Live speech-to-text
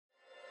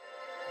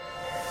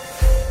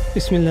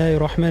بسم الله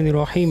الرحمن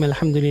الرحيم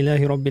الحمد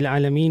لله رب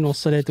العالمين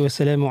والصلاة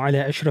والسلام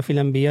على أشرف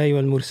الأنبياء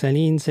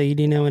والمرسلين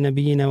سيدنا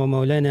ونبينا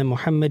ومولانا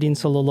محمد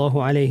صلى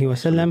الله عليه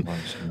وسلم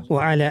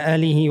وعلى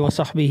آله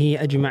وصحبه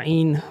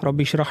أجمعين.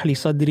 رب اشرح لي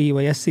صدري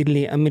ويسر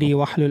لي أمري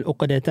واحلل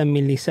عقدة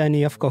من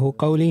لساني يفقه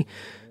قولي.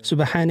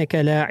 سبحانك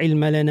لا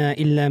علم لنا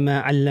إلا ما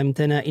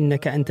علمتنا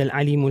إنك أنت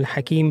العليم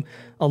الحكيم.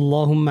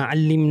 اللهم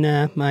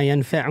علمنا ما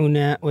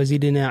ينفعنا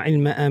وزدنا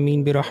علما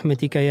آمين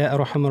برحمتك يا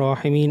أرحم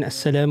الراحمين.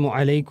 السلام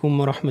عليكم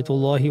ورحمة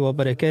الله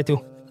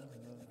وبركاته.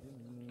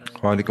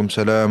 وعليكم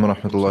السلام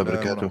ورحمة الله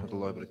وبركاته.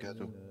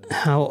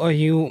 How are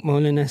you,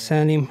 Maulana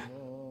Salim?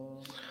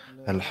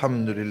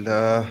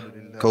 Alhamdulillah,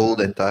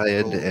 cold and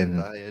tired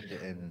and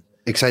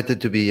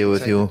excited to be here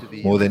with you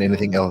more than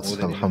anything else.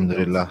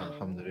 Alhamdulillah.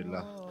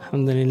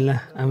 Alhamdulillah.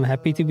 I'm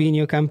happy to be in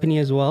your company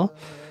as well.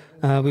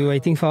 We're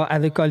waiting for our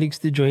other colleagues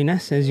to join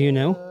us, as you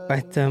know.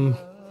 But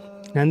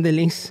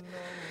nonetheless,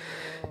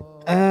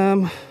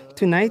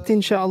 tonight,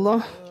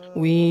 inshallah,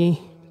 we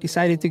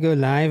decided to go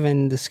live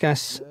and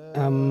discuss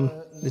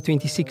the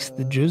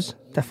 26th juz,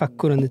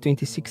 tafakkur on the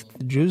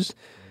 26th juz.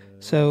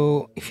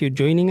 So if you're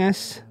joining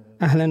us,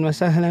 ahlan wa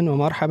sahlan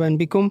wa marhaban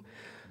bikum.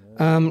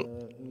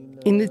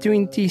 In the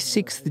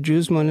 26th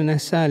juz, Maulana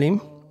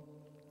Salim,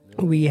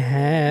 we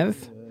have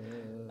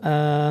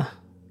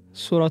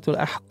Surah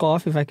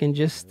Al-Ahqaf. If I can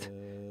just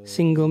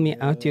single me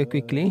out here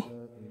quickly.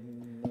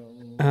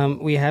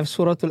 We have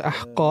Surah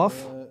Al-Ahqaf.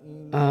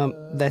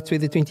 That's where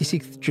the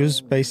 26th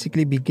juz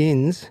basically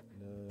begins.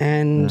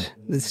 And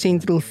the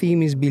central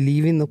theme is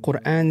believe in the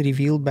Quran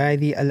revealed by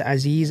the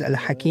Al-Aziz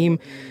Al-Hakim.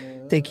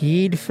 Take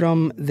heed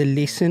from the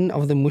lesson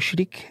of the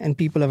mushrik and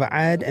people of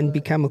Ad and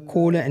become a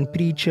caller and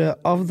preacher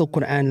of the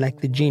Quran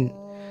like the jinn.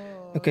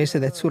 Okay, so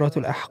that's Surah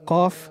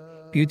Al-Ahqaf.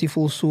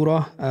 Beautiful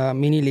surah,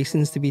 many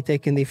lessons to be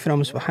taken there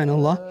from,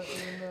 subhanallah.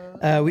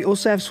 We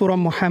also have Surah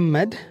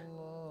Muhammad,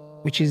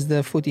 which is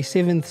the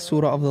 47th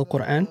surah of the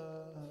Quran.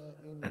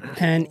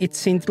 And its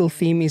central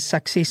theme is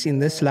success in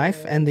this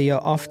life and the year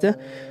after.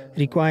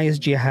 Requires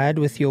jihad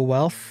with your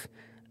wealth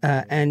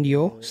and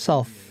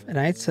yourself,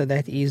 right? So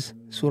that is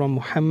Surah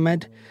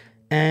Muhammad.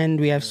 And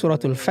we have Surah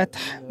Al-Fath,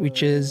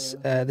 which is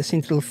the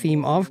central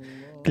theme of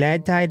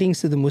glad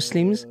tidings to the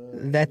Muslims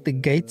that the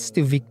gates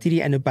to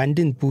victory and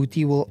abundant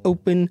booty will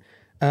open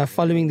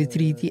following the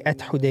treaty at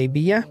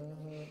Hudaybiyah.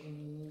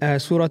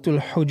 Surah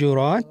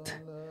Al-Hujurat,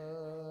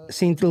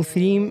 central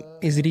theme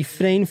is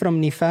refrain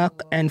from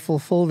nifaq and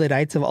fulfill the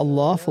rights of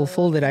Allah,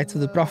 fulfill the rights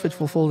of the Prophet,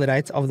 fulfill the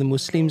rights of the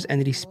Muslims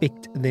and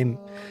respect them.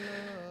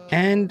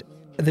 And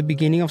the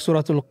beginning of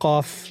Surah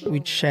Al-Qaf,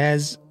 which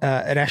has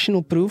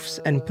rational proofs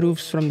and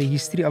proofs from the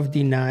history of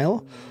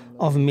denial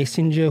of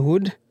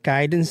messengerhood,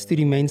 guidance to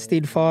remain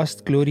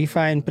steadfast,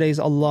 glorify and praise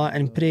Allah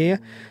and prayer,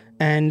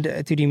 and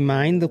to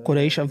remind the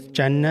Quraysh of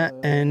Jannah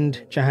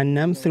and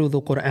Jahannam through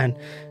the Quran.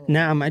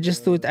 Naam, I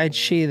just thought I'd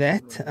share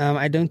that.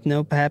 I don't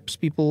know, perhaps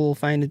people will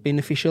find it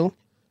beneficial.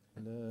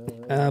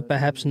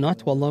 Perhaps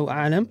not, wallahu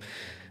a'lam.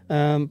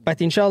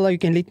 But inshallah, you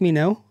can let me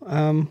know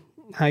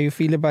how you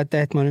feel about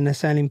that, Maulana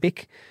Salim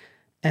Pick.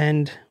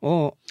 And,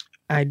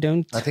 I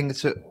think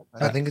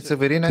it's a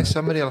very nice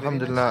summary,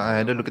 alhamdulillah. I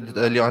had a look at it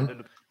early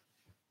on.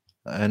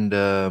 And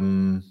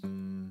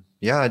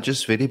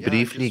just very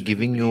briefly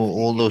giving you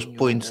all those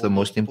points, the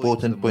most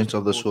important points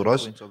of the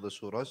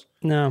surahs.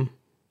 No.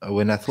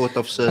 When I thought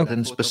of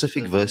certain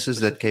specific verses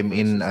that came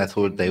in, I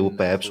thought they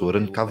perhaps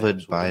weren't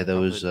covered by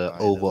those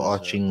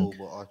overarching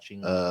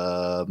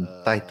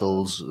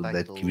titles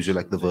that gives you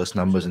like the verse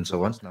numbers and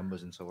so on.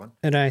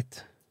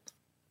 Right.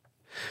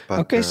 But,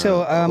 okay,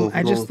 so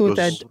I just thought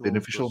that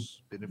beneficial.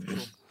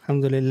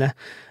 Alhamdulillah.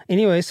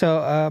 Anyway,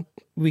 so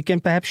we can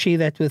perhaps share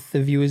that with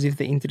the viewers if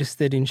they're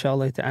interested,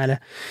 inshallah ta'ala.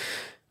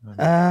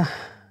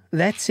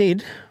 That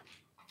said,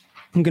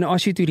 I'm going to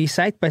ask you to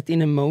recite, but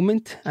in a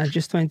moment, I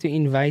just want to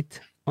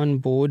invite on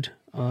board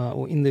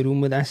or in the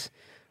room with us,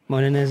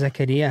 Maulana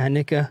Zakaria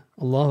Hanaka.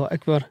 Allahu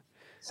Akbar.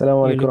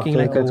 You're looking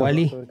like a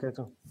wali.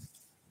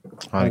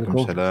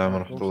 Alaikum salam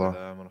wa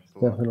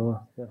rahmatullah.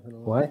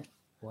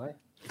 Why?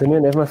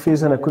 Didn't have my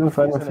face and I couldn't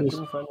find my face.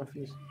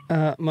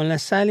 Maulana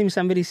Salim,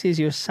 somebody says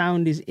your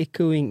sound is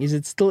echoing. Is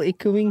it still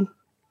echoing?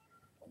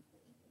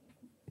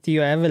 Do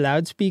you have a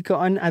loudspeaker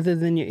on other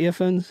than your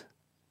earphones?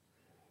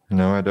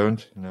 No, I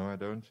don't.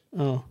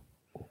 Oh.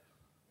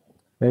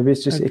 Maybe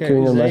it's just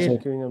echoing on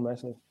my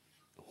side.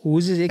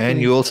 Who's is echoing?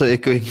 And you're also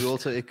echoing.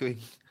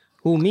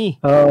 Who, me?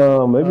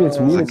 Oh, maybe it's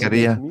me.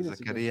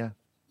 Zakaria.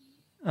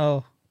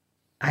 Oh,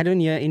 I don't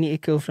hear any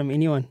echo from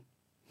anyone.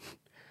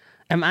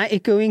 Am I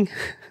echoing?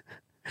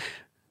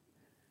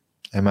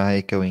 Am I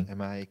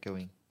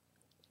echoing?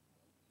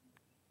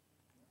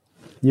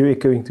 You're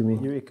echoing to me.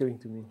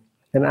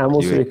 And I'm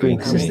also echoing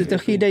to me. Sister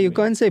Tawhida, you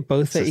can't say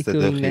both are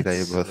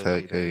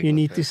echoing. You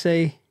need to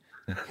say...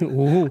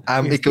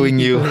 I'm echoing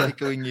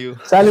you.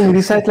 Salim,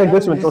 recite like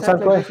this one.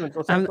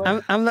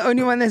 I'm the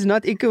only one that's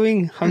not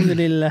echoing.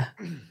 Alhamdulillah.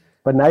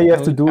 But now you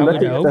have to do I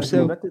nothing. would hope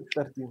so.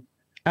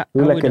 I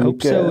would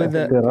hope so with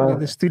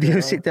the studio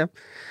setup.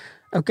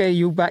 Okay,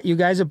 you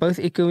guys are both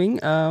echoing.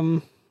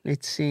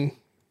 Let's see.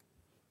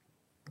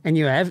 And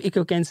you have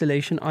echo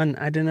cancellation on.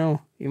 I don't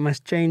know. You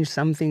must change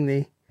something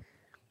there.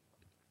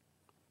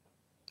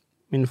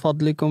 Min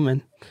fadlikum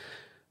man.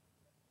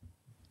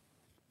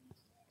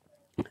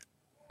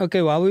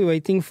 Okay, while we're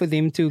waiting for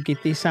them to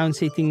get their sound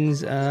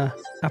settings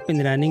up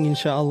and running,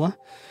 inshallah.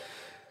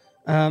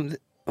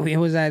 Where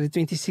was I? The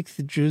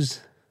 26th juz.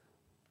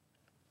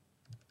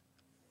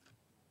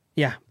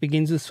 Yeah,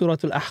 begins with Surah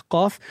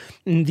Al-Ahqaf.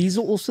 And these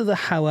are also the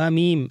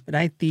Hawamim,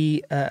 right?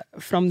 The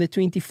from the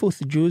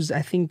 24th juz,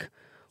 I think,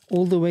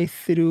 all the way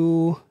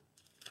through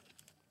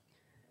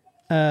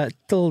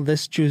till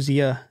this juz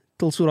here,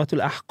 till Surah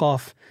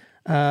Al-Ahqaf.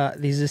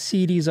 There's a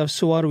series of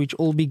surah which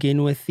all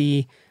begin with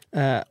the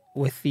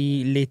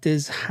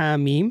letters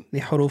Hamim, the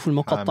Huruf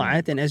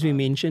al-Muqatta'at, and as we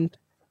mentioned,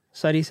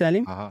 sorry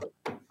Salim?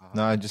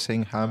 No, I'm just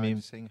saying Hamim.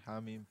 I'm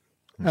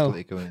still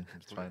echoing.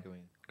 It's fine.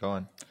 Go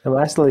on. Am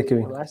I still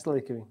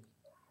echoing?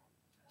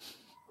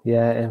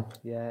 Yeah,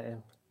 I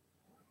am.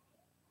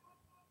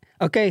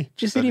 Okay,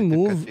 just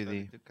remove,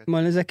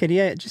 Maulana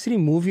Zakaria, just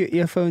remove your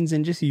earphones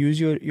and just use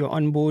your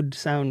onboard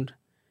sound.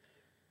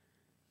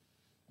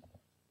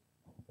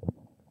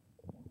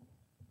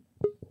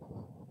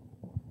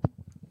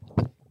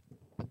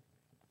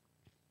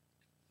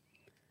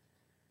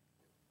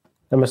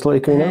 Am I still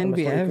echoing And now?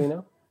 we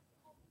have,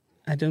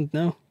 I don't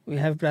know, we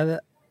have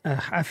brother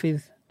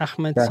Hafiz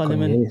Ahmed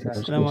Solomon.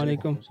 Assalamu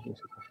alaikum.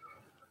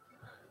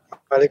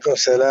 Alaikum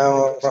salam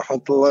wa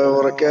rahmatullahi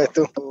wa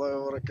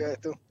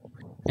barakatuh.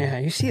 Yeah,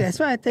 you see, that's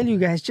why I tell you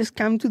guys, just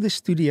come to the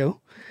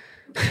studio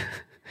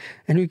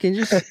and we can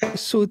just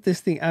sort this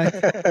thing out.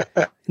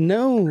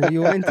 No,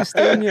 you want to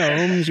stay in your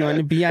homes, you want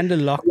to be under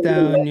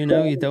lockdown, you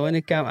don't want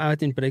to come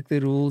out and break the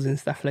rules and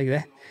stuff like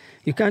that.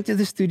 You come to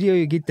the studio,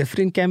 you get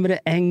different camera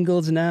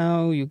angles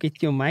now, you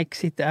get your mic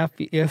set up,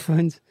 your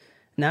earphones.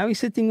 Now we're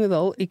sitting with the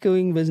whole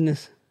echoing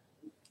business.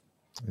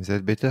 Is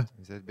that better?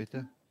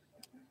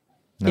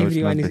 No,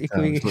 everyone is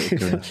better.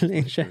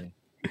 echoing.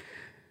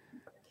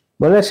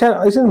 Well,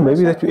 isn't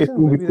maybe that you're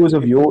echoing because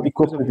of your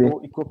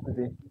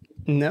equipment?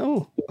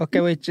 No. Okay,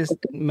 wait, just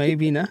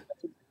maybe now.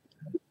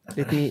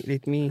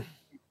 Let me.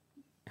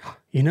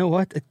 You know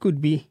what? It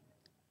could be.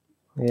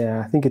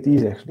 Yeah, I think it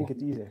is actually.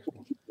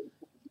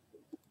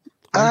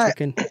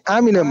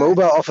 I'm in a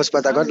mobile office,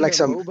 but I got like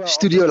some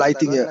studio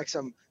lighting here.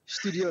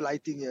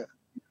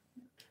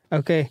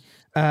 Okay.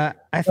 I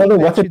think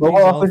that should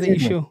resolve the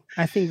issue.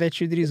 I think that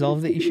should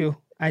resolve the issue.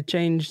 I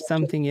changed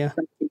something here.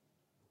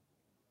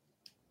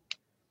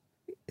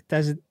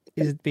 Is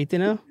it better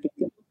now?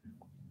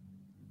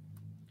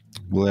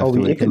 We'll have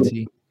to wait and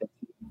see.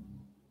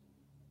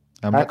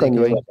 I'm not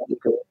echoing.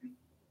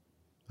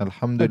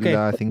 Alhamdulillah, okay.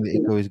 I think the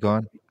echo is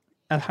gone.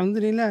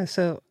 Alhamdulillah.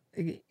 So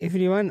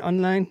everyone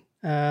online,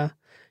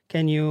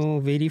 can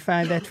you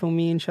verify that for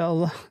me,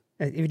 inshallah?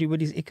 That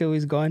everybody's echo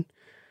is gone.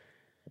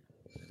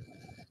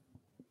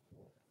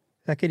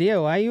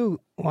 Zakaria,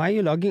 why are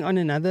you logging on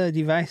another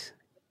device?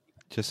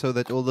 Just so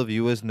that all the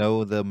viewers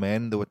know, the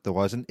man that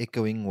wasn't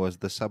echoing was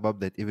the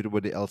sabab that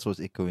everybody else was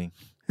echoing.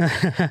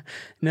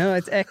 No,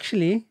 it's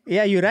actually,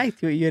 yeah, you're right.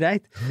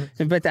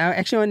 But I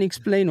actually want to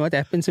explain what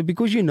happened. So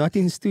because you're not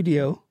in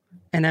studio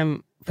and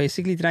I'm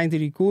basically trying to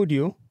record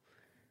you,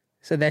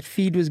 so that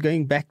feed was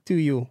going back to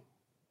you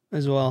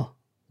as well.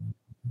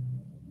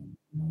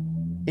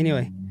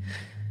 Anyway,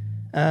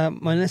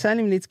 Maulana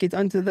Salim, let's get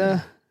on to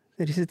the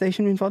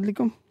recitation min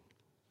fadlikum.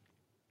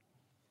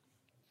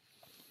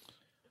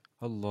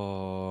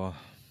 Allah.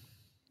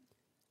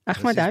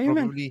 Ahmad, how are you,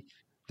 man?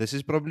 This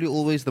is probably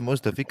always the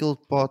most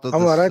difficult part of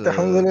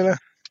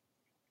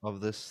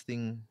this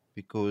thing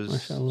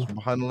because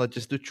subhanallah,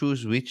 just to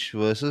choose which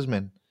verses,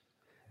 man.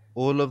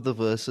 All of the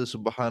verses,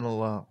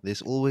 subhanallah,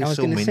 there's always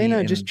so many. I was going to say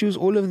now, just choose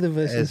all of the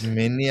verses. As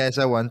many as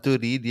I want to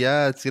read,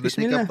 yeah. It's going to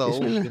take up the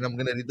whole, and I'm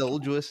going to read the whole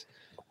juz.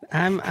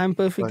 I'm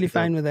perfectly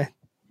fine with that.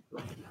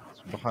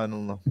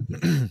 Subhanallah.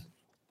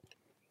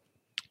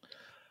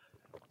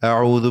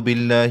 أعوذ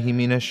بالله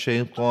من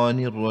الشيطان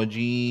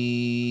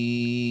الرجيم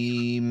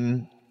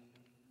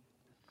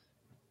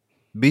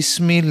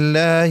بسم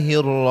الله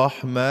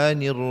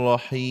الرحمن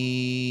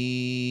الرحيم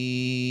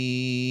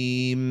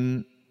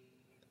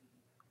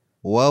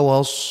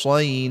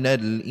ووصينا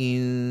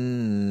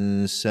الإنسان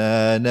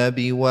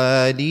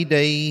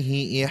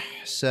بوالديه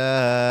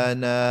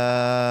إحسانا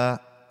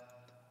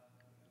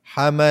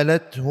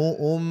حملته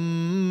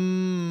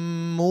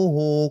أمه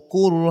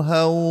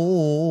كرها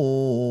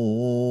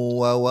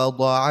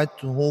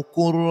ووضعته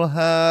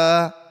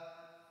كرها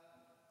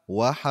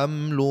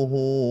وحمله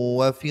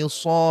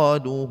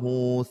وفصاله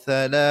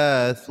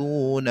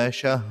 30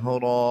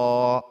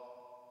 شهرا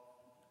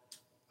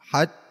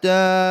حتى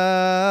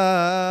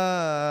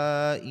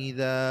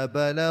إذا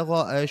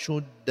بلغ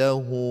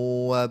أشده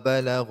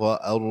وبلغ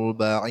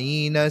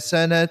 40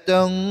 سنة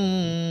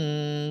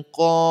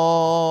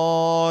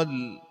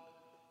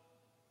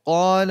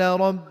قال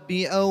رب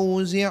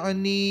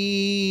أوزعني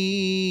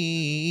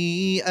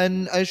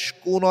أن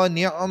أشكر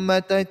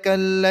نعمتك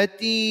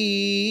التي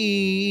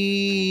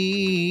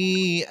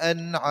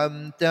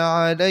أنعمت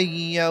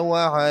علي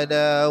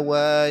وعلى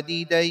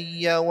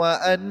والدي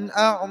وأن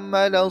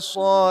أعمل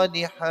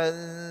صالحا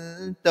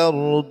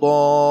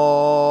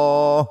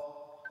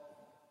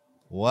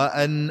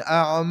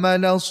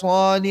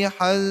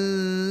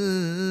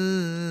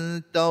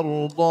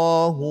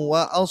ترضاه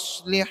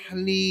وأصلح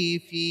لي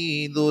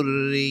في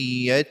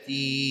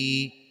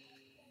ذريتي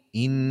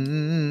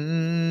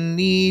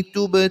إني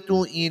تبت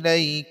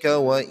إليك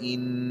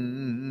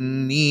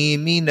وإني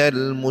من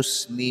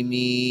المسلمين.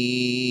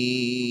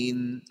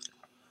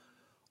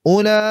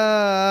 أولئك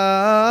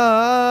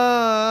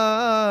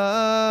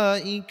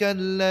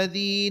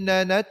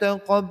الذين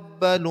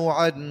نتقبل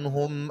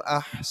عنهم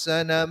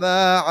أحسن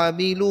ما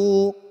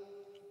عملوا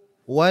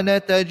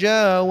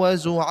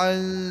ونتجاوز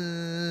عن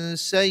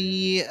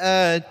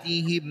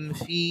سيئاتهم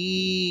في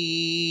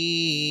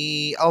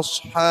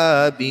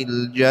أصحاب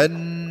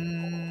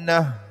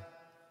الجنة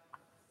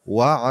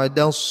وعد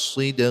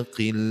الصدق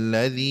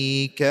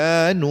الذي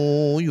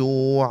كانوا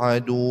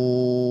يوعدون.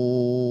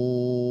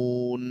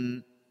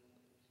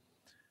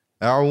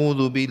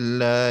 أعوذ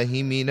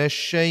بالله من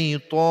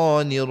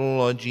الشيطان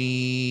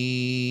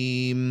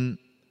الرجيم.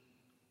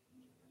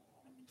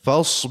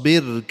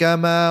 فاصبر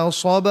كما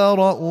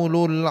صبر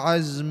أولو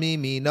العزم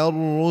من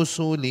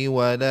الرسل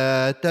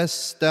ولا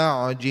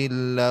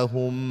تستعجل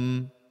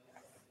لهم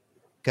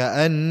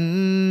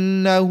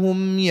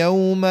كأنهم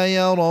يوم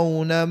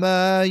يرون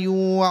ما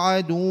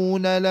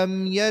يوعدون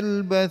لم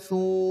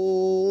يلبثوا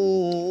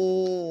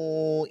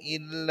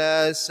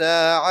إلا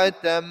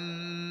ساعة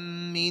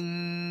من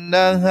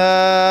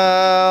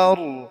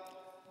نهار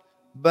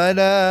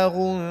بلاغ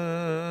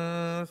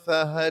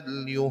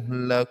فهل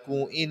يهلك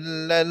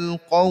إلا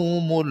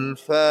القوم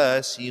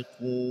الفاسقون.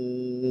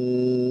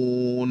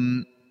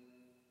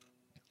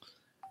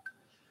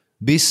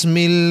 بسم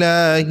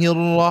الله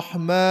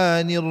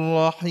الرحمن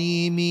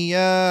الرحيم.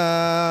 يا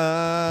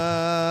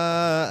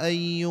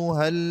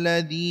أيها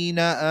الذين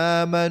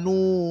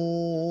آمنوا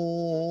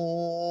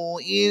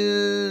إن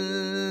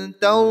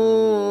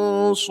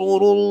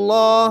تنصروا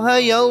الله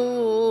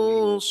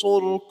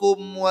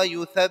ينصركم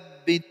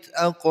ويثبت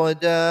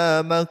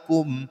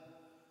أقدامكم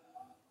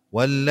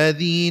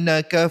والذين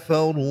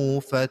كفروا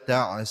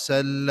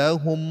فتعسا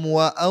لهم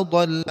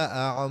وأضل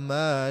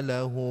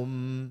أعمالهم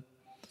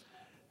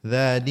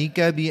ذلك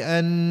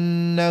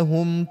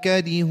بأنهم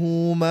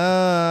كرهوا ما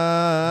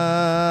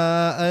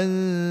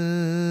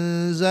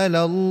أنزل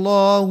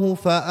الله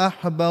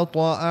فأحبط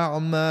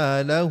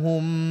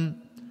أعمالهم.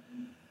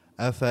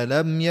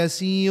 أفلم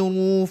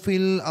يسيروا في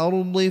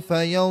الأرض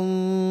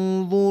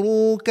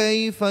فينظروا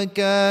كيف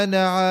كان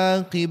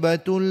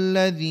عاقبة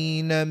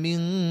الذين من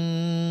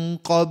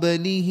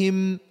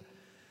قبلهم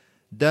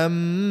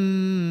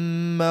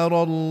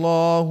دمر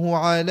الله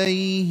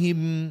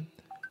عليهم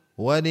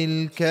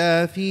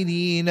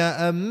وللكافرين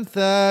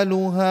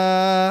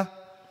أمثالها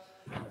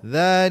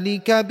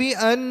ذلك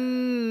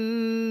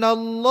بأن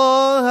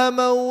الله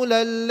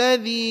مولى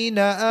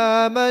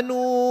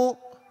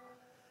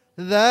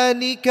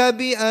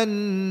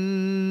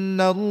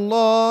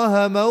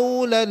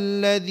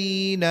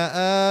الذين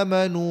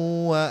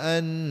آمنوا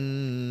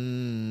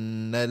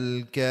وأن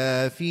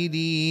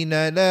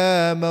الكافرين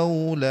لا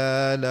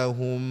مولى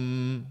لهم.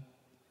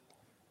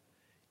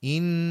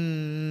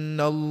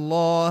 إن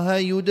الله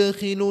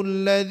يدخل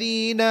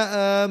الذين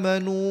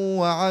آمنوا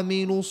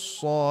وعملوا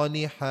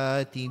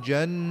الصالحات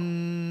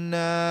جنات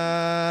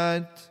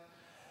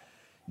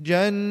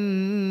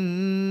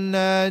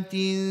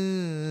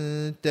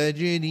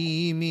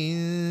تجري من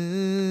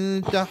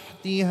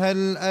تحتها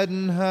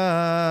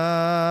الأنهار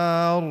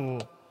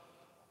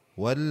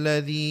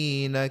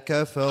والذين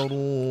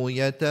كفروا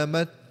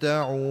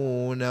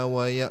يتمتعون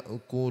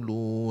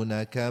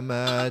ويأكلون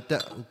كما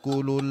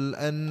تأكل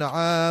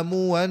الأنعام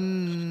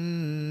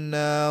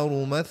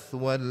والنار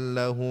مثوى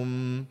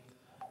لهم.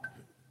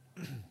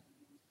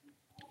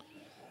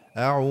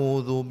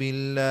 أعوذ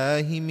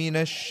بالله من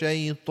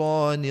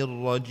الشيطان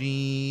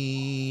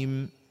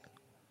الرجيم.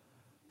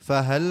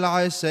 فهل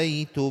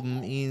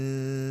عسيتم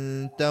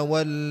إن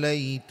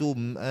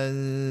توليتم أن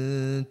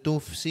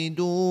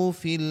تفسدوا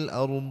في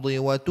الأرض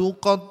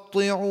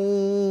وتقطعوا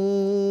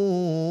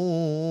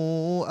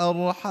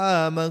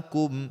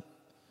أرحامكم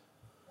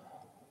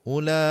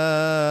أولئك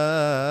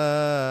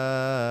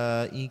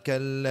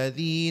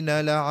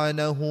الذين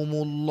لعنهم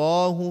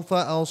الله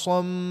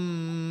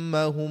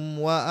فأصمهم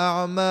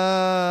وأعمى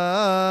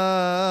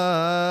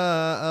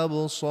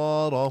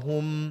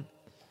أبصارهم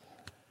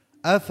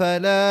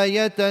أفلا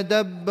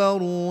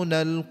يتدبرون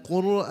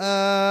القرآن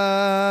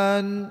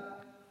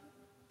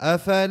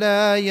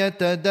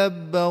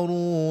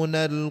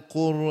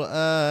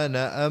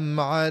أم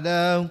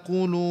على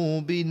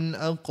قلوب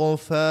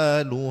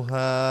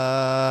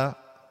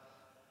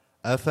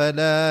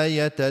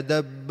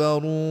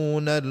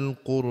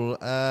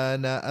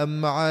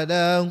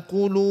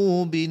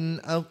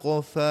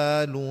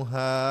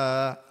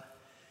أقفالها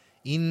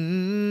إن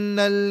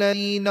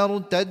الذين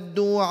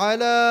ارتدوا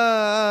على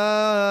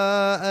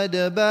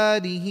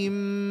أدبارهم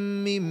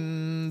من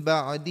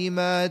بعد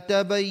ما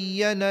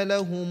تبين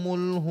لهم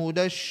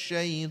الهدى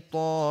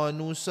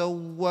الشيطان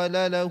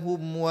سول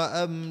لهم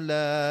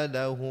وأملى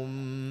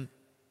لهم.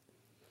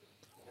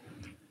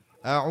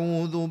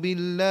 أعوذ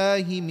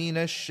بالله من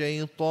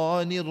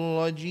الشيطان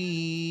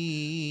الرجيم.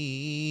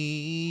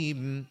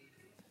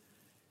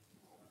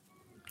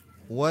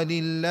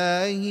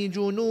 ولله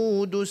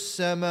جنود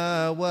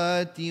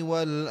السماوات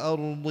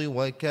والأرض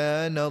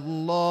وكان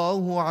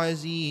الله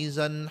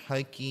عزيزا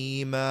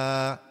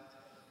حكيما.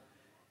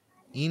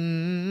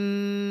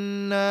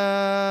 إنا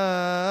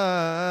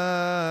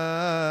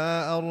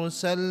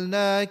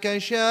أرسلناك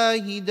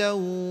شاهدا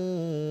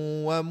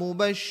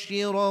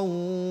ومبشرا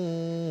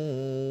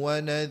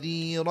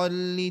ونذيرا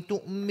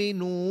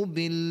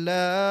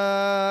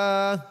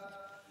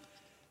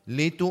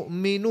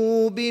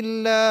لتؤمنوا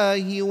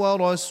بالله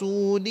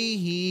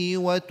ورسوله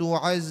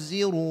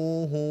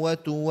وتعزروه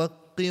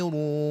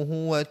وتوقروه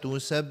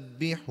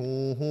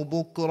وتسبحوه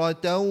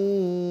بكرة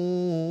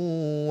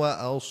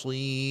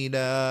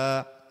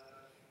وأصيلا.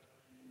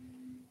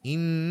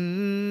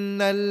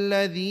 إن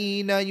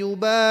الذين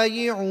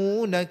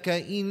يبايعونك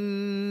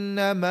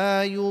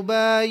إنما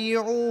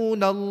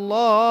يبايعون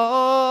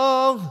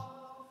الله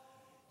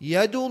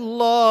يد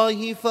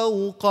الله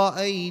فوق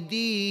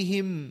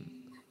أيديهم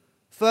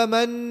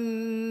فمن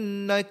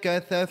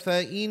نكث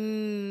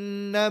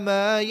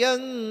فإنما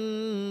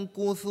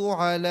ينكث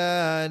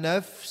على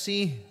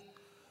نفسه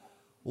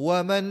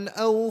ومن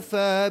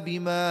أوفى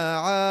بما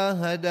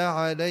عاهد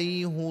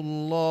عليه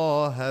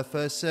الله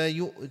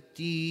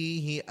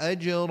فسيؤتيه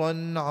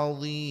أجرا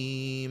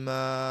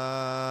عظيما.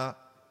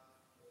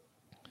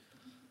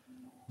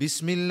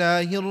 بسم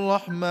الله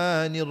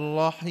الرحمن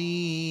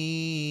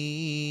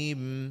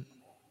الرحيم.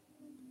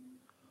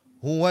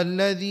 هو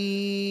الذي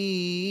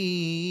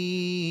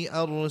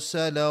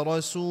أرسل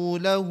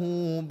رسوله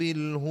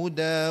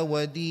بالهدى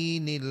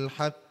ودين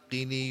الحق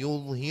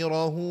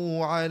ليظهره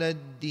على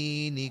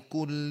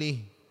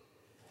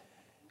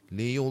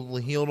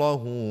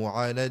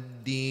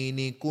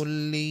الدين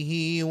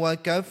كله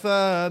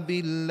وكفى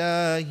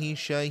بالله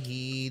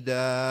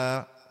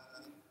شهيدا.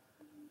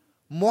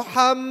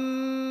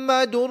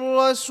 محمد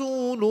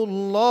رسول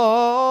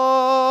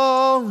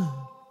الله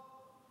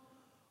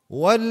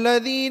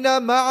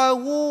والذين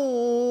معه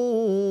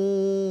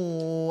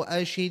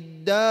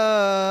أشداء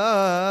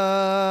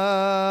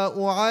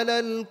على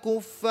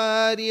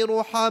الكفار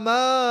رحماء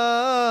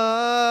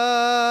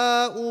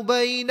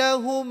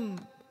بينهم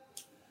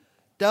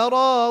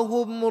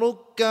تراهم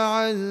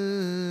ركعا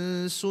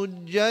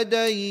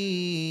سجدا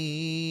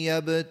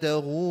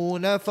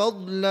يبتغون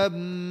فضلا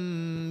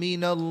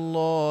من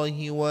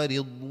الله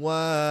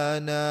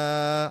ورضوانا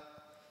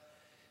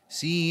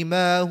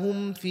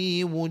سيماهم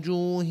في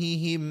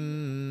وجوههم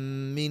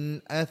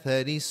من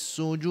أثر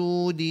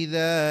السجود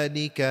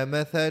ذلك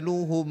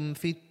مثلهم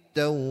في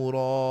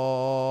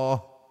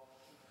التوراة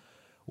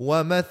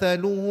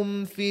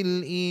ومثلهم في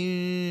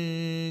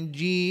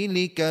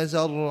الإنجيل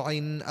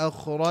كزرع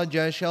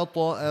أخرج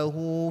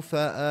شطأه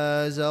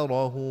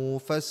فآزره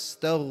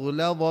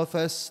فاستغلظ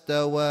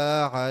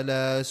فاستوى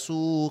على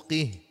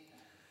سوقه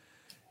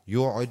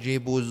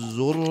يعجب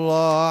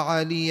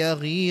الزراع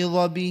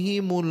ليغيظ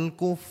بهم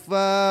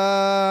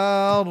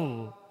الكفار.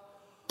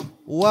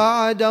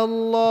 وعد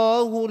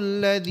الله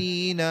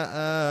الذين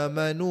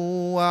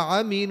آمنوا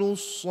وعملوا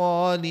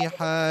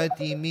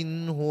الصالحات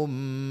منهم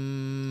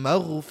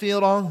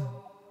مغفرة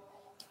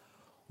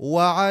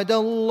وعد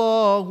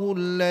الله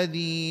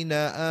الذين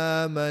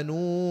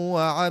آمنوا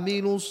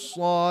وعملوا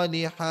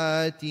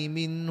الصالحات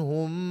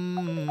منهم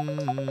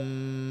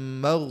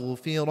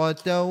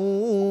مغفرة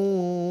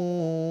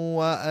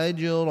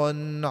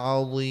وأجرا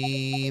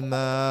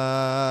عظيما.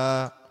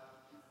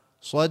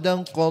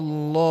 صدق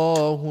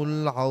الله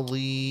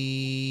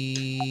العظيم.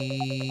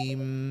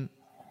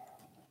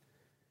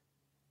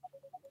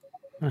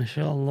 ما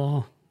شاء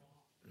الله.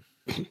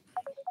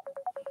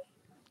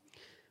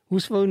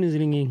 Whose phone is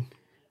ringing?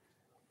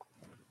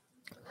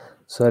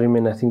 Sorry,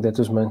 man. I think that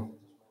was mine.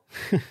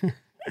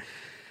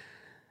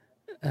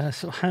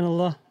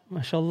 Subhanallah.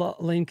 ما شاء الله.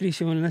 الله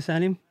increase you لنا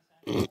سالم.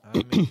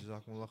 آمين.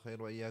 جزاكم الله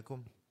خير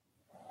وإياكم.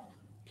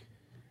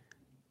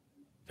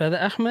 Brother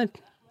Ahmed.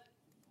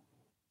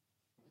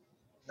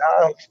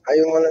 نعم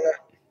أيوة مولانا.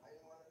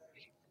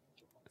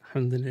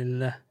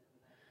 Alhamdulillah.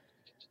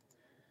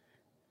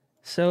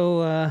 So,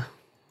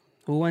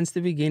 who wants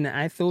to begin?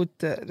 I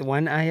thought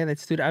one ayah that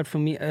stood out for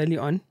me early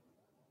on.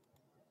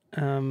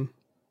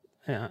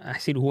 I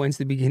said, who wants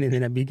to begin? And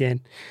then I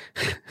began.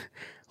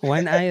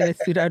 One ayah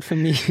that stood out for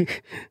me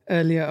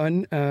earlier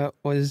on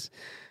was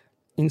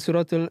in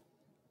Surah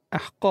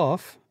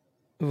Al-Ahqaf,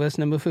 verse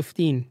number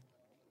 15.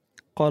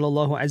 قال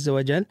الله عز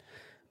وجل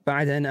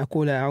بعد أن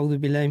أقول أعوذ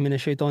بالله من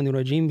الشيطان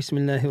الرجيم بسم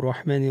الله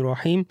الرحمن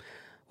الرحيم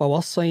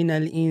ووصينا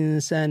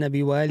الإنسان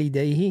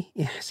بوالديه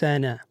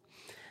إحسانا.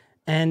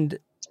 And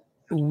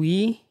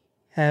we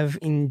have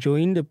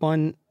enjoined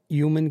upon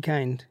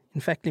humankind.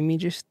 In fact, let me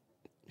just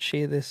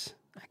share this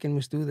I can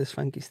must do this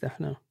funky stuff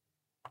now.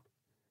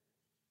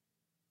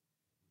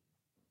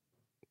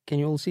 Can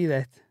you all see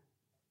that?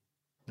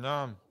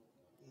 No.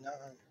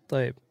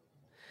 طيب.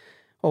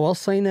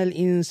 وَوَصَّيْنَا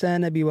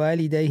الْإِنسَانَ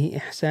بِوَالِدَيْهِ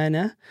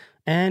إِحْسَانًا,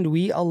 and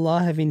we,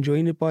 Allah, have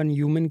enjoined upon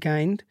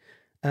humankind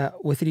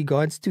with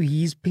regards to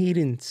his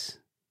parents.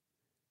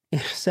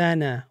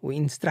 إِحْسَانًا, we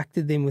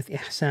instructed them with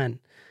ihsan.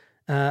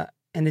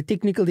 And the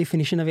technical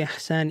definition of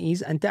ihsan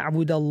is أَن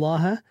تَعْبُدَ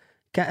اللَّهَ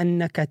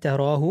كَأَنَّكَ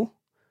تَرَاهُ,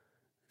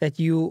 that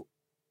you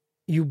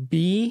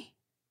be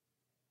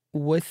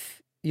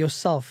with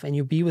yourself and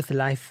you be with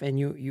life and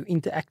you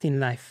interact in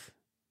life.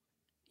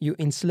 You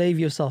enslave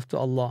yourself to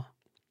Allah.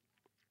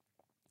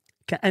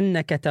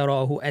 كَأَنَّكَ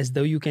تَرَاهُ, as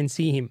though you can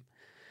see him.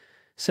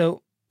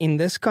 So in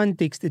this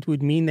context, it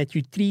would mean that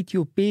you treat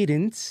your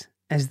parents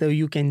as though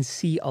you can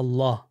see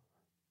Allah.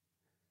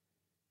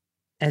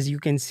 As you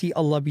can see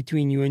Allah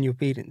between you and your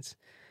parents.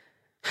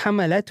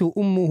 حَمَلَتُ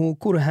أُمُّهُ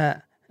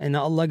كُرْهًا, and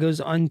Allah goes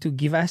on to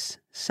give us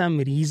some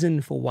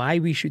reason for why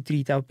we should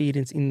treat our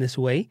parents in this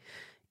way,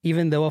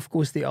 even though of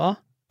course there are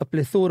a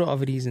plethora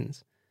of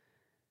reasons.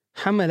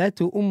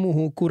 حَمَلَتُ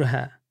أُمُّهُ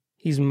كُرْهًا,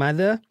 his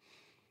mother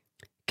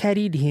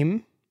carried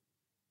him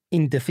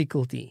in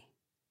difficulty.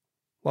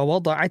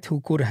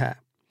 وَوَضَعَتْهُ كُرْهًا,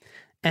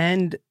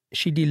 and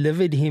she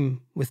delivered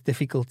him with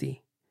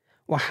difficulty.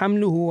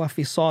 وَحَمْلُهُ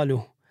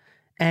وَفِصَالُهُ,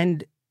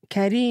 and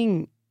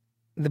carrying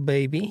the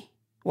baby,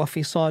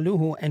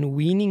 وَفِصَالُهُ, and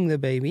weaning the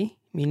baby,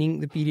 meaning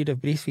the period of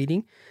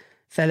breastfeeding,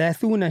 30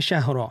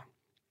 شهرًا,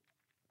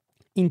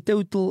 in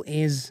total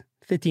is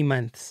 30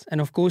 months.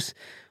 And of course,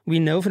 we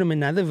know from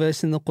another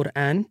verse in the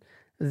Quran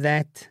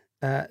that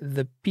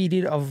the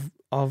period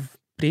of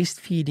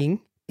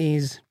breastfeeding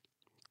is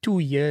 2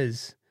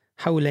 years,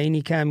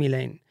 حولين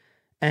كاملين.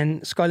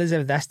 And scholars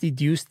have thus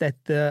deduced that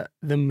the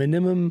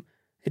minimum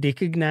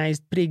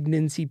recognized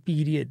pregnancy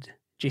period,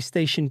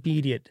 gestation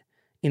period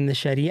in the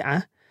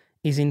Sharia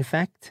is in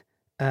fact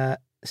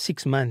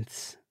 6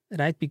 months,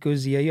 right?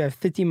 Because here you have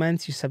 30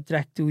 months, you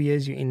subtract 2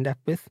 years, you end up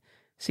with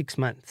 6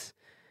 months.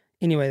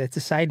 Anyway, that's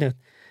a side note.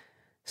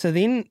 So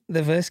then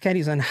the verse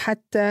carries on,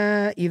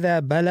 حَتَّى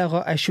إِذَا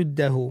بَلَغَ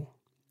أَشُدَّهُ,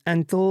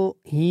 until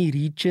he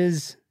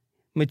reaches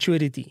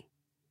maturity.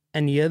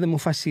 And here the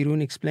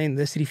Mufassirun explain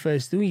this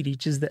refers to he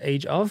reaches the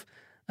age of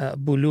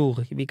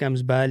bulugh, he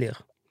becomes baligh.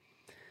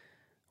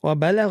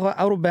 وَبَلَغَ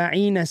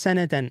أَرْبَعِينَ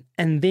سَنَةً,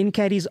 and then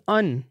carries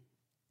on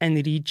and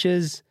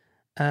reaches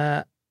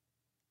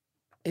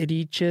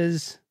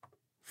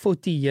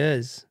 40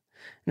 years.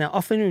 Now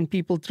often when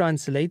people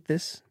translate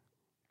this,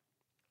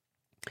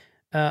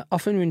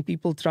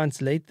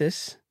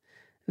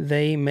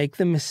 they make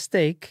the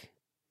mistake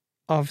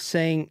of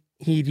saying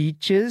he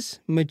reaches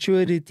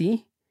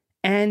maturity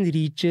and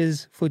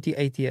reaches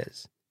 48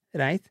 years,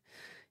 right?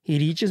 He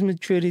reaches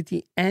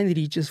maturity and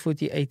reaches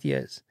 48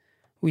 years,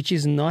 which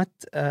is not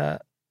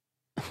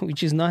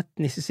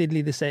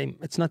necessarily the same.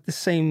 It's not the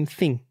same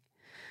thing.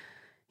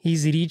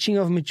 His reaching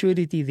of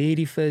maturity there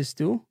refers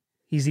to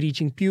he's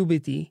reaching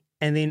puberty,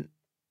 and then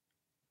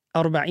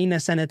 40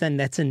 sanatan,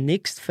 that's a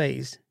next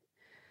phase,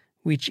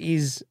 which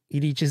is he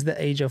reaches the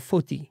age of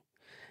 40.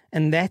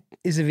 And that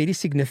is a very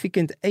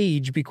significant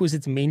age because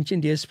it's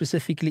mentioned here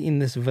specifically in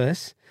this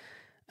verse.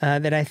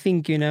 That I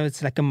think,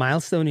 it's like a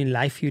milestone in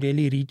life. You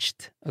really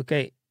reached,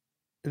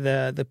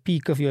 the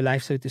peak of your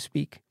life, so to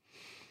speak.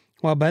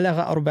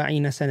 وَبَلَغَ 40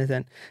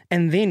 سَنَةً.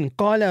 And then,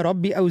 قَالَ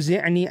رَبِّ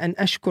أَوْزِعْنِي أَنْ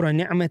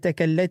أَشْكُرَ نِعْمَتَكَ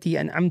الَّتِي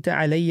أَنْعَمْتَ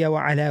عَلَيَّ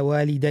وَعَلَى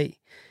وَالِدَيَّ.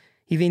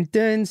 He then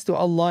turns to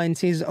Allah and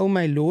says, "O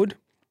my Lord,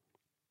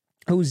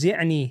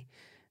 أَوْزِعْنِي,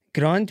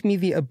 grant me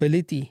the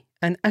ability,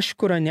 أَنْ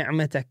أَشْكُرَ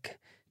نِعْمَتَكَ,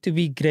 to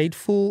be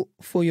grateful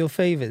for your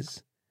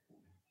favors.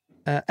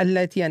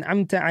 التي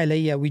أنعمت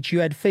علي, which you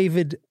had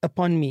favored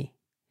upon me,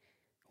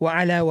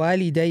 وعلى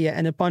والدي,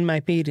 and upon my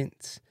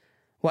parents,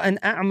 وأن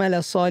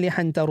أعمل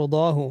صالحا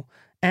ترضاه,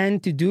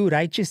 and to do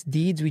righteous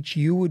deeds which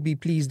you would be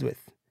pleased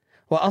with,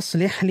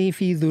 وأصلح لي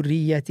في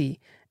ذريتي,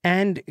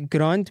 and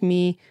grant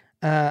me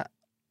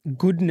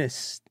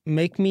goodness,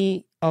 make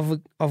me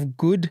of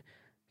good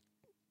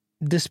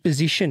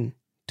disposition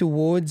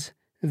towards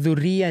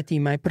ذريتي,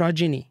 my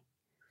progeny.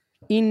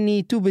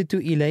 إني تبت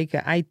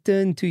إليك, I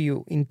turn to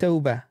you in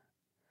tawbah,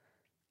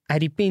 I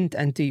repent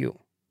unto you.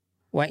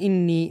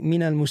 وَإِنِّي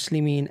مِنَ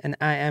الْمُسْلِمِينَ, and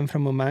I am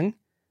from among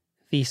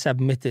the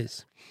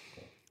submitters.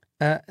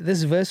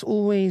 This verse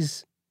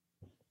always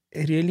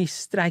really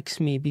strikes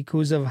me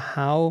because of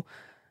how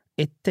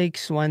it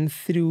takes one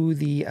through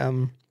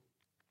the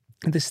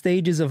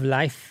stages of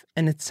life.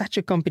 And it's such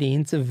a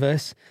comprehensive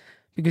verse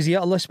because here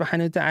Allah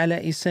subhanahu wa ta'ala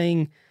is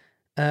saying,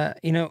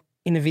 in a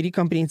very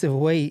comprehensive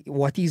way,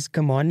 what He's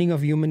commanding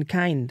of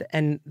humankind.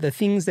 And the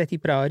things that He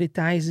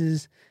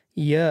prioritizes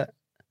here,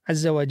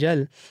 Azza wa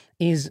Jal,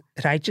 is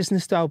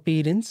righteousness to our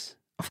parents.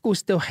 Of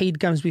course, Tawheed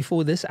comes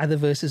before this. Other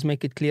verses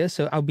make it clear.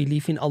 So our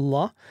belief in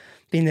Allah.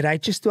 Then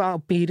righteous to our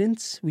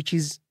parents, which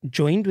is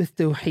joined with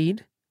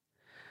Tawheed.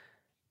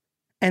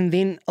 And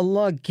then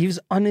Allah gives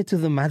honor to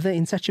the mother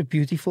in such a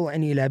beautiful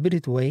and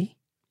elaborate way.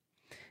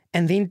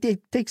 And then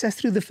it takes us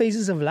through the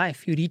phases of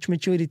life. You reach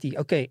maturity.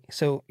 Okay,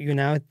 so you're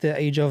now at the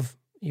age of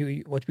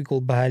what we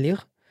call baligh.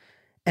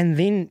 And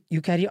then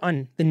you carry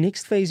on. The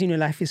next phase in your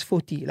life is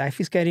 40. Life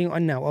is carrying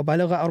on now.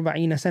 وَبَلَغَ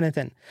 40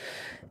 سَنَةً.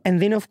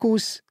 And then, of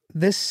course,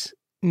 this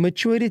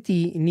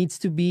maturity needs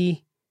to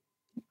be,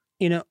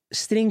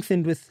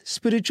 strengthened with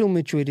spiritual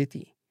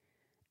maturity.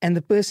 And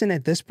the person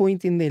at this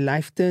point in their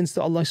life turns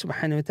to Allah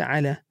subhanahu wa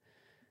ta'ala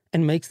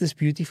and makes this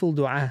beautiful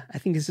dua. I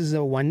think this is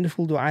a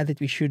wonderful dua that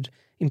we should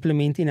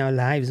implement in our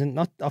lives, and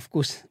not, of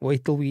course,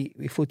 wait till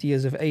we're 40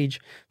 years of age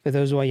for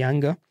those who are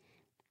younger,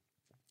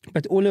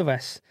 but all of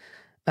us.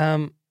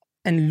 And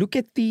look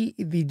at the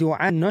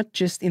dua, not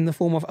just in the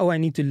form of, I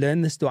need to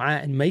learn this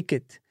dua and make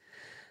it.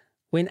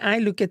 When I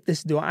look at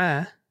this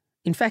dua,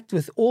 in fact,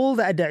 with all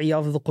the ad'iyah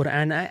of the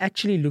Quran, I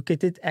actually look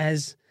at it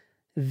as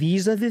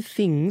these are the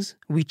things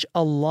which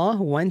Allah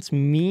wants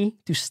me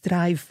to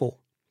strive for.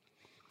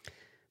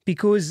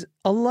 Because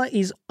Allah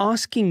is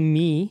asking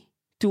me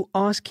to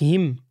ask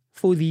Him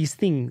for these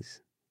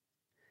things.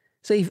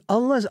 So if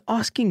Allah is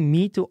asking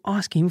me to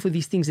ask Him for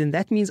these things, then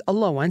that means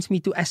Allah wants me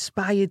to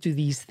aspire to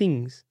these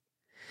things.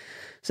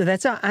 So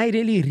that's how I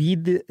really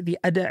read the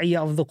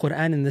ad'iyah of the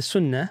Quran and the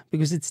Sunnah,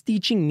 because it's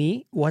teaching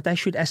me what I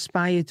should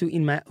aspire to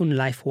in my own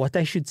life, what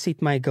I should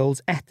set my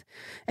goals at.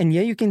 And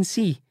here you can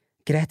see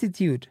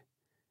gratitude.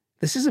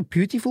 This is a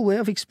beautiful way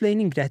of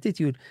explaining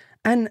gratitude.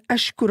 أن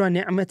أشكر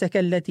نعمتك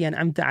التي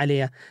أنعمت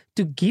عليها,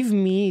 to give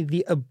me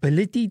the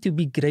ability to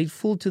be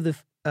grateful to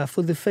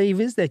for the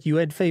favors that you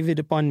had favored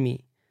upon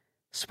me.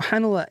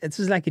 SubhanAllah, it's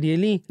just like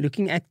really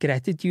looking at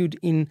gratitude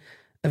in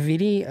a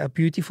very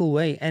beautiful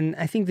way. And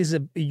I think there's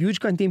a huge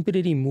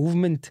contemporary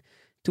movement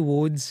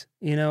towards,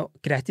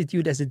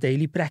 gratitude as a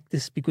daily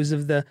practice because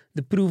of the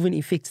proven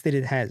effects that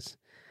it has.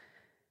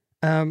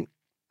 And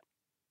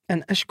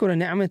ashkura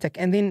ni'matak.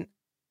 And then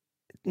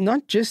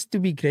not just to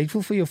be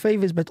grateful for your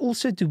favors, but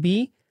also to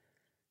be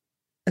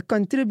a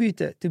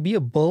contributor, to be a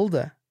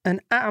builder.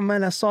 And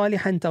a'mala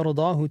salihan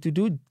tardahu, to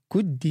do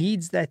good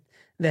deeds that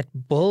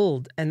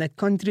build and that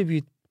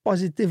contribute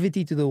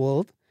positivity to the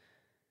world,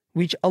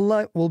 which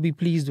Allah will be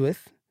pleased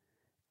with,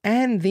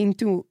 and then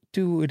to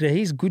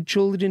raise good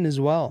children as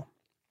well,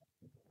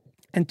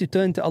 and to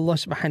turn to Allah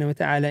subhanahu wa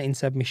ta'ala in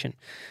submission.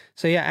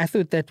 So I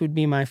thought that would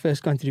be my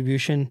first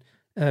contribution,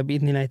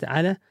 bi'idhnillahi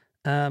ta'ala.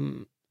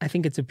 I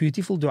think it's a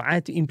beautiful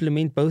dua to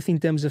implement, both in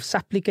terms of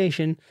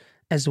supplication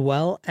as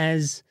well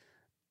as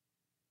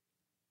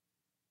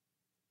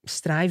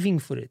striving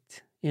for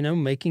it,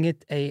 making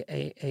it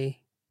a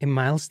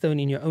milestone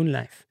in your own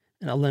life.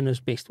 And Allah knows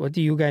best. What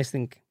do you guys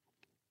think?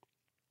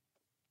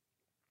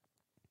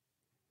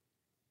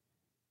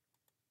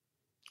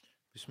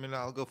 Bismillah,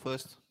 I'll go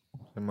first.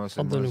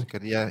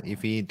 Yeah,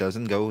 if he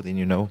doesn't go, then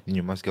then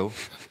you must go.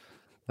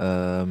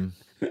 I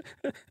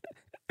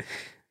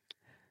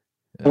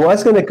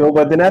was going to go,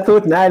 but then I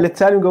thought, let's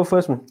have him go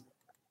first, man.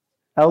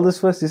 Elders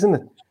first, isn't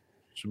it?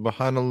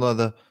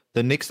 Subhanallah,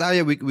 the next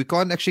ayah, we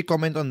can't actually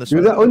comment on this.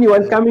 You're the only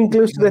one coming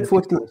close to that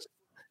 40.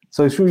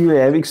 So sure you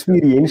have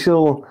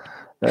experiential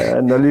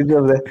knowledge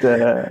of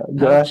that.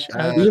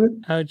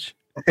 Ouch.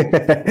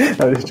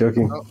 I'm just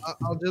joking.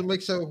 I'll just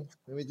make so.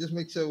 Let me just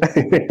make so.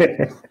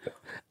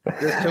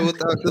 Just show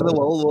it out to the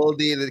whole world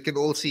there. They can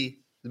all see.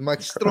 My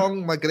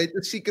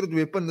greatest secret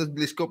weapon is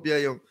Bliskop,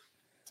 young.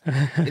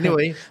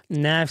 Anyway.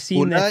 I've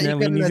seen that now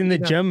when he's in the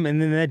gym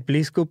and then that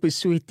Bliskop is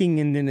sweating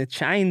and then it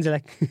shines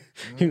like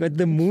you got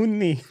the moon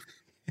there.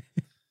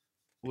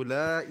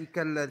 أولئك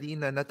الذين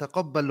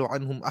نتقبل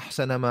عنهم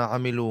أحسن ما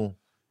عملوا.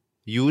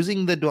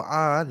 Using the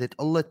dua that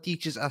Allah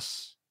teaches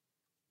us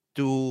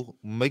to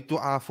make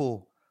dua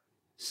for,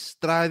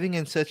 striving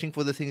and searching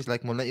for the things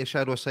like Mullah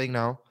Irshad was saying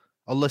now,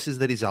 Allah says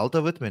the result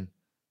of it, man.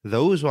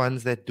 Those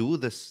ones that do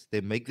this,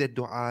 they make that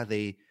dua,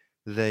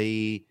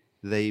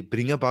 they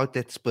bring about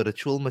that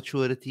spiritual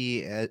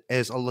maturity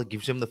as Allah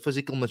gives them the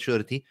physical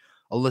maturity.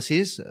 Allah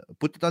says,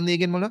 put it on there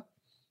again, Mullah.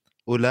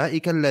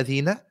 أولئك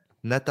الذين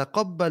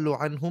نتقبل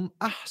عنهم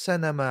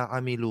أحسن ما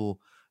عملوا.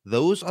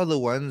 Those are the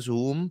ones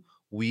whom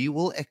we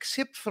will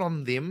accept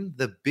from them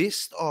the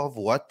best of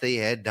what they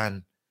had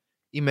done.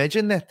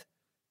 Imagine that.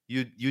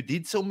 You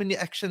did so many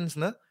actions,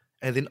 na?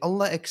 And then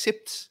Allah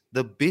accepts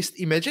the best.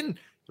 Imagine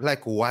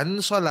like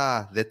one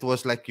salah that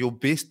was like your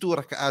best 2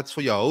 rak'ats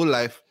for your whole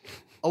life.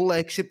 Allah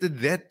accepted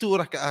that 2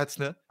 rak'ats,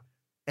 na?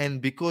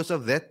 And because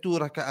of that 2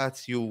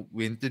 rak'ats, you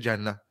went to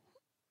Jannah.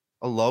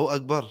 Allahu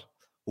Akbar.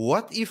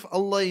 What if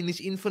Allah in His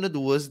infinite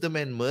wisdom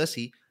and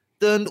mercy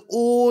turned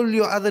all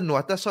your other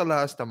nuata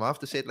salahs, I have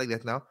to say it like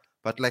that now,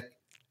 but like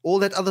all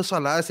that other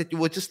salahs that you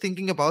were just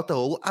thinking about, the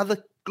whole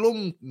other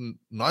klum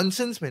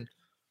nonsense, man.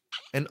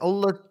 And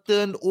Allah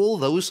turned all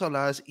those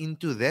salahs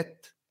into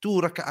that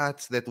 2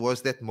 rak'ats that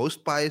was that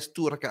most pious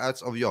 2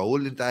 rak'ats of your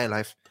whole entire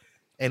life.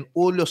 And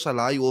all your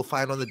salah you will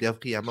find on the day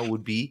of Qiyamah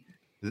would be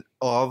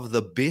of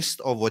the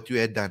best of what you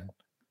had done.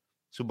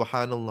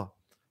 Subhanallah.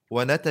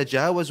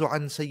 وَنَتَجَاوَزُ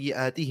عَنْ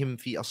سَيِّئَاتِهِمْ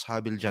فِي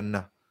أَصْحَابِ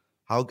الْجَنَّةِ.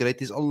 How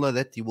great is Allah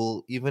that He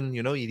will even,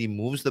 He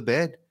removes the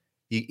bad.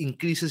 He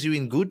increases you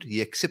in good.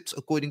 He accepts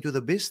according to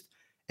the best.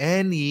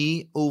 And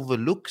He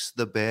overlooks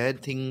the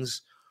bad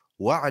things.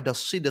 وَعَدَ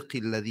الصِّدْقِ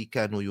الَّذِي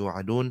كَانُوا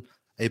يُوعَدُونَ.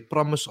 a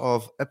promise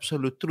of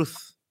absolute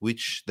truth,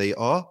 which they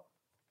are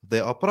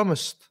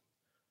promised.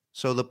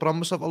 So the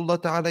promise of Allah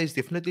Ta'ala is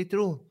definitely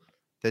true,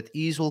 that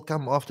ease will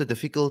come after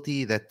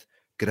difficulty, that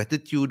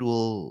gratitude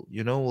will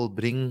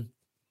bring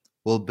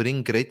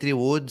great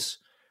rewards,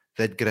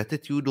 that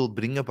gratitude will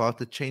bring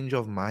about a change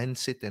of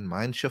mindset and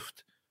mind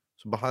shift.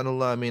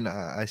 Subhanallah, I mean,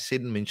 I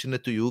mentioned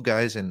it to you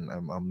guys, and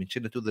I'll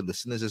mention it to the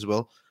listeners as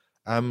well.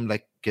 I'm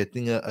like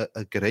getting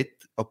a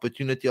great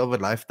opportunity of a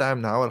lifetime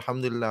now,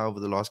 alhamdulillah, over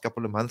the last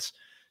couple of months,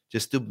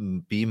 just to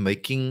be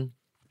making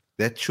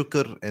that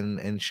shukr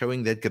and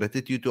showing that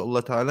gratitude to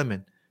Allah Ta'ala,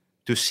 man,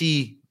 to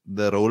see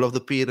the role of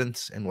the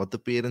parents and what the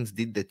parents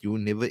did that you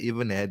never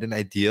even had an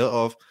idea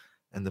of,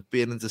 and the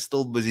parents are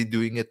still busy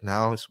doing it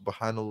now,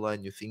 subhanallah,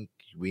 and you think,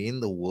 we in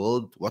the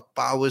world, what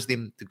powers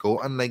them to go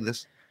on like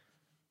this?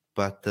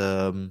 But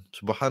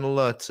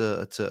subhanallah,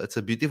 it's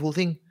a beautiful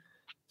thing.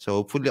 So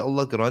hopefully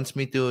Allah grants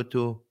me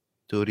to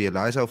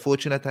realize how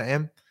fortunate I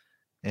am,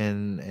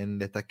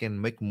 and that I can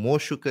make more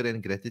shukr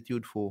and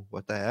gratitude for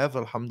what I have,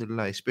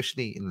 alhamdulillah,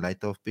 especially in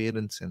light of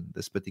parents and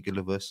this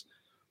particular verse.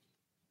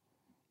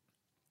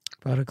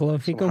 Barakallahu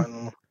fikum.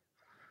 Subhanallah.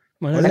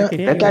 Mana Well,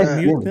 Zakaria, that you're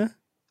I- mute, huh?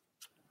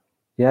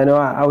 Yeah, no,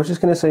 I was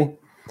just going to say,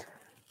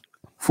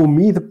 for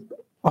me,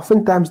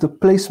 oftentimes the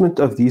placement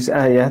of these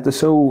ayat is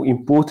so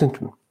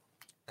important.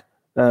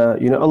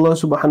 Allah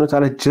subhanahu wa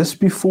ta'ala, just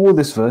before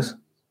this verse,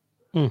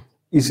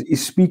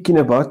 is speaking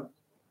about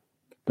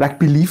like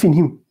belief in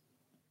Him.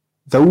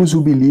 Those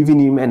who believe in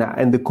Him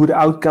and the good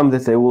outcome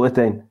that they will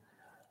attain.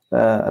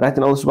 Right?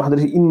 And Allah subhanahu wa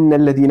ta'ala says, إِنَّ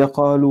الَّذِينَ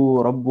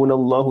قَالُوا رَبُّنَا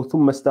اللَّهُ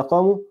ثُمَّ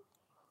اسْتَقَامُوا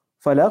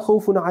فَلَا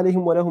خَوْفٌ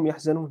عَلَيْهِمْ وَلَا هُمْ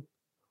يَحْزَنُونَ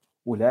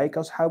أُولَٰئِكَ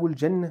أَصْحَابُ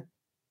الْجَنَّةِ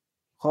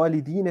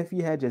خَالِدِينَ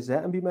فِيهَا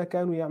جَزَاءً بِمَا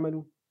كَانُوا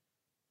يَعْمَلُونَ.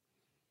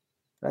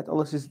 Right?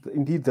 Allah says,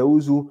 indeed,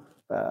 those who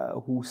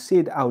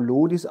said, our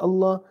Lord is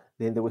Allah,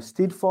 then they were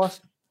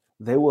steadfast,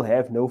 they will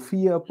have no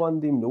fear upon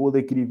them, nor will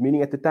they grieve.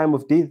 Meaning, at the time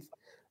of death,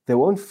 they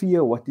won't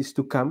fear what is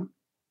to come,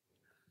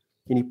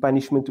 any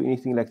punishment or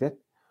anything like that,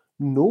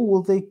 nor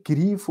will they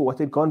grieve for what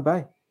had gone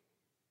by.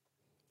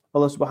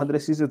 Allah subhanahu wa ta'ala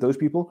says that those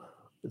people,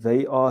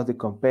 they are the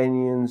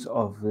companions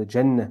of the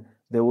Jannah.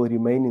 They will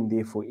remain in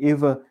there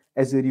forever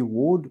as a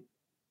reward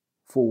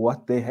for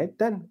what they had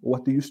done,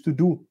 what they used to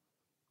do.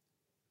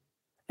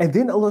 And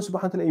then Allah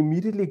subhanahu wa ta'ala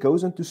immediately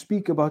goes on to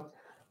speak about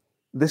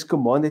this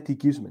command that He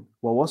gives man.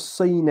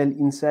 وَوَصَّيْنَا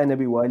الْإِنسَانَ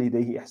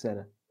بِوَالِدَيْهِ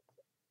إِحْسَانًا.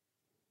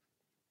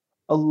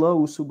 Allah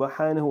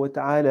subhanahu wa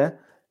ta'ala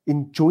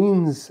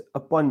enjoins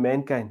upon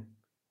mankind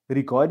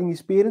regarding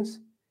his parents,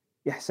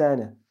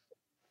 ihsana.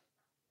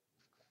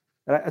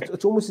 Right?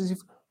 It's almost as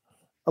if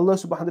Allah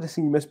subhanahu wa ta'ala is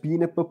saying he must be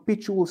in a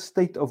perpetual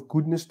state of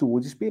goodness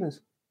towards his parents.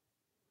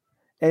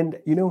 And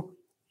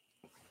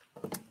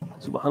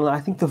subhanAllah, I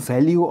think the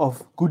value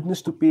of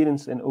goodness to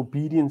parents and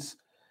obedience,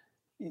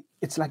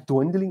 it's like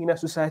dwindling in our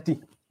society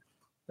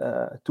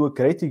to a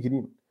great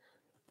degree.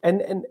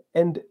 And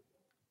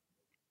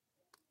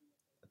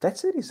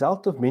that's a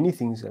result of many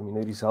things. I mean,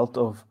 a result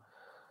of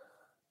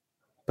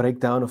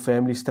breakdown of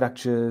family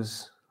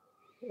structures,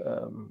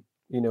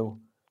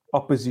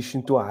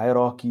 opposition to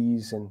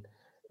hierarchies, and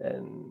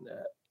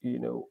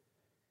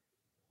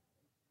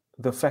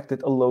the fact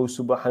that Allah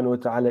subhanahu wa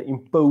ta'ala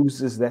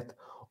imposes that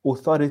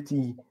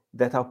authority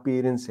that our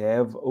parents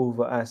have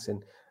over us,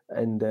 and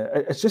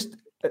it's just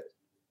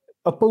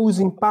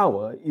opposing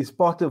power is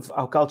part of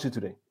our culture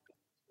today,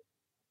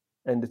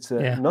 and it's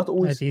not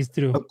always that is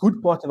true. a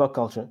good part of our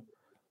culture,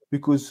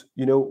 because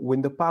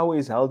when the power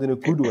is held in a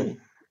good way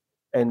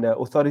and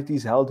authority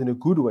is held in a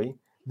good way,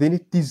 then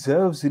it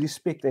deserves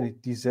respect and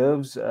it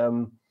deserves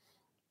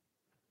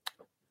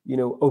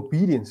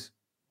obedience.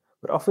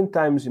 But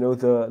oftentimes,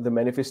 the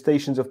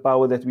manifestations of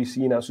power that we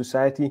see in our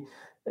society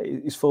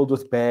is filled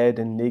with bad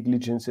and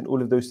negligence and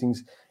all of those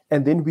things.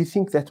 And then we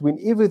think that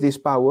whenever there's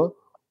power,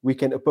 we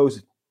can oppose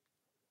it.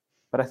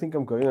 But I think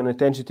I'm going on a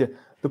tangent here.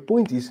 The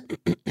point is,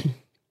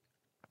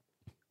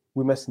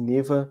 we must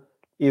never,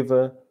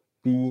 ever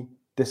be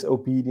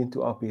disobedient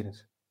to our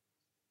parents.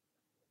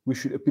 We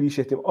should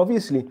appreciate them.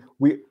 Obviously,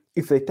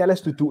 if they tell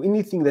us to do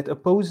anything that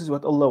opposes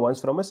what Allah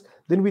wants from us,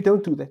 then we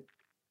don't do that.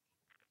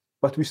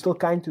 But we're still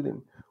kind to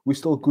them. We're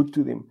still good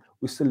to them.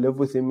 We still live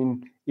with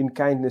them in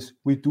kindness.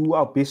 We do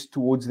our best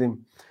towards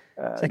them.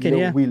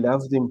 We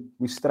love them.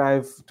 We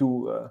strive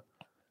to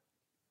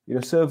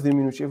serve them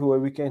in whichever way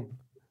we can.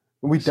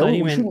 We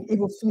shouldn't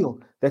ever feel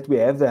that we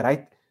have the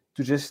right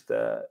to just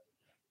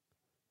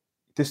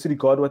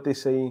disregard what they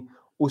say,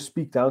 or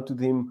speak down to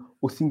them,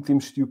 or think them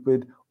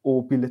stupid,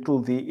 or belittle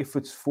their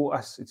efforts for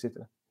us,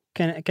 etc.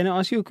 Can I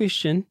ask you a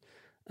question?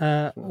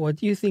 What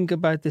do you think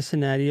about the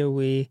scenario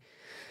where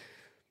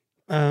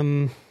a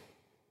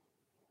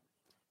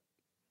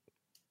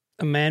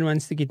man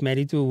wants to get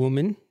married to a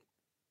woman,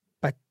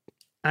 but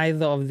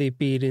either of their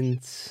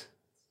parents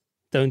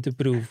don't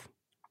approve,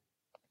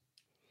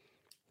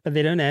 but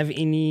they don't have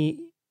any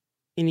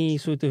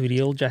sort of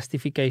real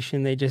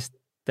justification, they just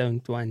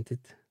don't want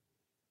it?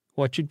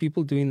 What should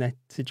people do in that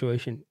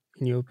situation,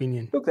 in your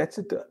opinion? Look,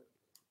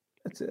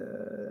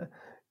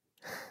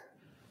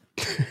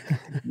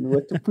 You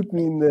want to put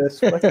me in the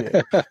spot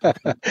here.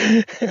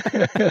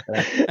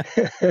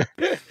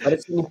 But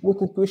it's an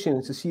important question.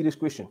 It's a serious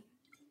question.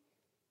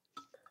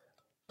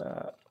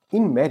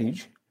 In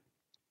marriage,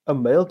 a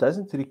male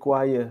doesn't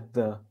require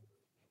the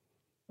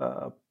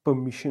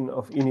permission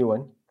of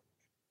anyone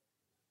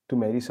to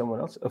marry someone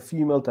else. A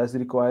female does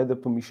require the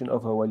permission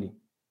of her wali.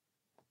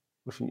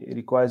 She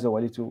requires a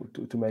wali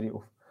to marry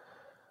off.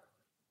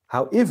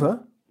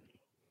 However,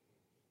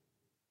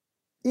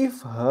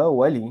 if her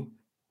wali,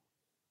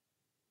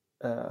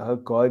 her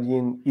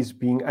guardian, is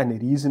being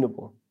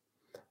unreasonable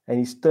and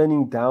is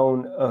turning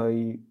down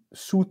a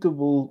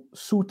suitable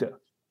suitor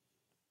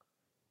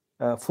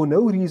for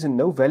no reason,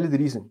 no valid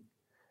reason,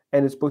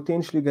 and it's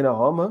potentially going to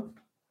harm her,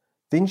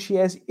 then she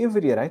has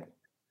every right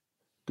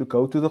to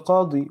go to the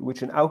Qadi,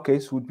 which in our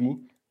case would be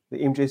the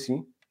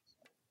MJC.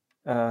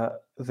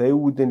 They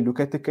would then look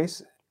at the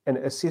case and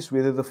assess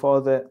whether the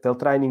father, they'll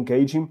try and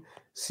engage him,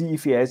 see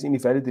if he has any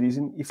valid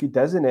reason. If he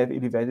doesn't have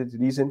any valid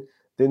reason,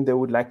 then they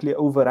would likely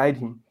override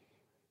him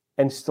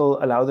and still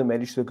allow the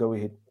marriage to go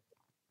ahead.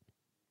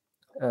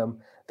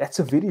 That's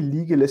a very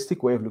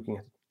legalistic way of looking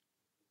at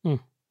it.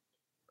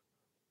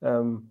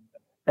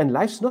 And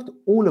life's not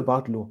all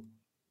about law.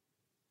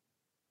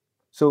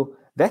 So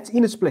that's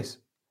in its place.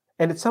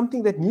 And it's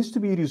something that needs to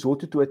be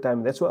resorted to at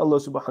time. That's why Allah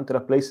subhanahu wa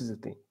ta'ala places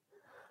it there.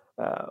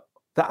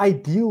 The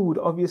ideal would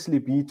obviously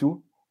be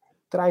to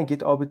try and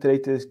get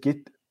arbitrators,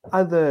 get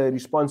other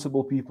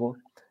responsible people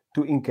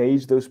to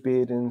engage those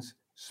parents,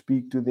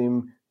 speak to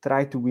them,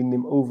 try to win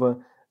them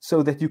over,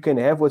 so that you can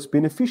have what's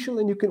beneficial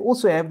and you can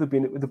also have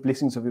the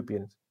blessings of your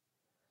parents.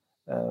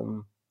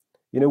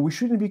 We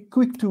shouldn't be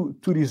quick to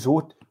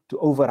resort to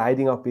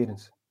overriding our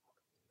parents,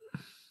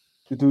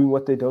 to doing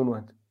what they don't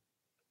want.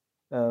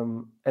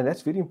 And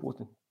that's very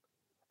important.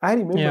 I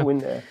remember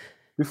when,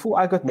 before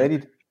I got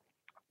married,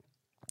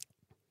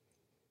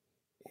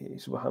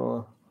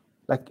 subhanAllah,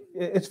 like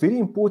it's very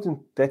important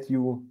that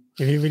you...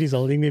 Everybody's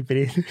holding their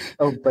breath.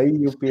 Obey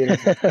your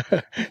parents.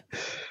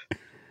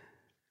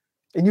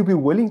 And you be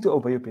willing to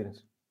obey your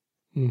parents.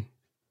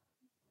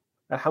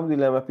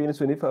 Alhamdulillah, my parents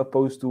were never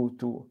opposed to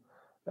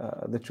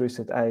the choice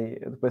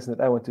the person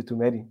that I wanted to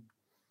marry.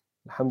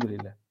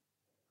 Alhamdulillah.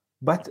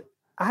 But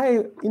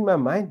I, in my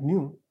mind,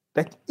 knew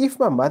that if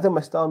my mother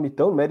must tell me,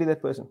 don't marry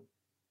that person,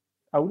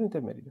 I wouldn't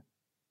have married her.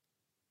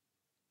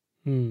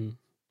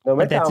 No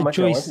matter how much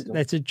I wanted to.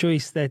 That's a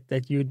choice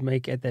that you'd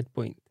make at that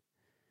point.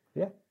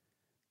 Yeah.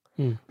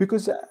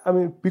 Because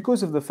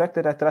of the fact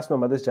that I trust my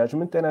mother's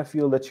judgment, and I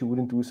feel that she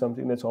wouldn't do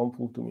something that's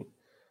harmful to me.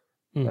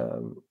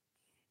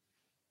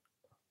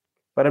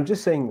 But I'm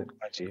just saying that.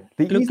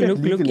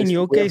 Look,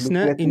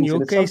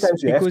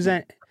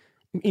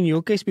 in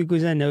your case,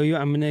 because I know you,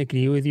 I'm going to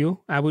agree with you.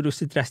 I would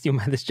also trust your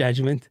mother's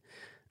judgment.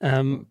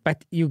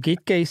 But you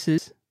get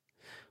cases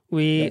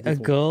where a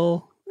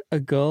girl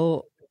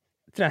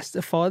trusts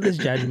a father's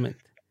judgment,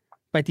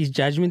 but his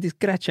judgment is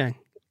krachang.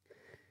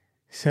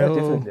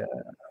 So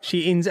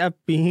she ends up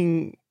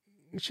being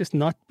just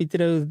not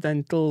betrothed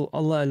until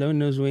Allah alone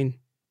knows when.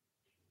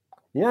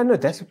 Yeah, no,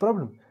 that's a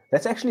problem.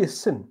 That's actually a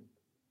sin.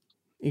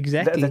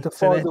 Exactly.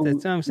 That's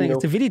what I'm saying.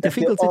 It's a very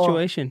difficult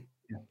situation.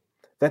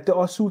 That there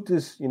are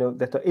suitors,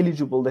 that are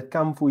eligible, that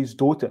come for his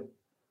daughter,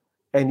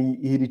 and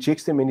he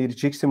rejects them, and he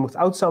rejects them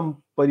without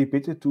somebody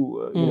better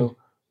to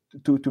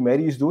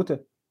marry his daughter.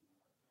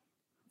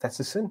 That's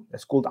a sin.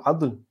 That's called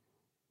adl.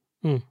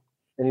 And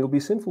he'll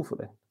be sinful for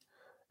that.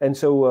 And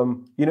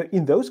so,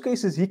 in those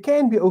cases, he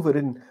can be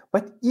overridden.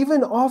 But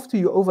even after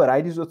you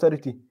override his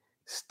authority,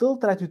 still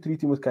try to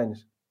treat him with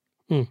kindness.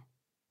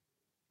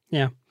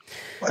 Yeah.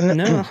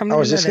 No, I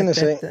was just going to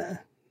say...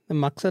 the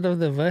maqsad of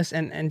the verse,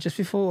 and just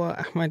before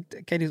Ahmad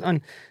carries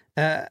on,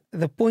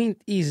 the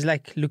point is,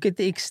 like, look at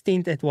the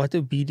extent at what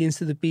obedience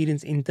to the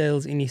parents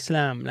entails in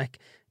Islam. Like,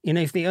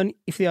 if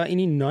there are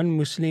any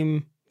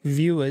non-Muslim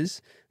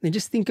viewers, then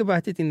just think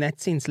about it in that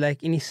sense.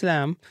 Like, in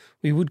Islam,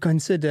 we would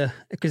consider,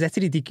 because that's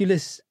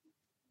ridiculous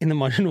in the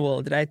modern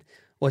world, right?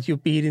 What your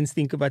parents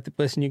think about the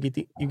person you're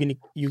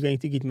going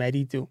to get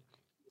married to.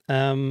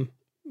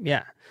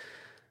 Yeah.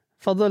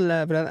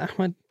 Fadl, Brother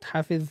Ahmad,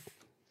 Hafiz.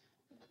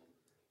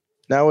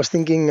 Now I was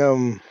thinking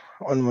on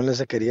Mullah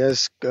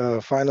Zakaria's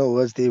final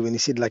words there when he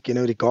said, like,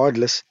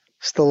 regardless,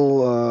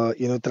 still,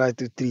 try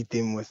to treat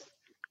him with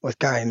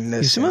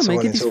kindness. You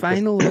make it his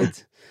final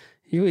words.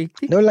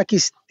 No, like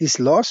his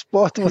last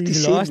part of what he said.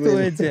 His last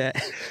words, yeah.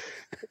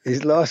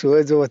 His last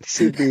words of what he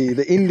said,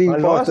 the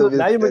ending part of it.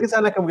 Now you make it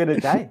sound like I'm going to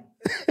die.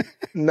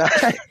 Nah.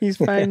 His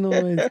final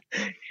words.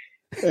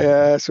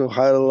 Yeah,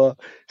 subhanAllah.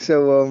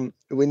 So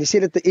when he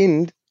said at the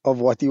end of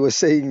what he was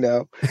saying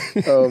now,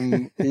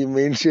 he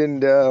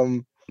mentioned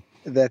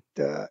that,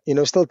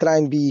 still try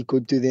and be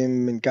good to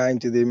them and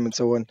kind to them and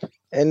so on.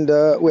 And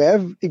we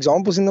have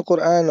examples in the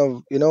Quran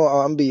of,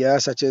 our Anbiya,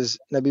 such as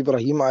Nabi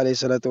Ibrahim alayhi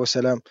salatu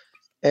wasalam.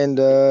 And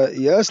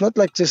it's not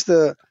like just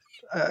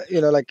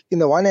like in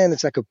the one hand,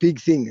 it's like a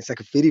big thing. It's like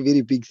a very, very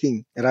big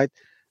thing, right?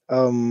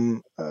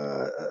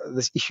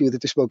 this issue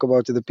that we spoke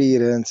about to the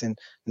parents and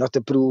not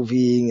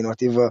approving and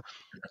whatever.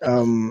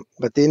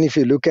 But then if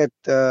you look at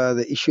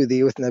the issue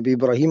there with Nabi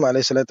Ibrahim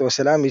alayhi salatu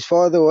wasalam,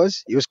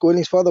 he was calling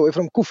his father away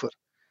from kufr.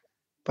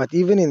 But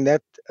even in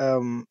that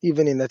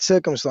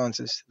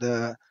circumstances,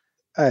 the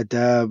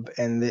adab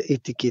and the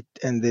etiquette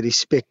and the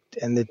respect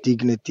and the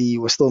dignity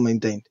was still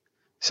maintained.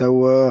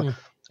 So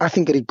I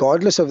think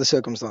regardless of the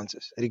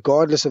circumstances,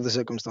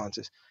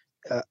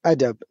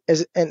 adab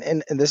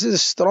and this is a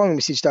strong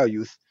message to our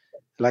youth.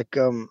 Like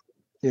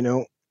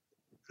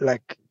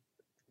like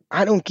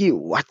I don't care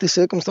what the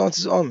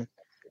circumstances are, man.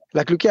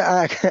 Like look here,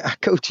 I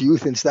coach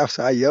youth and stuff,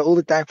 so I hear all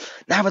the time,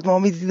 nah, but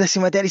mommy did this,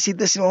 and my daddy said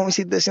this, and mommy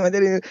said this, and my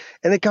daddy,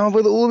 and they come up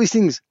with all these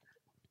things.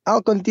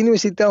 I'll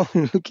continuously tell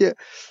them, look here,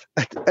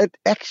 it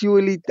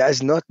actually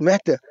does not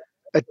matter.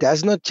 It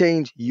does not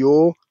change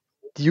your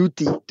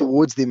duty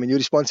towards them and your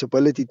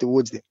responsibility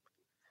towards them.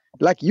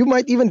 Like you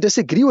might even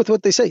disagree with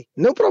what they say,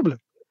 no problem.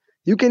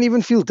 You can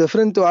even feel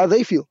different to how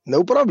they feel,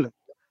 no problem.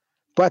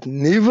 But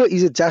never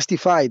is it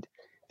justified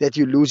that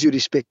you lose your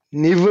respect.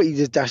 Never is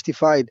it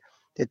justified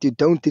that you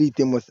don't treat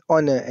them with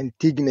honor and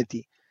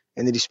dignity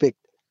and respect.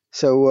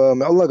 So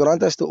may Allah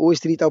grant us to always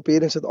treat our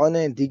parents with honor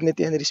and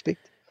dignity and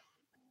respect.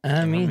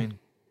 Ameen.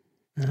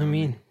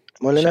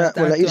 Maulana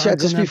Irshad,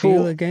 just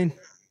before again.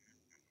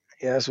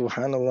 Yeah,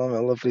 subhanallah, may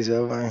Allah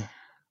preserve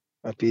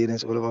our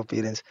parents, all of our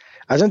parents.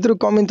 I just want to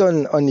comment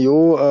on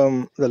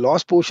your the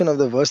last portion of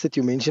the verse that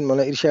you mentioned,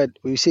 Maulana Irshad,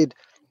 where you said,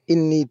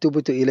 Inni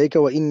tubtu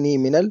ilayka wa inni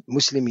minal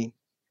muslimin.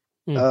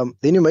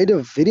 Then you made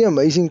a very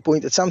amazing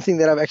point. It's something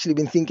that I've actually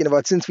been thinking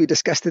about since we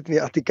discussed it in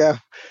the Atikaf.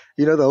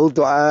 You know, the whole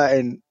dua,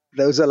 and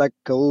those are like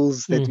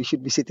goals that we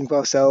should be setting for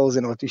ourselves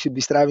and what we should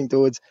be striving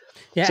towards.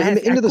 Yeah, so in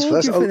the end of this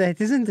verse, you for that,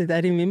 isn't it? I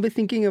remember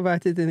thinking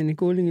about it and then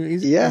calling you.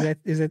 Is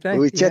that right?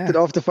 We chatted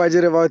after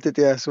Fajr about it.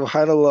 Yeah,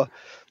 subhanallah.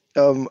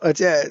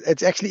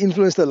 It's actually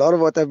influenced a lot of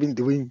what I've been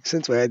doing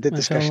since we had that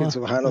discussion.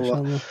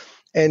 Subhanallah.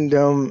 And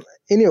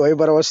anyway,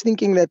 but I was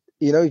thinking that,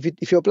 you know,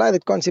 if you apply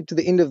that concept to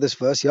the end of this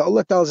verse, yeah,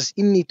 Allah tells us,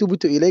 Inni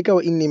tubtu ilayka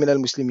wa inni minal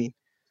muslimin.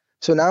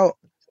 So now,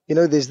 you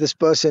know, there's this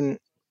person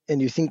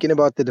and you're thinking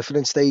about the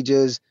different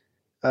stages,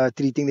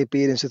 treating their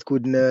parents with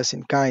goodness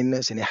and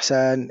kindness and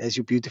ihsan, as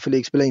you beautifully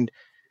explained.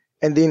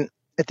 And then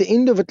at the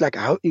end of it, like,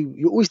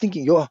 you're always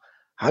thinking,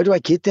 how do I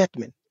get that,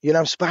 man? You know,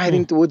 I'm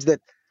aspiring towards that.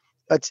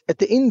 At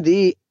the end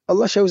there,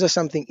 Allah shows us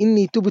something.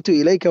 Inni tubtu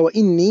ilayka wa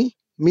inni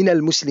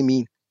minal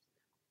muslimin.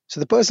 So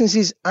the person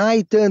says,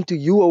 I turn to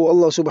you, O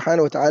Allah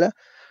subhanahu wa ta'ala,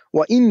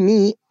 wa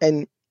inni,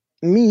 and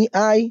me,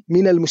 I,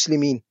 minal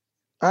muslimin.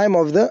 I'm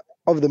of the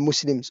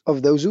Muslims,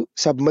 of those who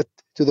submit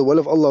to the will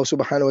of Allah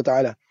subhanahu wa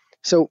ta'ala.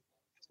 So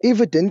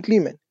evidently,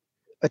 man,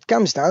 it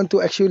comes down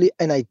to actually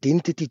an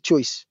identity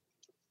choice.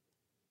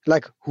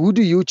 Like, who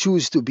do you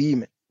choose to be,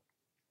 man?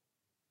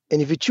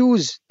 And if you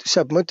choose to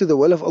submit to the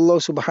will of Allah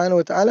subhanahu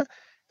wa ta'ala,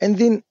 and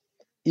then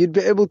you'd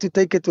be able to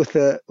take it with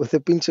a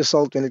pinch of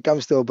salt when it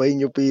comes to obeying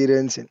your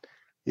parents. And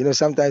you know,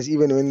 sometimes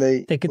even when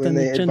they're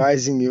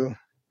advising you,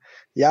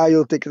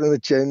 you'll take it on the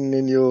chin,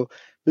 and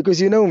because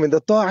you know, when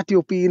the ta'at to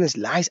your parents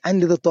lies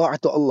under the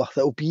ta'at to Allah,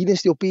 the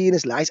obedience to your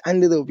parents lies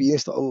under the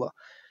obedience to Allah.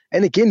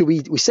 And again,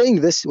 we're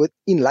saying this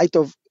in light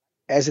of,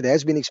 as it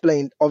has been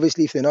explained,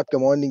 obviously if they're not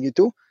commanding you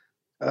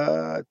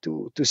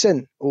to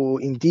sin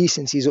or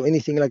indecencies or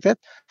anything like that.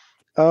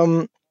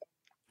 And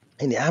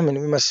yeah, I mean,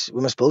 we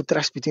must build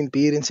trust between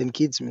parents and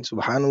kids, man,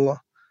 subhanallah.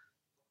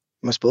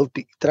 We must build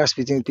trust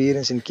between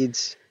parents and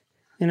kids.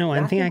 You know,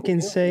 one thing I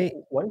can say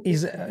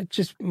is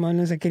just,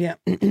 Maulana Zakaria,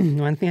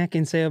 one thing I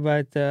can say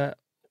about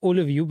all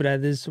of you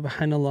brothers,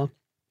 subhanallah,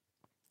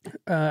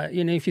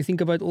 you know, if you think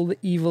about all the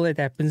evil that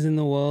happens in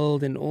the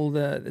world and all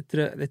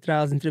the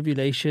trials and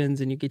tribulations,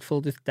 and you get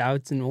filled with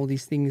doubts and all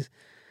these things,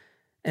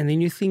 and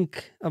then you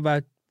think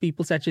about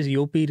people such as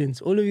your parents,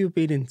 all of your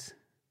parents,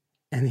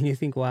 and then you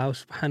think, wow,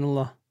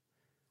 subhanallah,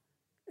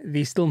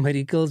 there's still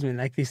miracles, man.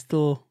 Like, there's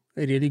still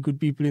really good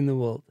people in the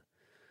world.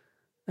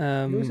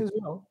 Yours as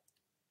well.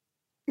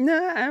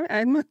 No,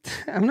 I'm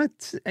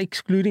not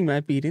excluding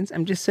my parents.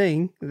 I'm just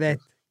saying that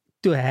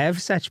to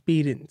have such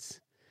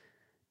parents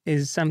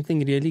is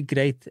something really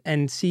great,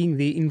 and seeing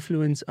the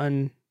influence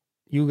on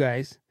you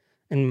guys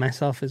and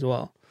myself as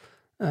well.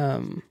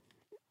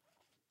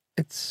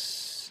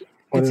 It's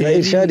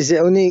Irshad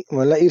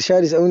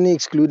is only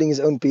excluding his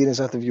own parents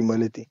out of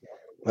humility.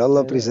 May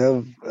Allah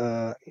preserve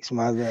his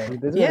mother.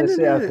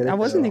 I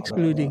wasn't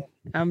excluding.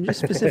 I'm just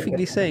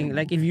specifically saying,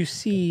 like, if you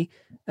see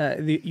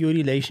your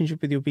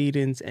relationship with your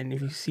parents, and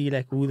if you see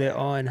like who they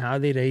are and how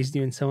they raised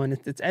you and so on,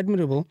 it's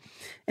admirable.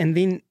 And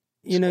then,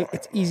 you know,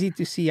 it's easy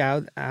to see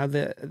how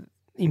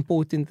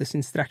important this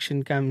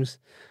instruction comes,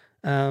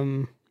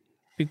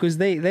 because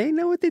they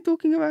know what they're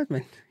talking about,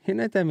 man. You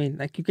know what I mean?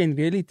 Like, you can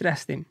really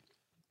trust them.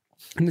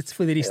 And it's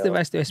for the rest of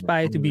us to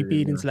aspire to be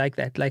parents like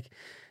that, like,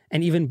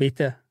 and even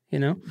better, you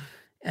know.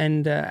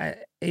 And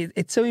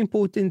it's so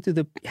important to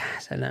the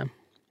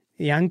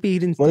young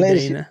parents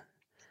today.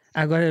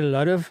 I got a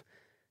lot of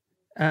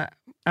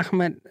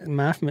Ahmed,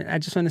 I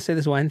just want to say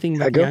this one thing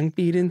about young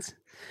parents.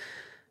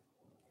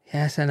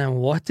 Yeah, Sanam,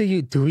 what are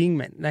you doing,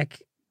 man?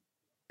 Like,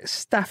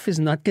 stuff is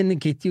not going to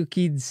get your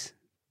kids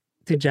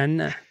to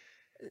Jannah.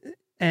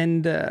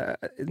 And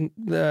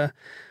the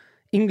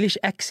English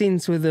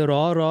accents with the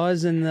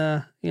rah-rahs and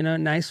the,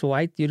 nice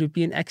white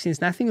European accents,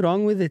 nothing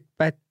wrong with it,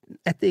 but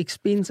at the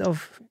expense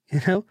of,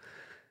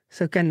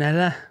 so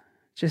Kanala,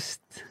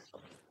 just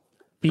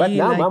be But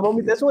now like, my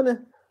mommy doesn't want to.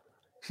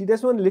 She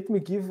doesn't want to let me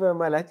give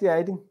my latte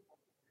hiding.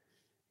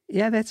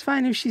 yeah, that's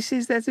fine. If she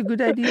says that's a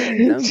good idea,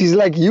 then don't. She's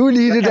like, you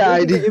needed I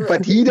don't think hiding, I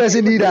but he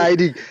doesn't need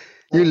hiding.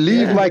 You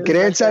leave Yeah. my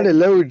grandson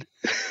alone.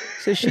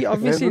 So she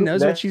obviously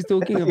knows what she's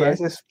talking He about. has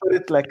a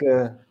spirit like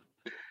a,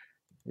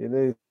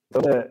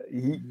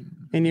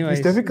 Anyways,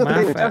 he's difficult to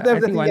Maf, get. I Sometimes I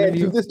think think, one of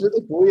you, this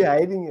little boy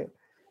hiding it.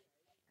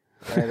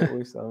 Yeah, they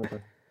always sound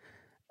like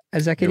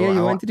Zakaria, Yo, you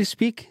I wanted to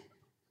speak?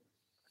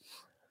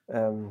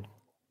 You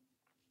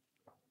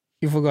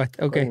forgot.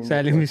 Okay, Fine,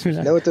 Salim,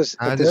 bismillah. No, it was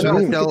I a just wanna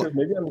dream. tell-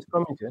 maybe I'm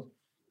miscommunicating.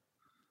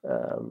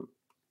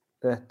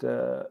 That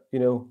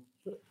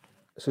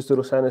Sister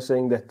Rosanna is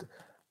saying that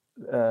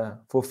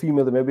for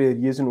female, there may be a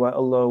reason why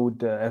Allah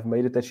would have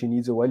made it that she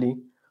needs a wali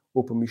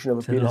or permission of a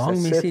It's a parent. long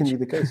That's message. certainly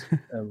the case.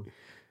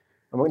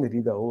 I'm not going to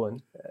read the whole one.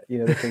 They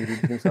can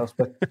read it themselves.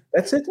 But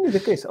that's certainly the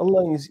case.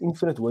 Allah, in His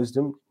infinite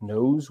wisdom,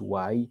 knows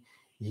why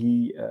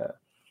He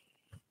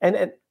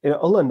and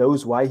Allah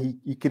knows why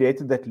he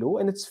created that law,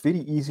 and it's very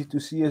easy to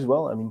see as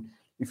well. I mean,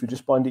 if you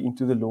just ponder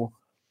into the law,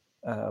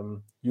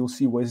 you'll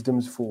see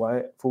wisdoms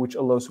for which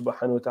Allah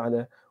subhanahu wa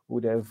ta'ala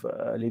would have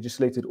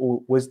legislated,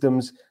 or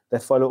wisdoms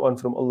that follow on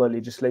from Allah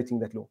legislating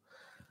that law.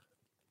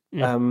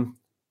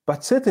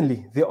 But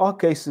certainly there are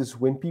cases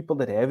when people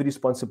that have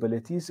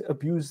responsibilities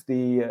abuse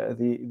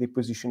the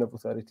position of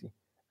authority.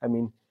 I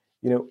mean,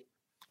 we don't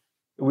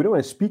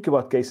want to speak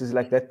about cases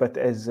like that, but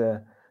as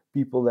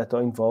people that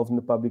are involved in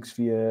the public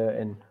sphere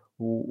and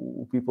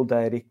who people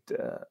direct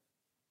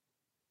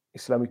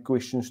Islamic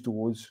questions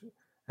towards,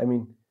 I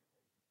mean,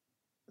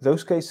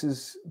 those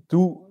cases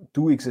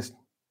do exist.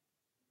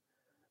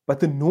 But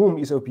the norm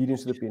is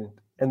obedience to the parent.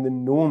 And the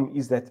norm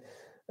is that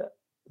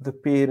the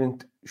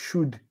parent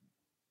should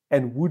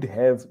and would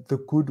have the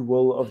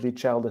goodwill of their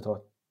child at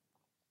heart.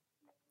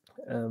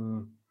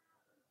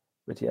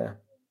 But yeah,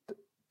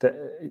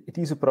 it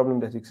is a problem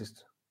that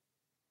exists.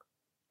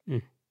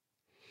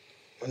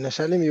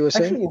 Nasalim, you were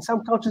saying? Actually, in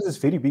some cultures, it's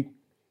very big.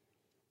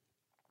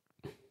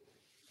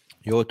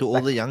 Yo, to all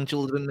the young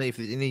children, if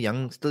there's any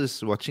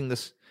youngsters watching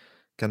this,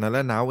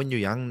 Kanala, now when you're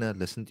young,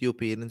 listen to your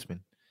parents,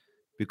 man.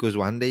 Because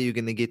one day you're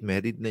going to get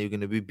married, now you're going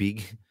to be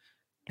big.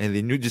 And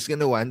then you're just going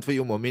to want for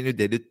your mommy and your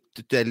daddy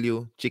to tell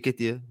you, check it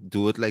here,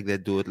 do it like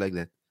that, do it like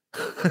that.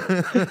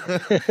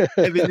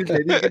 And then your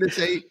daddy's going to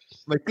say,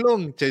 my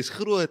klong, jy's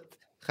groot,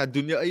 ga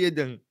doen jou eie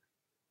ding.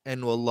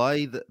 And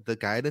wallahi, the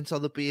guidance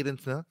of the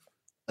parents,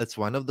 it's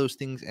one of those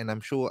things, and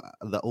I'm sure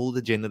the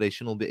older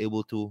generation will be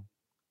able to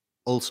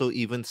also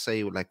even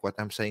say, like what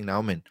I'm saying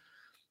now, man,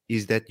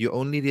 is that you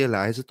only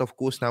realize it, of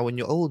course, now when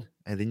you're old,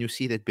 and then you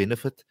see that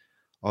benefit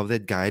of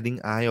that guiding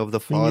eye of the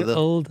When you're father.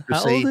 old.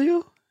 How old are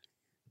you?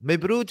 My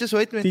bro, just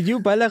wait, man. Did you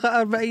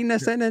balagha 40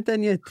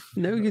 sanatan yet?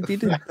 No, you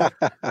didn't.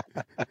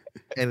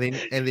 And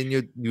then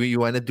you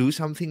want to do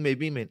something,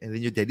 maybe, man, and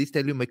then your daddy's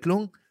tell you, my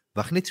klong,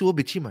 wag net so 'n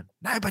bietjie, man.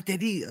 Nah, but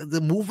daddy,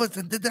 the movers,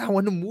 I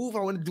want to move,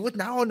 I want to do it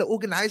now, I want to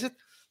organize it.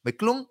 My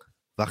klong,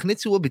 wag net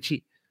so 'n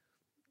bietjie.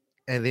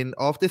 And then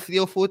after 3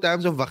 or 4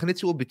 times of wag net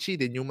so 'n bietjie,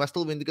 then you must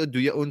still went to go do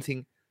your own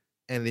thing.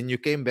 And then you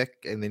came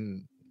back, and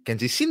then kan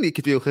jy sien ek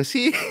het jou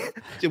gesê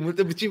jy moet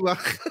 'n bietjie wag.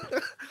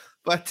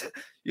 But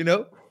you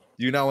now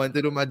want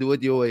to do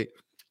it your way.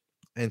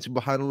 And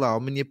subhanallah, how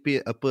many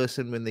a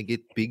person, when they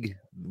get big,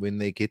 when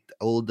they get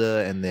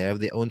older and they have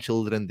their own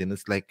children, then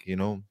it's like,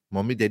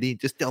 mommy, daddy,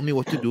 just tell me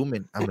what to do,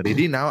 man. I'm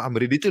ready now. I'm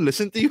ready to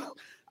listen to you.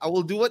 I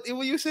will do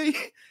whatever you say.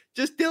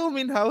 Just tell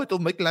me how it'll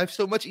make life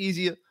so much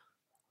easier.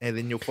 And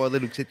then your father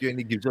looks at you and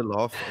he gives a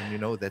laugh,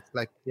 and that's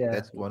like,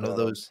 that's one of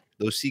those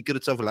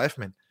secrets of life,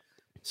 man.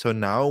 So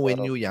now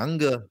when you're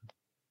younger,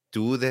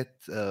 do that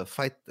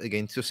fight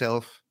against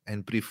yourself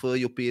and prefer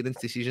your parents'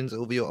 decisions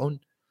over your own,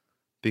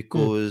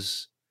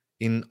 because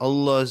in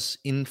Allah's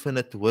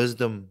infinite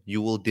wisdom,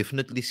 you will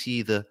definitely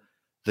see the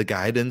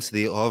guidance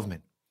thereof,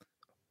 man.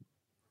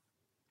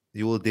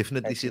 You will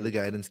definitely see the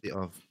guidance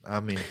thereof.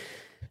 Amen.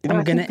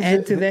 I'm going to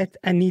add to that.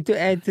 I need to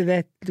add to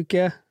that.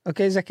 Okay,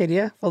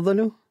 Zakaria,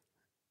 fadhalu.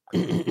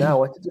 Now,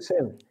 what did you say?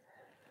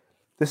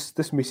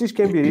 This message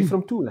can be read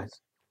from two lights.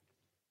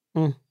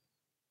 From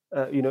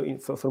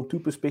two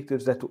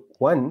perspectives. That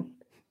one,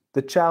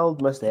 the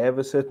child must have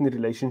a certain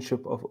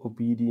relationship of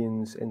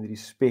obedience and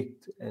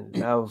respect and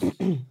love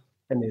and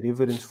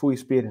reverence for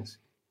his parents.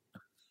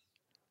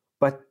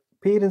 But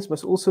parents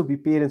must also be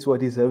parents who are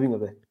deserving of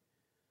that.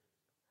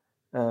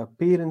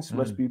 Parents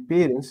must be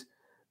parents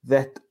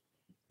that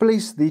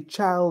place their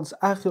child's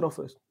akhirah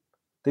first,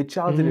 their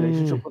child's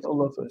relationship with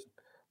Allah first.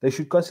 They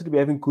should constantly be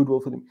having goodwill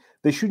for them.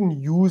 They shouldn't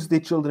use their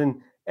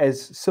children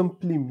as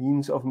simply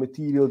means of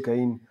material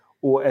gain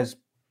or as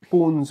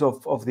pawns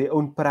of their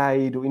own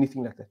pride or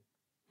anything like that.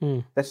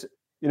 That's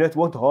it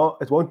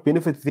won't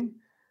benefit them,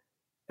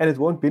 and it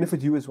won't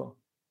benefit you as well.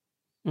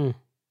 Mm.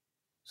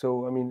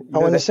 So, I mean, I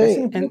wanna that's say-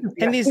 the And important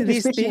thing. I there's think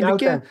these especially in our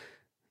look here,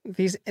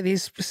 time.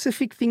 there's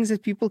specific things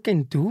that people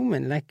can do,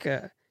 man. Like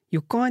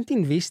you can't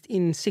invest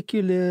in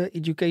secular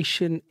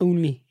education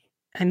only.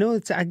 I know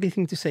it's an ugly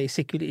thing to say,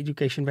 secular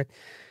education, but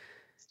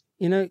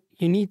you know,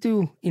 you need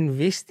to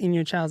invest in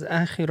your child's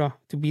akhirah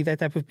to be that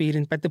type of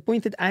parent. But the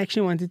point that I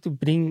actually wanted to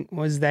bring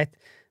was that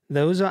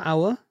those are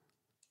our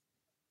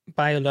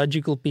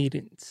biological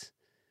parents.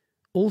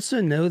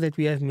 Also know that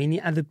we have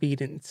many other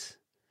parents.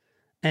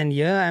 And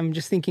yeah, I'm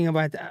just thinking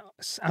about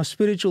our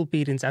spiritual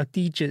parents, our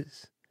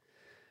teachers.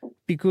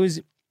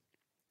 Because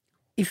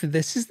if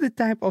this is the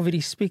type of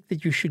respect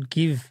that you should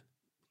give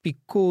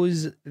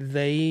because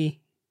they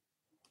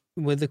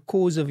were the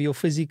cause of your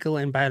physical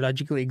and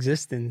biological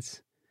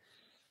existence,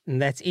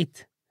 and that's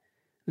it,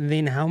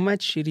 then how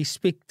much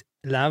respect,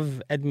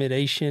 love,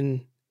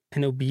 admiration,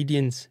 and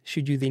obedience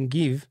should you then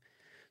give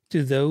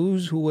to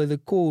those who were the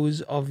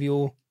cause of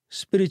your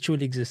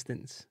spiritual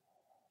existence?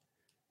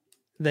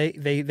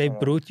 They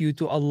brought you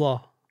to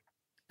Allah,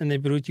 and they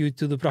brought you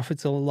to the Prophet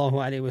sallallahu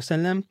alaihi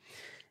wasallam,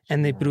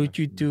 and they brought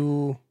you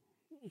to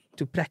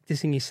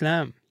practicing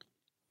Islam.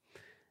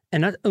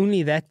 And not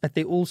only that, but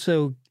they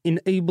also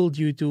enabled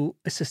you to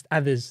assist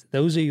others.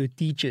 Those are your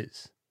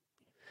teachers,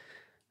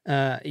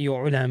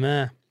 your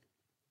ulama,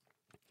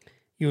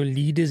 your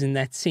leaders in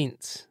that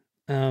sense.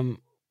 You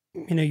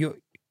know, you're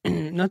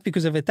not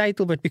because of a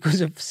title, but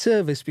because of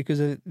service, because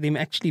of them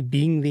actually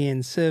being there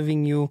and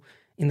serving you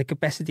in the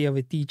capacity of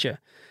a teacher.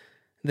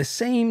 The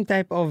same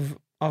type of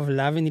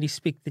love and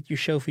respect that you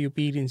show for your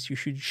parents, you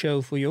should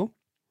show for your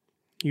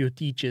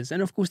teachers.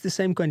 And of course, the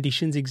same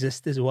conditions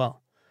exist as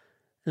well.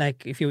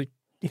 Like if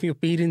your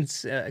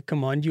parents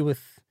command you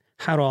with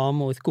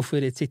haram or with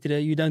kufr, etc.,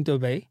 you don't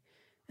obey.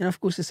 And of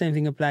course, the same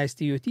thing applies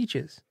to your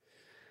teachers.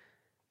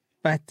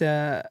 But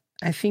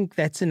I think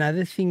that's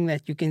another thing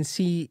that you can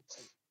see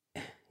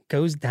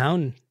goes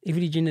down.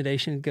 Every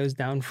generation it goes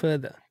down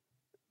further.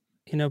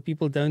 You know,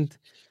 people don't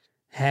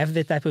have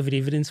that type of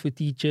reverence for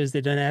teachers.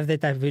 They don't have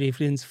that type of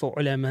reverence for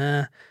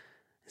ulama.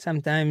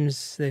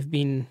 Sometimes they've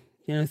been,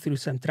 you know, through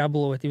some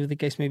trouble or whatever the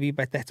case may be,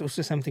 but that's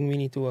also something we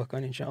need to work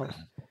on, inshallah.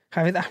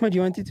 Hafid Ahmed,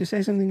 you wanted to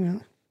say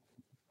something?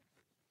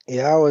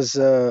 Yeah,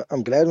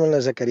 I'm glad when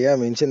Zakaria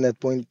mentioned that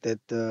point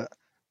that,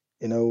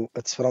 you know,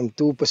 it's from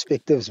two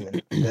perspectives,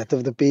 man, that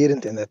of the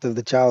parent and that of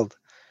the child.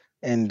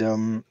 And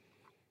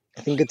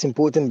I think it's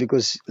important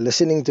because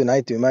listening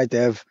tonight, we might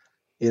have,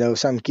 you know,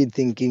 some kid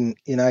thinking,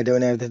 you know, I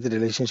don't have that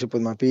relationship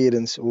with my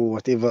parents or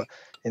whatever.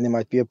 And there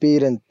might be a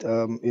parent,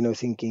 you know,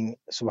 thinking,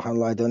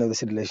 subhanAllah, I don't have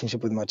this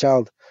relationship with my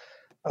child.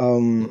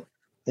 You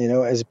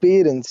know, as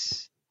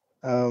parents,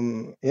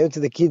 you know, to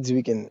the kids,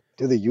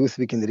 to the youth,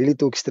 we can really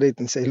talk straight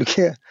and say, look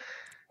here,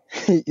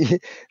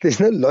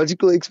 there's no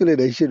logical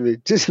explanation,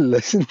 man. Just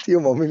listen to your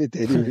mom and your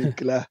daddy, man.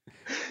 Klar.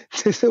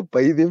 Just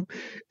obey them.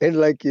 And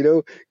like, you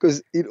know,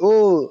 because in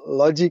all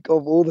logic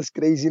of all this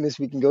craziness,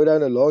 we can go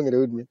down a long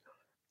road, man.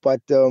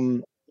 But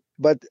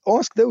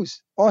ask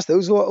those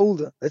who are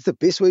older. That's the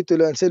best way to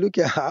learn. Say, look,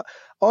 yeah,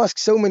 ask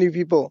so many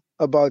people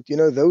about, you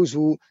know, those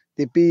who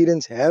their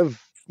parents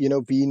have, you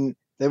know,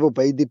 they've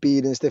obeyed the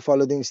parents, they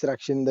follow the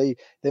instruction, they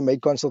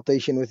made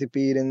consultation with the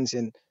parents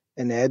and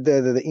had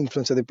the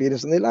influence of the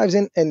parents in their lives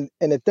and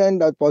it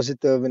turned out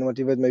positive and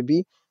whatever it may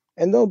be.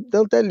 And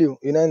they'll tell you,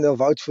 you know, and they'll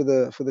vouch for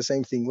the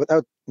same thing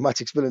without much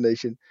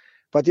explanation.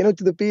 But you know,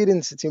 to the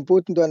parents, it's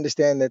important to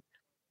understand that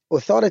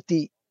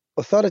authority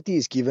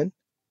is given,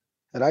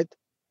 right?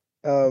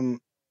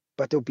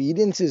 But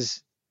obedience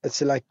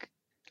it's like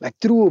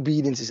true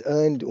obedience is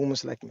earned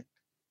almost like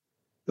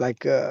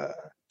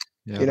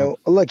you know,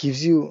 Allah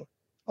gives you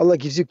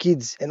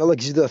kids and Allah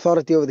gives you the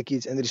authority over the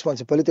kids and the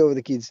responsibility over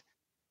the kids.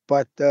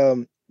 But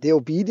the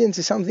obedience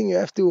is something you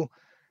have to,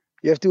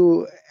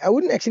 I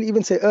wouldn't actually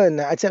even say earn,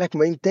 I'd say like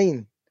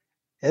maintain.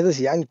 And this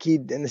young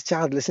kid and this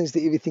child listens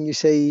to everything you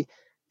say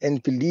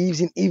and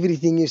believes in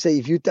everything you say.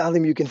 If you tell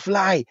them you can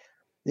fly,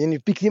 then you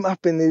pick them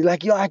up and they're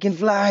like, yo, I can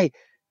fly.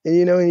 And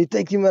you know, and you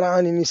take them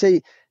around and you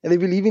say, and they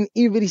believe in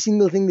every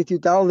single thing that you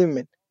tell them.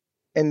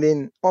 And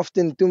then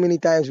often too many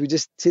times we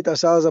just set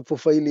ourselves up for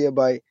failure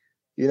by,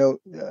 you know,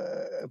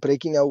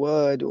 breaking our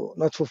word or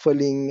not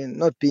fulfilling and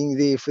not being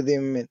there for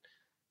them. And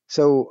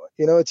so,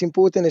 you know, it's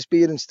important as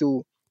parents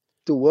to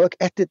work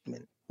at it,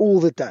 man, all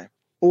the time.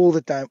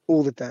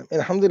 And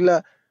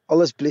alhamdulillah,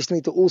 Allah's blessed me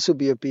to also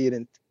be a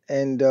parent.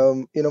 And,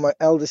 you know, my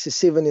eldest is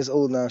 7 years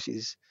old now.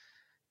 She's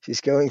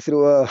going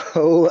through a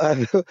whole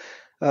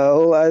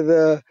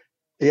other,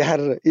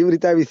 yeah, every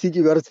time you think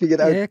you got to figure it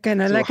out. Yeah,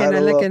 can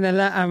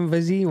Allah, I'm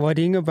busy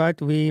worrying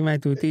about where my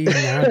daughter is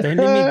now. Don't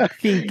let me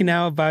think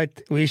now about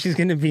where she's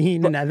going to be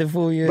in another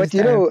 4 years. But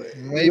you know,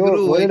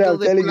 what did I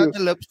tell you?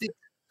 Lipstick.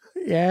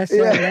 Yes,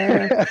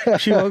 yeah.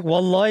 She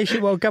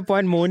woke up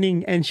one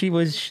morning and she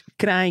was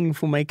crying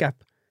for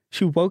makeup.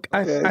 She woke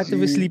up out of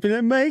her sleep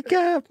and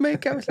makeup.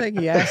 I was like,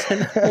 yes,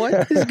 and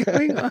what is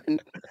going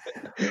on?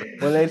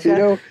 Well, you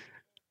know,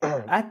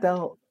 I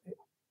tell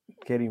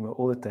Karima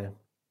all the time,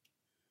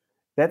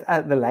 that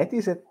the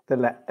lighties at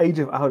the age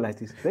of our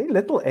lighties, they're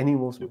little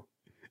animals, man.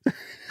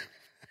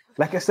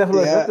 Like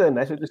astaghfirullah, Yeah. not a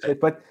nice way to say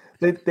it, but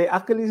their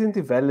akal isn't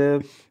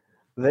developed.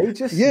 They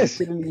just Yes.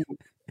 literally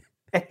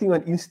acting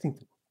on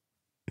instinct.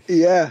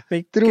 Yeah.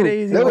 They True.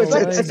 crazy. No, boy.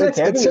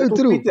 Having so little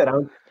true. pet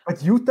around,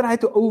 but you try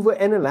to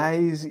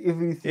overanalyze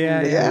everything.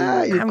 Yeah, that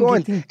Yeah, you- you I'm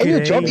can't. getting And your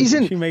job grey.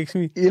 isn't, She makes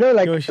me. you know,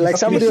 like Yo, she's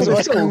somebody was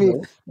pissed. asking me.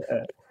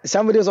 Yeah.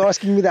 Somebody was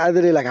asking me the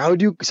other day, like, how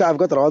do you? So I've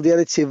got Radia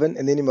that's 7,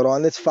 and then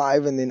Imran that's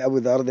 5, and then Abu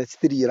Dhar that's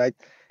 3, right?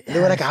 And they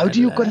were like, how do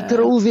you Yes, Allah.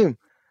 control them?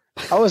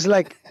 I was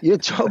like, your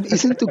job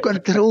isn't to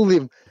control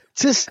them.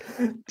 Just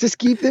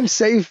keep them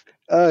safe.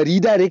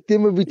 Redirect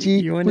them a bit.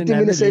 You want Put them in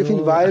a another safe level,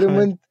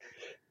 environment.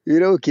 You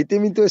know, get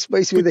them into a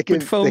space where they Put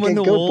can foam on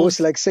the go walls. post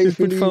like Just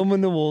put safely. foam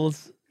on the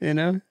walls. You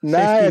know. Nah,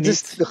 Safety I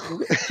just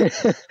nets.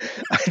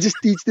 I just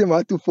teach them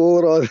how to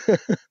fall on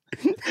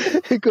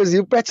because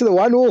you patch the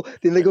one wall,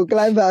 then they go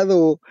climb the other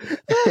wall.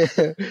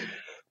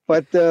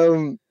 But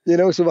you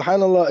know,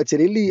 subhanallah,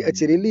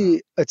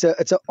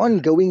 it's an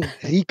ongoing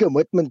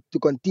recommitment to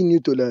continue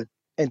to learn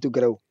and to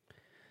grow.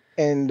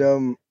 And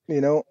you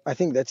know, I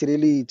think that's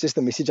really just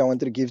the message I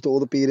wanted to give to all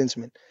the parents,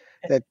 man.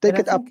 That take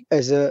And I it up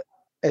think-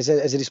 as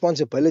a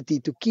responsibility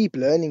to keep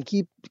learning,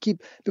 keep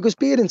because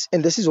parents,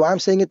 and this is why I'm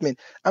saying it, man.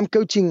 I'm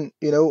coaching,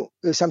 you know,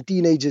 some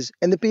teenagers,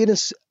 and the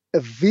parents, a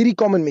very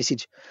common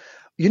message.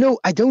 You know,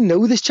 I don't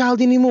know this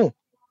child anymore.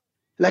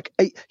 Like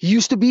I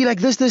used to be like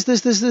this.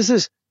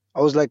 I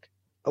was like,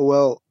 oh,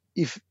 well,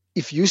 if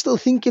you're still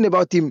thinking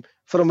about him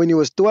from when he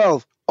was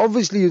 12,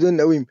 obviously you don't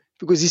know him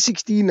because he's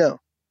 16 now.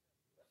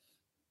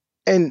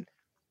 And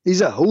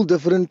he's a whole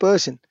different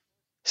person.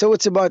 So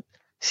it's about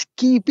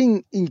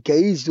keeping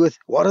engaged with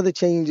what are the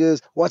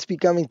changes, what's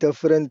becoming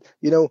different,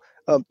 you know,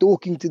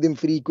 talking to them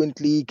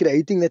frequently,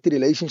 creating that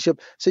relationship.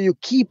 So you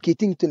keep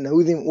getting to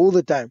know them all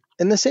the time.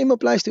 And the same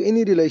applies to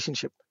any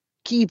relationship.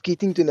 Keep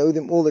getting to know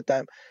them all the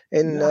time.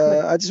 And Yeah,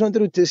 Ahmed. I just wanted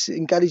to just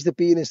encourage the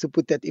parents to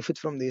put that effort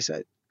from their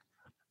side.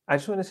 I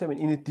just want to say, I mean,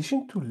 in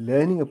addition to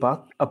learning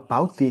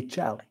about their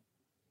child,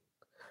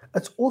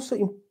 it's also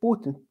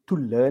important to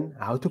learn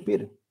how to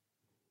parent.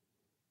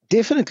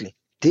 Definitely.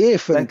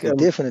 Like,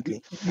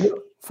 Definitely. You know,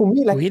 for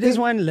me, like Where does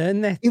one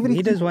learn that? Where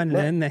everything- does one no,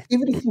 learn that?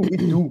 Everything we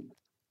do.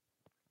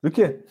 Look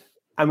here.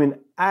 I mean,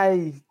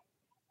 I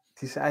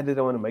decided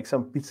I want to make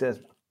some pizzas.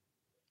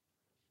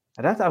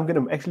 I don't think I'm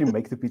going to actually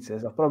make the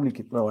pizzas. I'll probably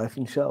get my wife,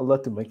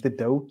 inshallah, to make the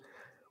dough.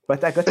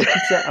 But I got a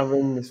pizza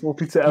oven, a small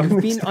pizza oven.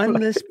 You've been on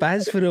this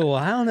buzz for a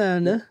while now,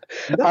 no?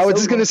 I was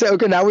just going to say,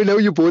 okay, now we know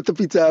you bought the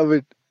pizza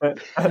oven.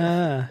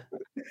 Ah,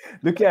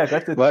 Look here, I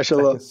got it.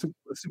 Mashallah. Like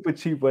a super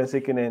cheap one,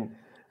 second hand.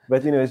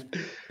 But anyways,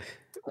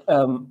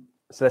 so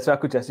that's why I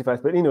could justify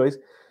it. But anyways,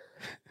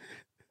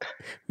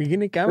 we're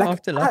gonna come like,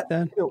 after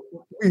lockdown. you know,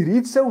 we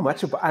read so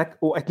much about,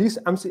 or at least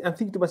I'm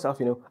thinking to myself,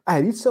 you know, I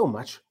read so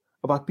much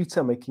about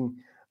pizza making,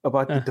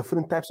 about the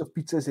different types of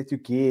pizzas that you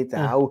get,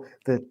 how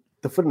the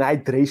different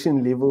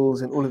hydration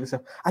levels and all of this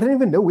stuff. I don't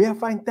even know where I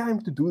find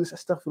time to do this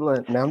stuff.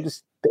 Now I'm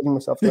just telling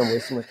myself that I'm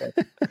wasting my time.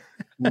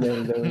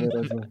 No.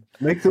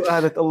 Make dua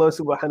that Allah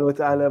subhanahu wa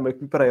ta'ala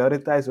make me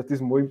prioritize what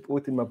is more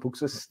important. My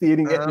books are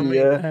staring at me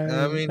here,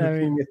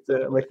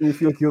 making me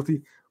feel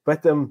guilty.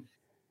 But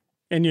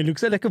and you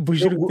look like a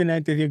bushrook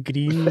tonight with your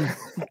green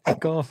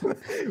scarf.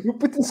 We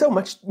put in so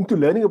much into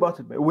learning about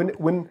it.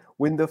 When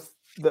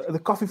the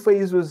coffee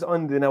phase was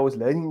on, then I was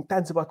learning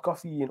tons about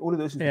coffee and all of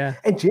those things. Yeah.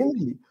 And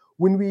generally,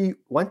 when we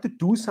want to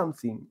do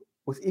something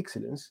with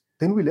excellence,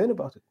 then we learn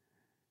about it.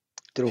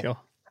 True. Sure.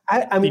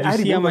 I mean, Did you see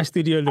how remember, my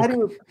studio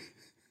look?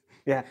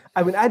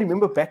 I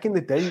remember back in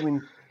the day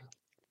when,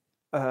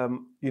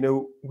 you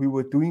know, we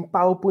were doing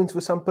PowerPoints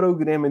for some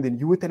program, and then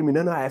you would tell me,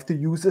 no, I have to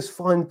use this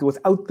font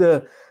without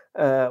the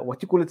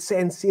what you call it,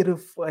 sans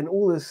serif and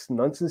all this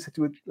nonsense that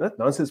you would, not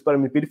nonsense, but I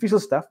mean beneficial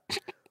stuff.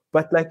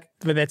 But like,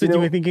 But that's what you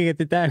were thinking at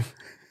the time.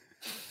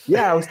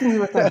 Yeah, I was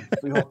thinking about that.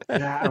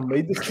 Yeah, I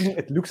made this thing.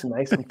 It looks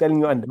nice. I'm telling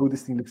you, I know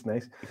this thing looks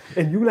nice.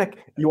 And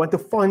you want a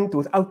font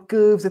without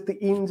curves at the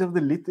ends of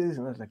the letters.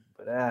 And I was like,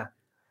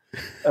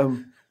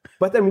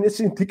 but I mean, it's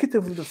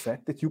indicative of the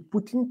fact that you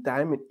put in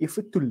time and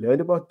effort to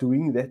learn about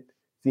doing that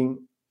thing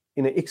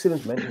in an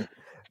excellent manner.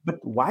 But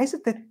why is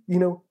it that, you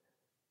know,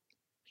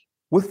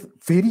 with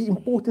very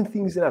important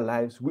things in our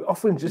lives, we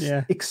often just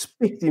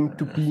expect them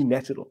to be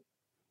natural?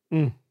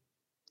 Mm.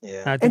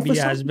 Yeah. How to be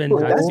a husband,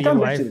 how to be a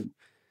wife.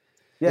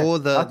 Yeah. Or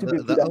how to be a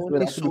good the husband,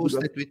 only how to be a good source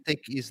wife. that we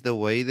take is the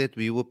way that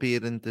we were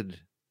parented.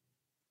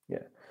 Yeah.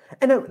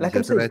 And like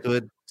I'm Is that the saying, right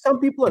word? some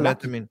people are You know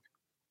what lucky. I mean?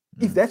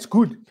 If that's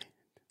good,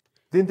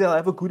 then they'll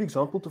have a good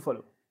example to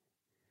follow.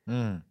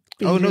 Mm.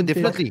 Oh no, Parented.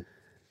 definitely.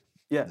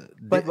 Yeah.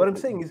 But what I'm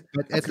saying is,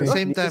 But at it's the not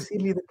same time,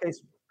 necessarily the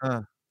case.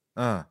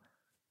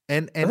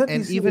 and not even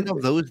necessarily of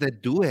the- those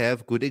that do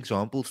have good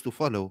examples to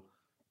follow,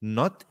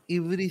 not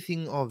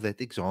everything of that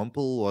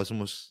example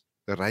was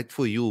right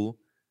for you.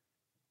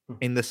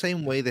 In the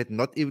same way that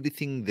not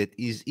everything that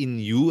is in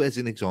you as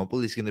an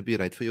example is going to be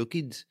right for your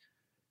kids.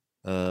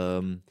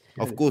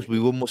 Of course, we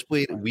were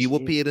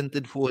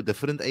parented for a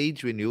different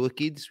age when we were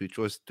kids, which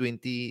was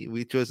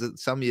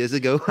some years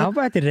ago. How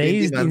about 20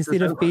 raised months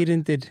instead of ago.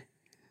 parented?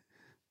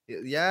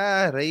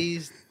 Yeah,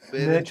 raised,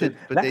 Nurtured.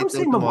 parented, Like I'm potato,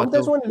 saying, my mom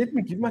doesn't tomato. want to let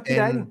me give my kid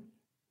hiding.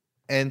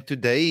 And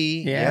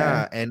today,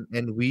 Yeah.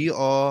 and we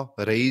are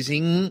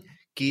raising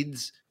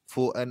kids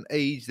for an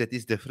age that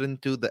is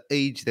different to the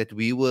age that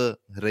we were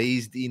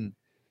raised in.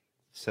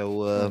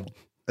 So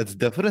it's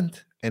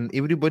different, and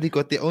everybody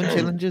got their own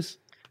challenges.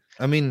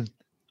 I mean,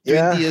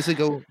 20 years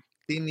ago,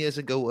 10 years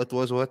ago, it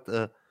was what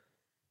the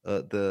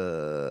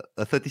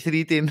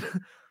 3310.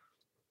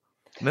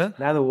 No?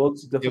 Now the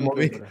world's a different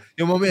way, bro.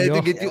 Your mommy had to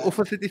Yo. get you off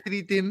a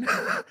 3310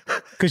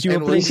 Because you were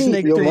and playing watching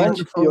Snake your too mom-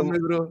 much. phone,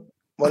 bro.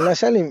 Well,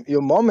 Salim,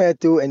 your mom had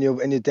to, and your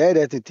dad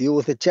had to deal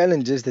with the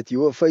challenges that you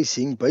were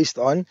facing based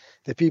on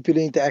the people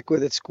you interact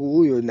with at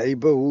school, your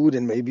neighborhood,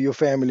 and maybe your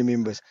family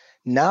members.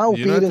 Now,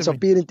 You know what parents I are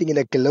parenting in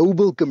a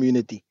global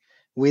community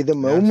where the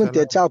moment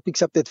that child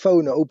picks up that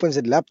phone or opens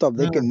that laptop,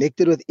 they're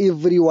connected with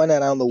everyone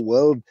around the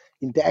world,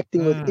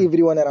 interacting with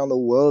everyone around the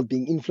world,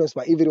 being influenced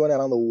by everyone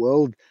around the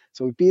world.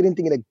 So we're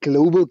parenting in a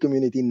global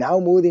community now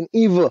more than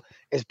ever.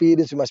 As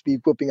parents, we must be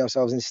equipping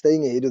ourselves and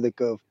staying ahead of the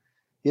curve.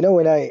 You know,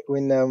 when The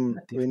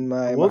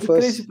my world's a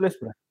crazy first place,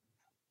 bro.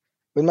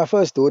 when my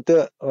first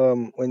daughter,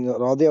 when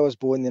Radia was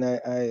born, then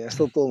I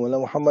still told Mullah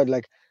Muhammad,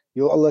 like,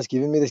 yo, Allah's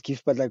given me this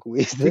gift, but like,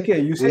 where's the Okay,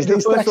 you where's said the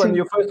the first one, instruction?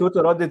 your first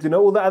daughter, Rod, did you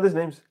know all the others'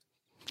 names?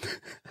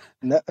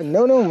 No,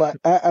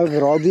 I have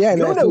Radia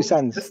and I have two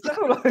sons. That's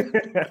not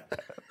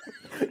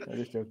I'm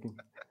just joking.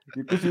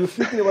 Because you were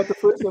speaking about the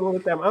first one all the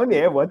time. I only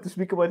have one to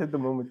speak about at the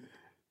moment.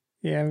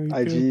 Yeah, me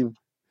too.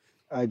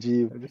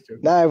 Ajib. I'm just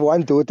joking. Now I have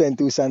one daughter and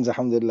two sons,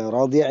 alhamdulillah.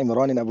 Radia,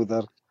 Imran, and Abu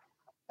Dhar.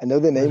 I know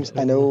the names.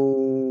 I know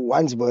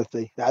one's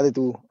birthday. The other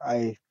two,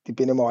 I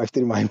depend on my wife to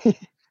remind me.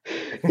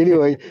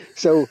 Anyway,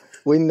 so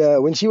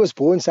when she was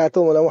born, I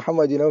told Mullah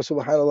Muhammad, you know,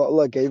 subhanAllah,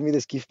 Allah gave me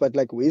this gift, but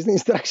like, where's the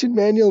instruction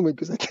manual?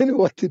 Because I don't know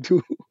what to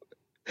do.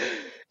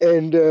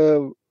 And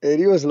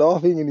he was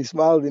laughing and he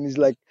smiled and he's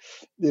like,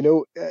 you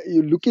know,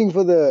 you're looking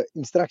for the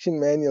instruction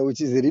manual,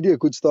 which is already a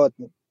good start,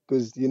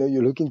 because you know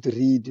you're looking to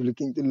read, you're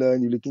looking to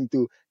learn, you're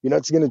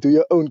not just going to do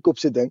your own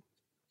kopseding,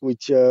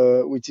 which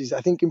is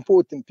I think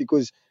important,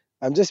 because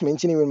I'm just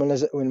mentioning when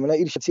Mullah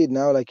Irshad said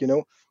now, like, you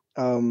know,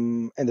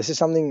 and this is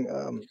something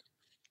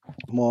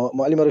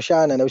Mu'alima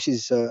Rushan, I know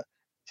she's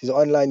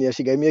online here.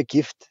 She gave me a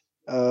gift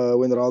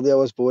when Radia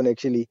was born,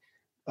 actually.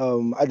 I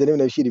don't even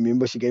know if she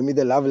remembers. She gave me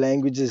the love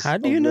languages. How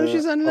do you know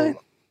she's online?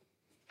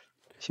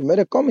 She made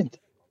a comment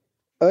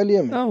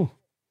earlier, man. Oh.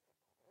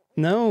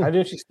 No. I don't know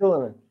if she's still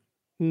on it.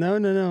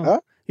 No. Huh?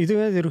 You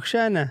doing it,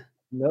 Rukhshana?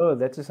 No,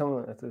 that's just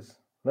someone that is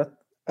not.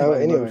 Oh,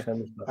 anyway,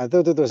 I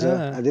thought it was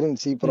her. I didn't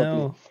see properly.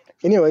 No.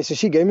 Anyway, so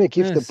she gave me a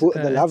gift,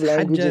 the love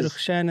languages.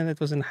 Rukhshana, that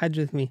was in Hajj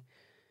with me.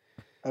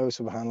 Oh,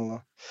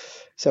 subhanallah.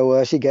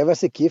 So she gave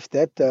us a gift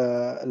that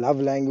love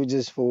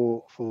languages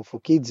for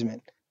kids,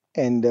 man.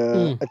 And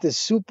it's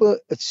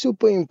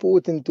super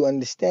important to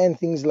understand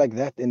things like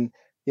that. And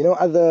you know,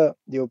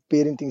 your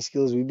parenting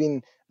skills. We've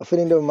been, a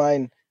friend of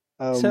mine,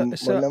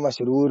 Maulana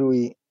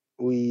Masroor,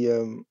 we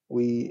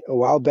a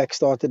while back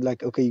started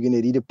like, okay, you're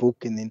gonna read a book,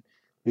 and then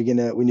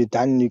when you're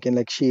done, you can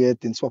like share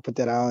it and swap it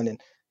around, and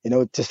you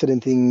know,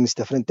 different things,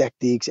 different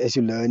tactics as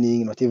you're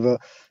learning and whatever.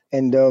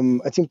 And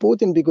it's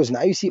important because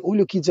now you see all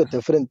your kids are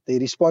different. They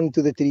respond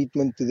to the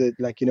treatment, to the,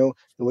 like, you know,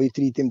 the way you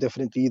treat them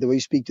differently, the way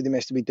you speak to them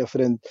has to be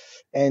different.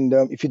 And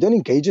if you don't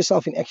engage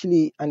yourself in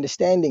actually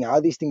understanding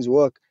how these things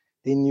work,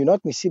 then you're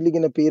not necessarily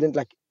going to parent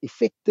like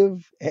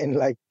effective and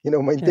like, you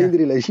know, maintain the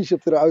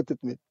relationship throughout it,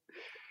 man.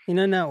 You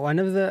know, now one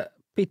of the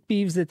pet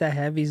peeves that I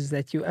have is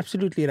that you're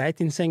absolutely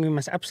right in saying we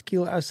must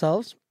upskill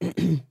ourselves.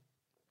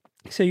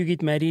 So you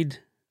get married,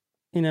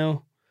 you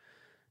know,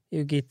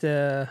 you get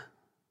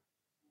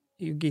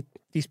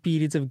these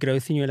periods of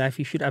growth in your life.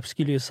 You should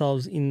upskill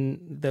yourselves in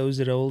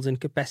those roles and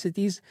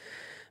capacities.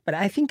 But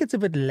I think it's a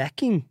bit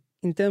lacking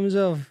in terms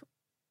of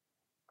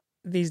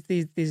these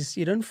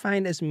you don't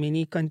find as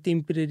many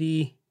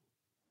contemporary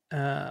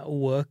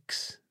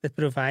works that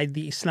provide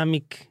the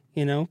Islamic,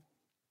 you know,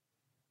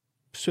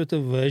 sort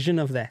of version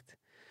of that.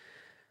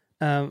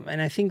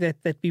 And I think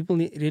that people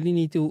really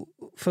need to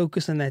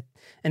focus on that.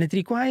 And it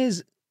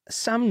requires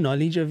some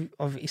knowledge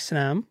of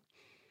Islam,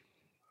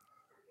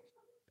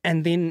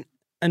 and then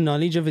a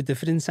knowledge of a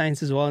different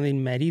science as well, and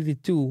then marry the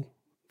two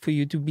for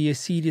you to be a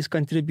serious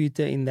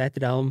contributor in that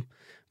realm.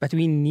 But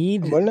we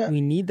need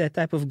that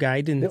type of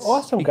guidance. There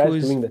are some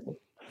guys doing that.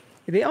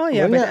 They are,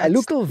 yeah, but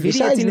it's still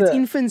it's in its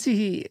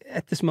infancy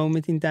at this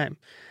moment in time.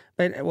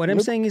 But what I'm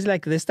saying is,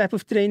 like, this type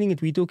of training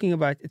that we're talking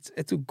about,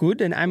 it's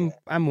good, and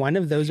I'm one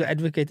of those who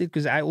advocate it,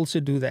 because I also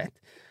do that.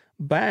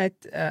 But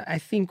I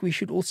think we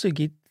should also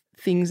get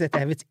things that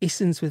have its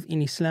essence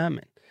within Islam,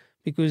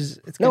 because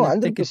it's going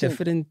to take a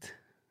different,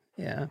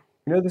 You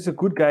know, there's a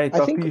good guy,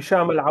 Dr.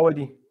 Hisham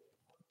Al-Awadi.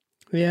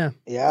 Yeah,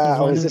 I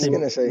was just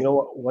going to say. You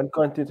know, one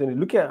content, and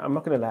look at, I'm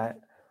not going to lie,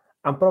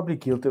 I'm probably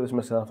guilty of this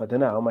myself. I don't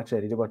know how much I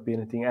read about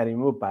parenting. I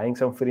remember buying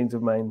some friends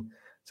of mine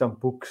some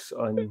books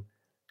on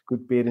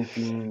good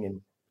parenting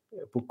and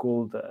a book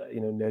called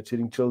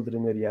Nurturing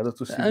Children.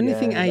 The only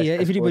thing I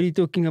hear everybody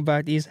talking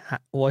about is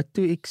what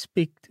to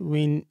expect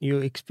when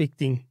you're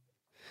expecting.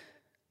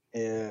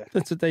 Yeah.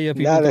 That's what I hear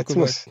people Nah, talk that's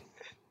about. most.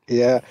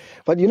 Yeah,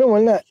 but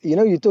Molna,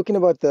 you're talking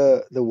about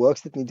the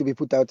works that need to be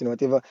put out and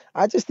whatever.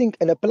 I just think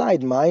an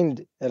applied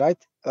mind, right,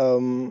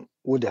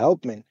 would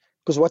help, man.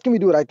 Because what can we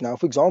do right now?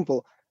 For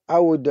example, I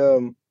would,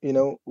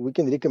 we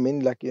can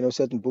recommend like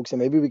certain books,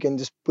 and maybe we can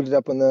just put it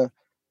up on the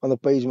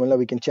page, Molna.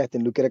 We can chat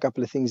and look at a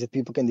couple of things that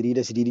people can read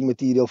as reading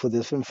material for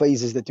different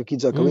phases that your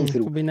kids are going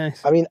through. Could be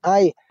nice. I mean,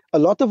 a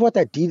lot of what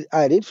I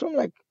read from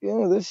like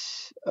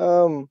this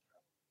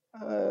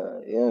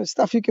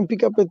stuff you can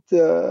pick up at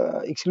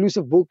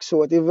exclusive books or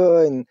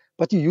whatever,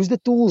 but you use the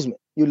tools, man.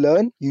 You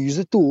learn, you use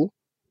the tool,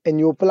 and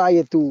you apply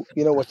it to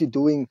what you're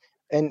doing,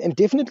 and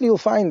definitely you'll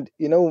find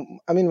I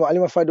mean,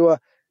 Mu'alima Fadwa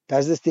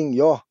does this thing,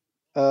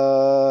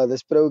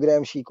 this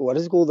program what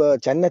is it called, the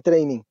Jannah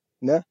training,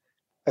 no?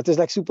 It was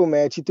like super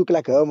mad. She took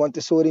like her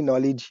Montessori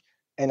knowledge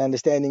and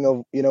understanding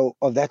of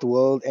of that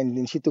world, and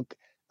then she took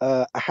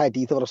a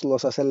hadith of Rasulullah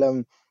Sallallahu Alaihi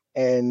Wasallam,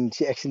 and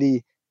she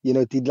actually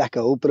did like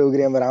a whole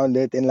program around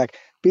it, and like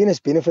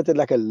parents benefited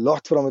like a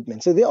lot from it, man.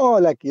 So they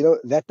are like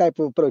that type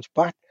of approach.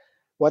 But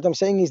what I'm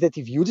saying is that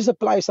if you just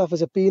apply yourself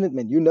as a parent,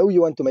 man, you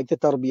want to make the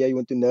tarbiyah, you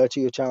want to nurture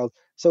your child.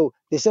 So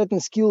there's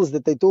certain skills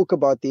that they talk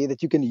about there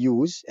that you can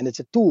use, and it's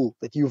a tool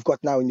that you've got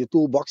now in your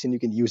toolbox, and you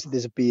can use it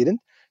as a parent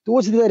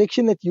towards the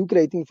direction that you're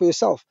creating for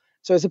yourself.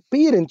 So as a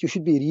parent, you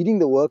should be reading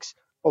the works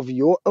of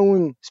your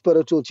own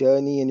spiritual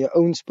journey and your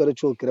own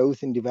spiritual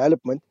growth and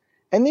development.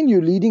 And then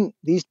you're leading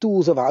these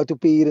tools of how to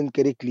parent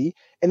correctly.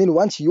 And then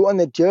once you're on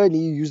that journey,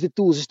 you use the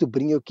tools just to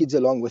bring your kids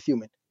along with you,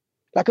 man.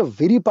 Like a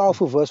very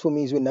powerful verse for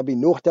me is when Nabi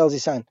Nuh tells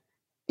his son,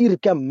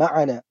 Irkam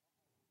ma'ana.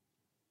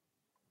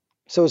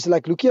 So it's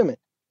like, look here, man.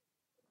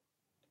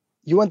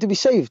 You want to be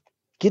saved?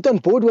 Get on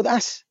board with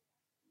us.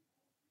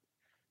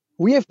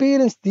 We have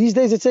parents these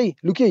days that say,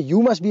 look here,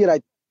 you must be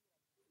right.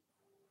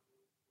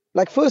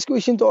 Like, first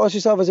question to ask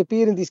yourself as a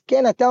parent is,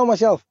 can I tell my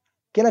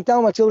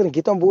children,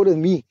 get on board with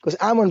me? Because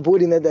I'm on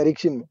board in that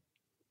direction.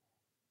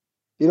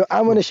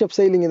 I'm on a ship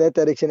sailing in that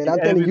direction, and I'm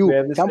telling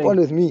you, jump on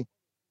with me.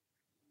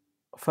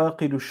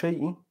 فاقد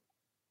الشيء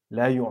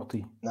لا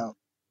يعطي. No.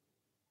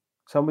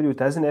 Somebody who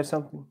doesn't have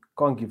something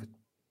can't give it.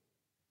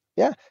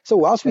 Yeah. So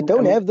whilst we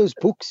don't have those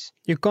books,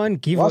 you can't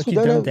give what you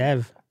don't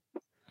have.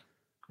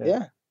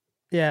 Yeah.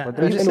 Yeah. But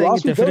I'm just saying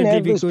it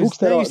differently because you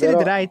said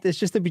it right. It's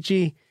just a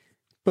bit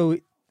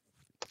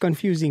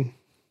confusing.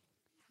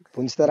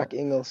 Bunstarak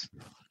Engels.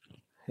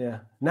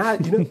 Yeah. Now,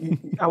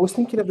 I was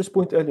thinking of this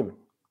point earlier, man,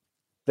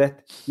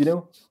 that,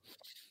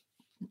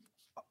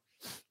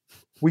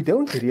 we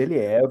don't really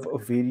have a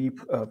very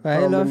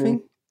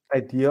prominent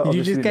idea of Did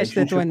you just catch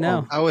that one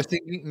now? I was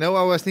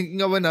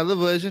thinking of another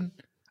version.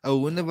 I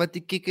wonder what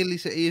the kicker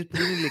is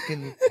pretty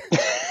licking.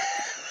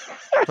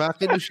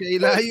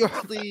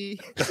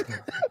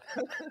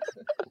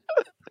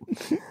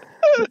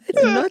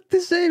 It's not the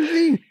same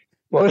thing.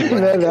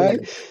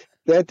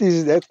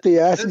 That's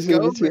qiyas is a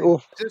bit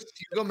off. Just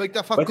you go make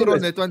the fakir on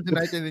that one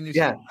tonight, and then you see.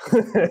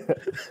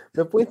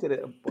 The point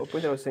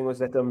I was saying was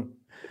that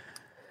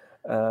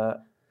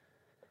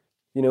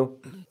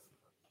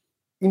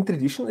in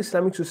traditional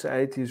Islamic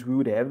societies, we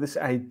would have this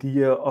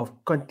idea of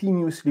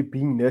continuously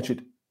being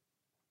nurtured.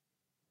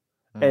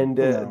 And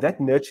that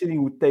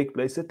nurturing would take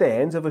place at the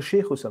hands of a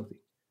sheikh or something.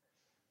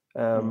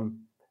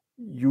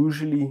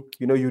 Usually,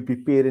 you'd be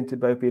parented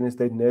by parents.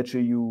 They'd nurture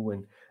you,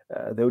 and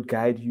they would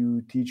guide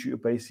you, teach you your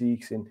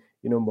basics, and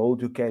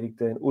mold your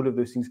character and all of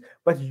those things.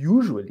 But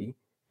usually,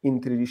 in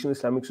traditional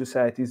Islamic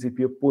societies, there'd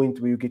be a point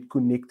where you get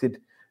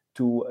connected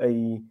to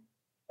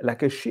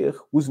a sheikh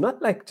who's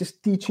not like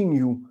just teaching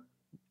you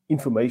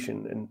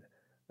information and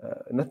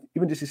not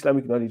even just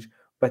Islamic knowledge,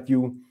 but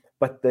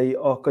they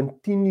are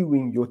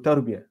continuing your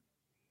tarbiyah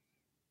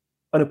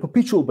on a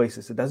perpetual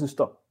basis. It doesn't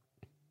stop.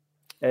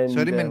 And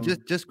sorry, man,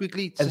 just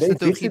quickly. And they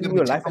invested in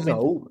your life as a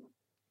whole.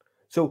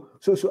 So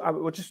I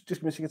was just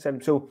give me a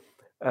second. So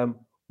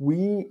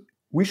we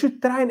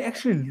should try and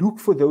actually look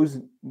for those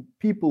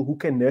people who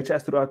can nurture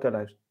us throughout our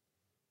lives.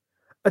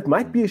 It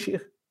might be a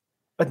sheikh,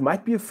 it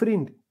might be a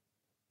friend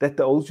that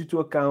holds you to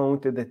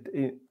account, and that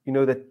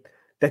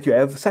that you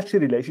have such a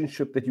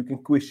relationship that you can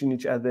question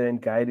each other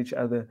and guide each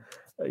other.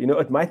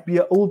 It might be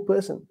an old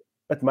person,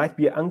 it might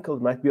be an uncle,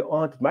 it might be an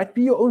aunt, it might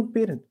be your own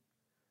parent.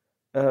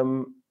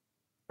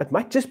 It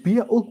might just be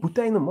an old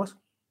Buddha in the mosque.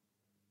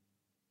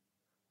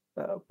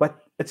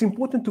 But it's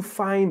important to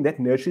find that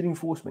nurturing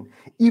force, man,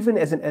 even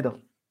as an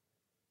adult.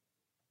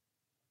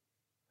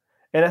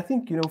 And I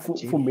think,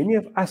 for many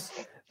of us,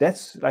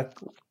 that's like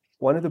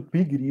one of the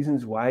big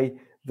reasons why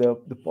the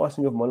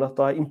passing of Mullah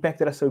Taha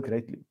impacted us so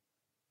greatly.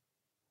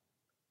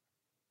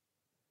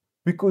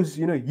 Because,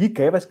 he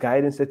gave us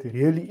guidance that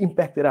really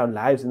impacted our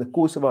lives and the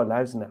course of our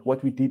lives and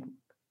what we did.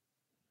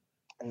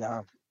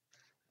 No.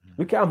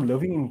 Look, I'm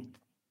living in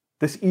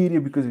this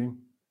area because of him,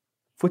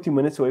 40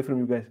 minutes away from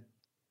you guys.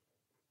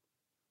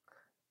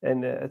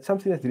 And it's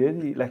something that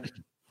really,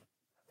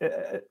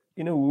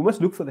 we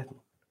must look for that.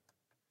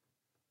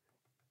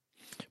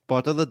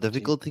 part of the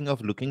difficult thing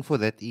of looking for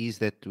that is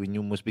that when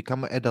you must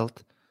become an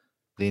adult,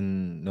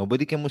 then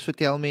nobody can must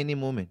tell me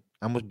anymore, man.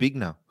 I'm must big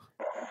now.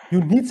 You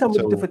need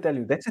somebody to So tell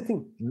you. That's the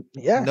thing.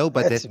 Yeah, no,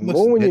 but that's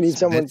more when you need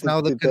someone that's now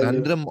the to tell you.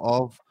 conundrum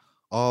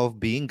of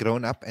being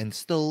grown up and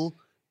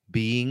still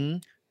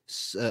being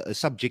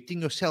subjecting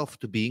yourself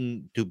to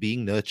being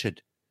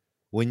nurtured.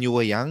 When you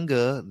were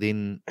younger,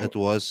 then it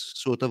was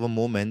sort of a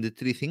more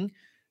mandatory thing.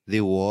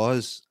 There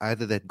was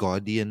either that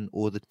guardian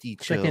or the It's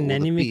teacher like a or the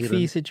Nanny McPhee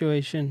parent.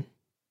 situation.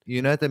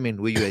 You know what I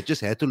mean? Where you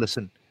just had to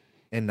listen.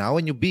 And now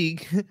when you're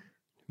big,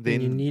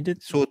 When you then need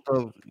it, sort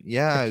of,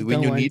 yeah, you when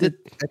don't you want need it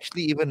it.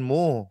 actually even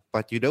more,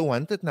 but you don't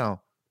want it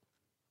now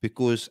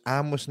because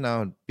I must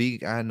now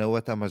big. I know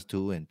what I must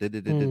do and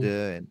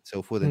and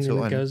so forth and And then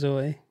so it on. goes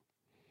away.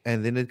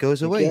 And then it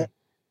goes Look away. here.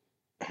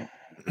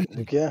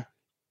 Look here.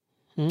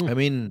 I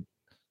mean,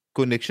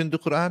 connection to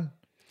Quran.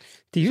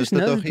 Do you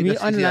Sister know that Tawheeda we're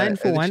says, yeah, online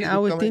for and 1 she's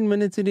hour, coming. 10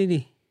 minutes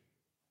already?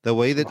 The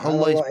way that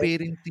Allah is Subhanallah.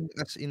 parenting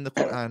us in the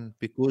Quran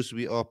because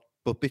we are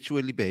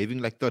perpetually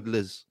behaving like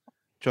toddlers,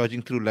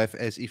 charging through life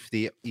as if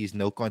there is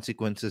no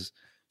consequences.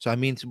 So I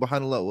mean,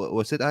 subhanallah,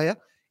 what's that ayah?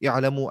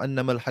 اعلموا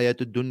أنما الحياة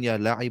الدنيا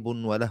لعب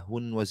ولهو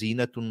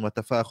وزينة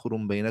وتفاخر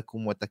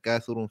بينكم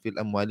وتكاثر في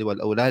الأموال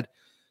والأولاد.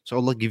 So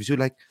Allah gives you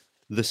like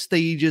the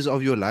stages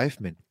of your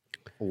life, man.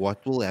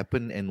 What will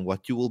happen and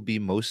what you will be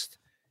most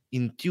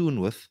in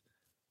tune with.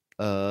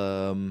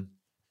 And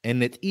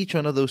at each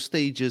one of those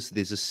stages,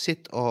 there's a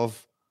set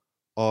of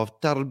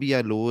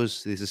tarbiyah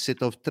laws, there's a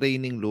set of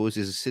training laws,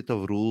 there's a set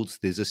of rules,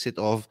 there's a set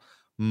of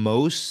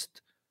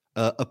most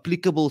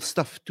applicable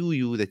stuff to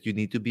you that you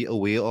need to be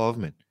aware of,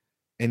 man.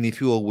 And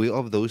if you're aware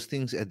of those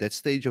things at that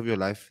stage of your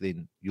life,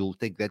 then you'll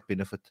take that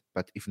benefit.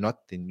 But if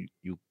not, then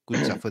you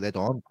could suffer that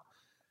harm.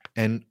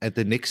 And at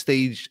the next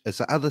stage, it's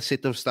the other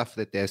set of stuff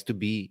that has to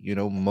be,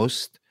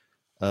 most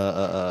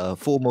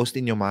foremost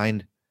in your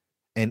mind.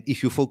 And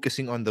if you're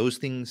focusing on those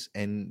things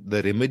and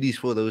the remedies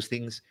for those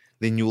things,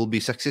 then you will be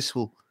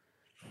successful.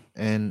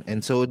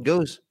 And so it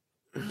goes.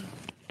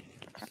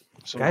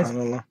 Guys,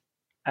 Subhanallah.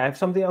 I have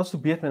something else to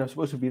be at, man. I'm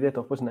supposed to be there,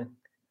 wasn't I?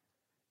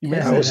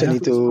 Yes, I also sir.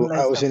 need to.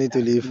 I also need to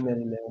leave.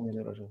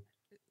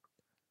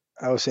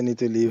 I also need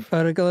to leave.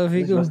 Barakallahu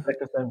feekum.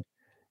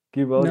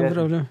 No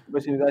problem.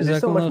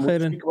 There's so much Jazakallah more to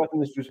khairan. speak about in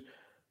this juice.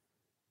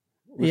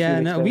 Yeah,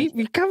 no,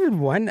 we covered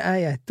 1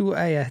 ayat, 2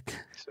 ayat.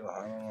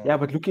 Subhanallah. Yeah,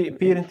 but look,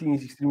 parenting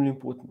is extremely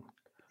important.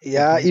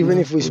 Yeah, even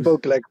if we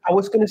spoke like I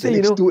was going to the say,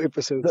 next 2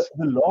 episodes.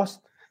 the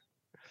last,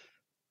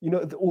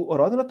 or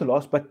rather not the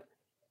last, but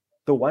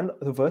the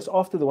verse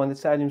after the one that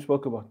Salim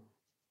spoke about.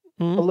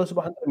 Allah subhanahu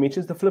wa ta'ala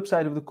mentions the flip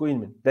side of the coin,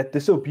 man, that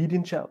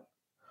disobedient child.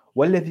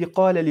 وَالَّذِي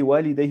قَالَ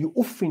لِوَالِدَيْهِ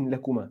أُفٍّ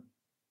لَكُمَا.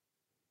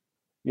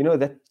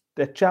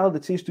 That child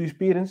that says to his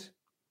parents,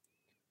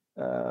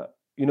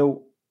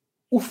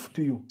 uff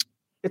to you.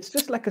 It's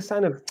just like a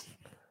sign of,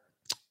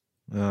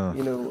 I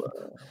don't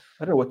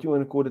know what you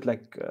want to call it,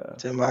 like...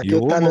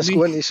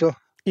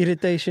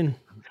 Irritation.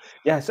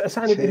 Yeah, it's a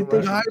sign of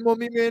irritation. Hi,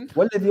 mommy, man.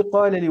 وَالَّذِي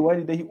قَالَ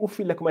لِوَالِدَيْهِ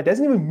أُفٍّ لَكُمَا. It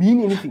doesn't even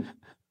mean anything.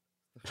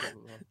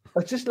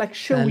 It's just like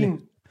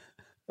showing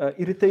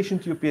irritation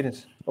to your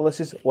parents. Allah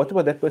says, what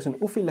about that person?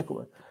 أُفٍّ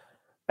لَكُمَا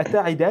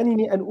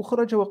أَتَعِدَانِنِي أَنْ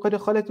أُخْرَجَ وَقَدْ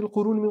خَلَتِ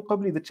الْقُرُونُ مِنْ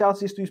قَبْلِ. The child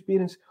says to his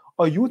parents,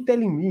 are you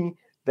telling me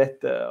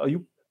that, are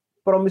you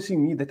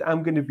promising me that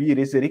I'm going to be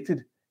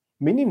resurrected?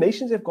 Many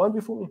nations have gone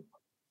before me.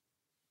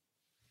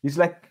 He's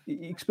like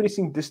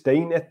expressing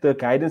disdain at the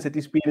guidance that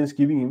his parents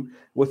giving him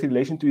with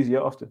relation to his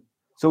hereafter.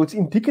 So it's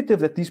indicative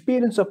that these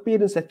parents are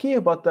parents that care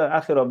about the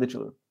akhirah of the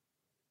children.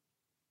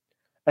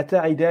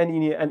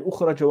 أتعدانني أن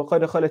أخرج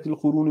وقد خلت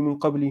القرون من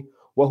قبلي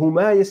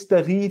وهما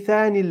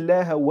يستغيثان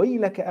الله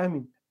ويلك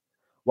آمن.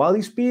 While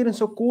his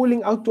parents are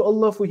calling out to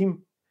Allah for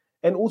him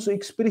and also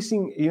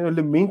expressing,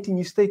 lamenting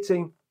his state,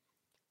 saying,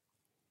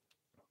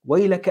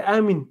 وَيْلَكَ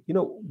آمِن,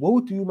 woe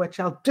to you, my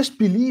child, just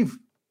believe.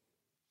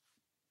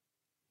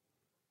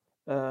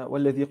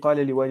 وَالَّذِي قَالَ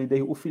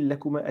لِوَالِدَيْهِ أُفٍّ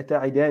لَكُمَا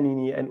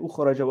أَتَعِدَانِنِي أَنْ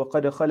أُخْرَجَ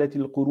وَقَدْ خَلَتِ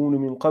الْقُرُونُ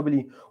مِنْ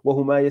قَبْلِي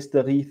وَهُمَا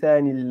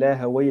يَسْتَغِيثَانِ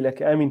اللَّهَ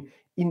وَيْلَكَ آمِن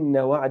إِنَّ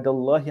وَعْدَ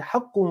اللَّهِ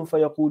حَقٌّ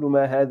فَيَقُولُ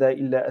مَا هَذَا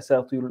إِلَّا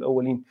أَسَاطِيرُ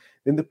الْأَوَّلِينَ.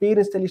 Then the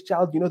parents tell his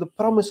child, the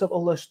promise of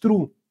Allah is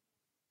true.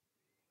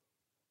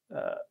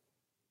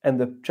 And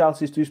the child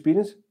says to his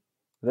parents,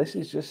 this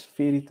is just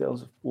fairy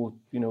tales or,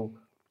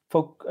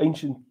 folk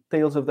ancient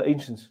tales of the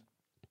ancients,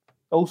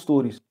 old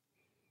stories.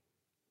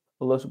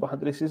 Allah subhanahu wa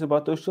ta'ala says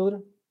about those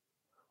children,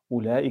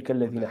 أولئك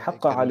الذين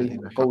حق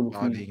عليهم القول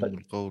في.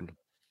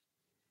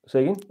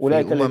 Say again.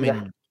 أولئك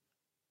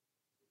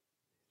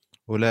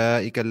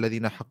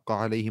الذين حق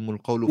عليهم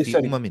القول في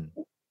أمم.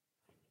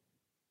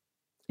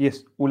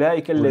 Yes.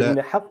 أولئك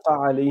الذين حق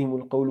عليهم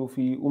القول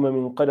في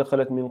أمم قد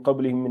خلت من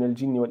قبلهم من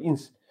الجن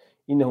والإنس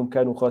إنهم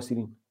كانوا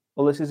خاسرين.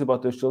 Allah says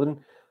about those children,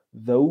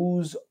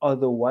 those are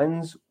the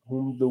ones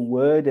whom the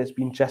word has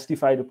been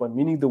justified upon,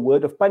 meaning the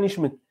word of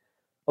punishment.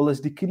 Allah's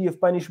decree of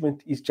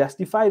punishment is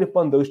justified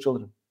upon those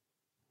children.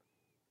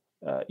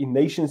 In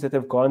nations that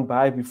have gone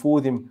by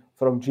before them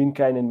from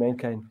jinnkind and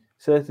mankind,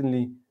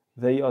 certainly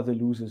they are the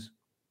losers.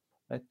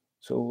 Right?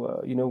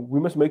 So, we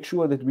must make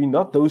sure that we're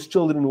not those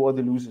children who are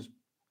the losers.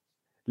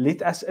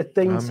 let us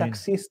attain Ameen.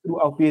 success through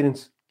our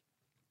parents,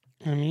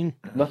 Ameen.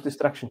 not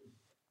destruction.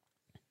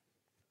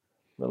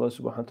 May Allah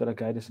subhanahu wa ta'ala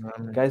guide us.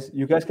 Ameen. Guys,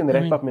 you guys can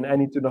wrap Ameen. up, man. I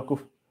need to knock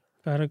off.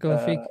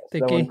 Barakallahu feek.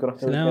 Take Assalamu care. alaikum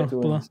Salam warahmatullahi wabarakatuh,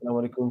 and alaikum. assalamu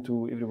alaikum to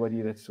everybody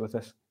that's with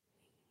us.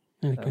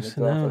 Alaikum May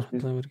salam Allah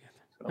please. warahmatullahi wabarakatuh.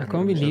 I Assalamu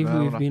can't believe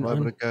Salam we've been wa on.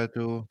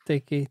 barakatuh.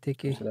 Take care. Take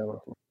care. Assalamu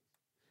alaikum.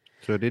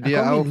 So I already an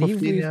hour can't believe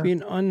 15, we've yeah.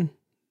 been on.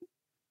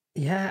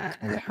 Yeah,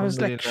 I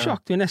was like Alhamdulillah.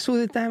 shocked when I saw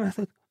the time. I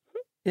thought,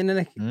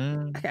 like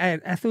Mm.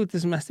 I thought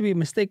this must be a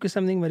mistake or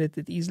something, but it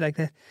is like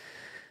that.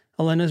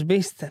 Allah knows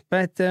best.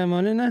 But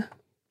Maulana,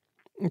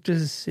 it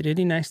was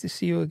really nice to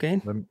see you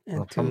again. And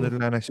to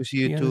Alhamdulillah, nice to see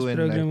you be on too, this and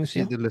program nice to with see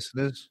you. the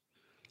listeners.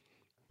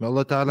 May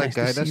Allah Ta'ala Nice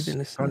to guide see us the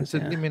listeners,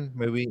 constantly, yeah. man.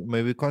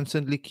 May we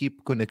constantly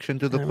keep connection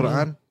to the Ameen.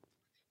 Quran,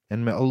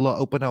 and may Allah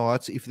open our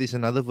hearts. If there's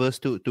another verse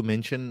to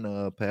mention,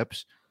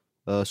 perhaps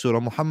Surah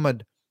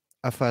Muhammad,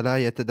 أَفَلَا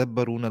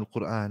يَتَدَبَّرُونَ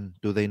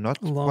الْقُرْآنَ. Do they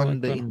not Allahu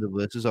ponder Akbar. in the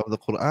verses of the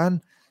Quran?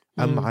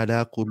 أَمْ Mm.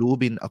 عَلَى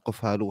قُلُوبٍ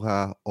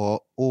أَقْفَالُهَا,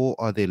 or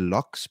are there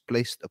locks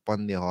placed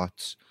upon their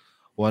hearts?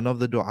 One of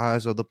the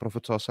du'as of the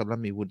Prophet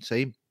ﷺ, he would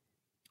say,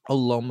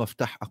 Allahumma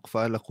aftah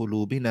aqfala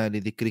qulubina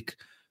lidhikrik,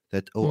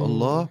 that, oh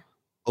Allah,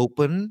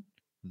 open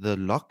the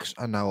locks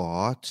on our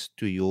hearts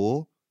to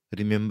your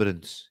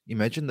remembrance.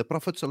 Imagine the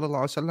Prophet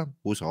ﷺ,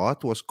 whose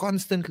heart was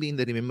constantly in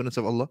the remembrance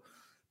of Allah,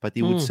 but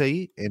he would Mm.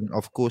 say, and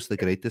of course the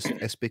greatest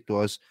aspect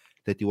was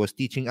that he was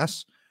teaching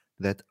us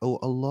that, oh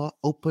Allah,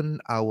 open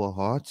our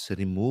hearts,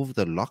 remove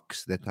the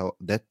locks that are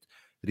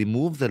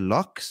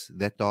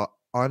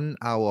on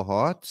our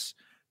hearts,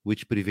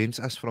 which prevents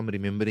us from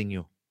remembering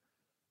you.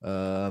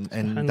 And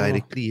Subhanallah.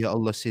 directly here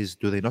Allah says,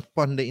 do they not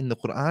ponder in the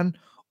Quran,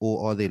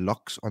 or are there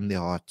locks on their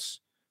hearts?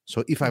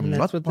 So if I'm And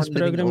not that's what this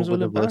pondering program is over all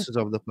the about. verses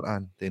of the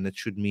Quran, then it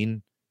should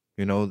mean,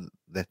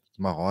 that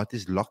my heart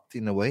is locked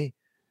in a way.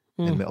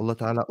 And may Allah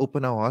Ta'ala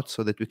open our hearts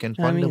so that we can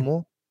ponder Ameen.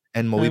 more.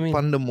 And may we Ameen.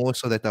 ponder more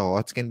so that our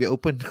hearts can be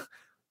open.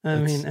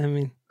 Ameen. It's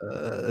Ameen.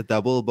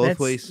 double both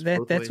ways.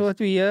 both That's ways. what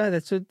we hear.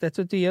 That's what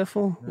we're here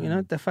for.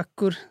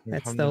 Tafakkur.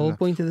 That's the whole Alhamdulillah.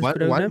 point of this One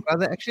program.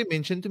 brother actually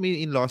mentioned to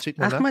me in last week,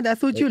 Mullah, Ahmad, I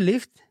thought you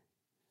left.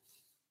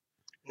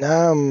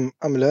 Now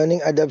I'm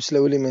learning adab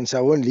slowly, man. So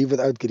I won't leave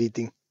without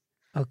greeting.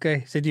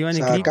 Okay, so do you want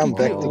to So I'll greet come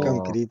people? back to come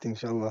or- greet,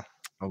 inshallah.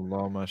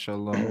 Allah,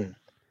 mashallah.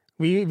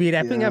 We're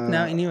wrapping up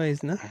now, Yeah.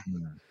 anyways, no?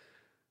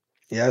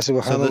 Yeah,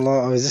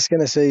 subhanallah. I was just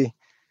gonna say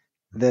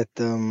that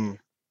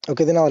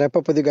okay, then I'll wrap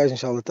up with you guys,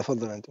 inshallah.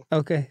 Tafaddal antum.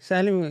 Okay,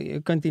 Salim, you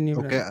continue.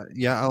 Okay, brother.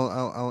 yeah,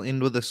 I'll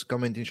end with this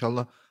comment,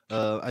 inshallah.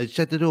 I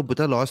chatted to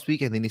Buddha last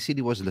week, and then he said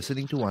he was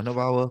listening to one of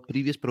our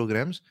previous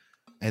programs,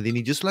 and then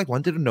he just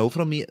wanted to know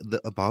from me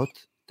about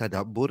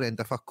tadabbur and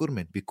tafakkur,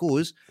 man,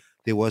 because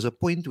there was a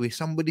point where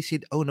somebody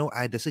said, "Oh no,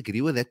 I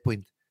disagree with that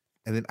point,"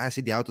 and then I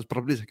said, "Yeah, it was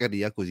probably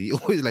Zakaria because he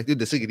always like to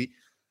disagree."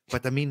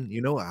 But I mean,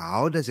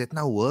 how does that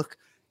now work?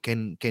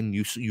 Can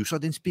you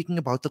start then speaking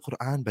about the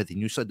Quran, but then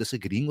you start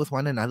disagreeing with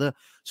one another?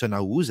 So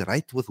now who's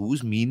right with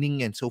whose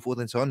meaning and so forth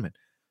and so on, man?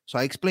 So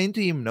I explained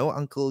to him, no,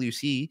 uncle, you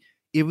see,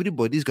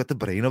 everybody's got the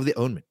brain of their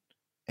own, man.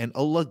 And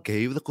Allah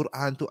gave the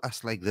Quran to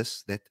us like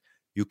this, that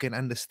you can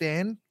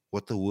understand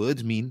what the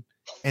words mean,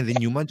 and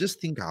then you must just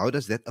think, how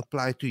does that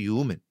apply to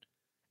you, man?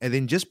 And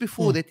then just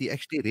before that, he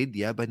actually read,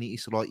 Ya Bani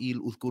Israel,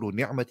 udhkuru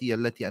ni'mati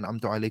allati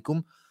an'amtu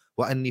alaykum,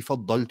 wa anni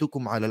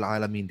faddaltukum ala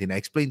al-alamin. Then I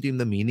explained to him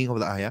the meaning of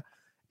the ayah,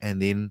 and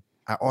then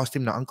I asked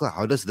him, now, uncle,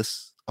 how does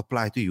this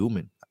apply to you,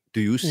 man? Do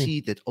you see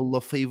that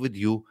Allah favored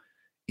you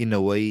in a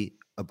way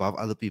above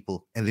other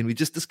people? And then we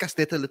just discussed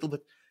that a little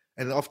bit.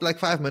 And after like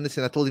 5 minutes,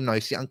 and I told him, now,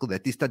 you see, uncle,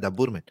 that is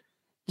tadabbur, man.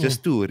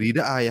 Just to read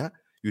the ayah,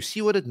 you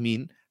see what it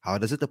means. How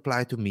does it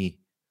apply to me?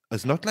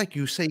 It's not like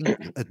you saying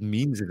it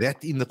means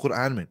that in the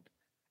Quran, man.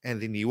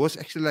 And then he was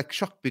actually like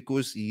shocked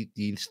because he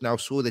now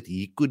saw that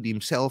he could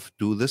himself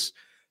do this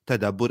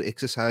tadabbur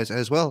exercise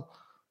as well.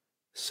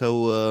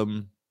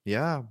 So,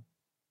 yeah.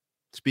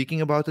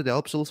 Speaking about it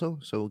helps also.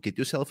 So get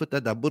yourself a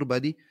tadabbur,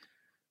 buddy.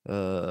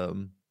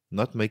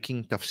 Not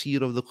making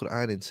tafsir of the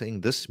Quran and saying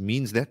this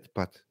means that,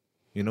 but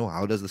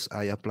how does this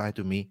ayah apply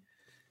to me?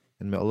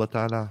 And may Allah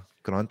Ta'ala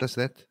grant us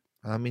that.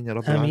 Ameen, Ya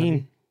Rabbil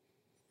Alameen.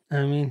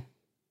 Ameen.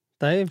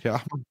 طيب. Ya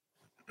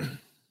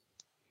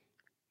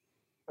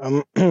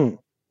Ahmad.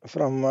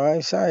 From my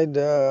side,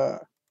 I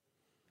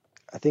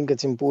think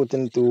it's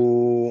important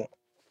for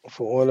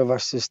all of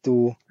us just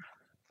to,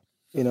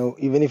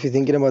 even if you're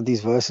thinking about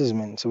these verses,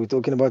 man. So we're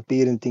talking about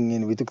parenting,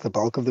 and we took the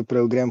bulk of the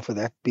program for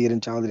that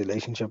parent-child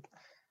relationship.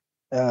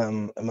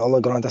 And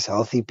Allah grant us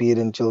healthy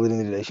parent-children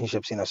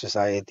relationships in our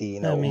society,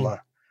 in our Ameen. ummah.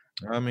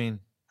 Ameen.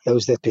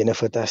 Those that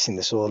benefit us in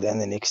this world and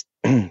the next.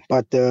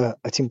 But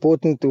it's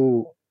important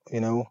to,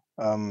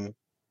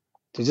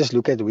 to just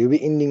look at where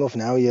we're ending off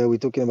now here. We're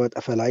talking about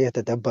أَفَلَا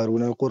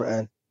يَتَدَبَّرُونَ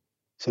الْقُرْآنَ.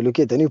 So look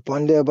at, then you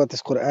ponder about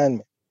this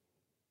Quran.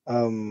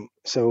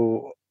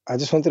 So I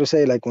just wanted to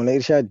say, like, Mullah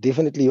Irshad,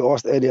 definitely you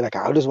asked earlier, like,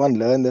 how does one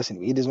learn this and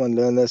where does one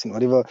learn this and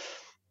whatever.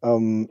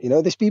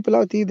 There's people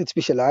out there that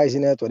specialize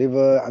in it,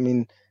 whatever. I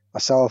mean,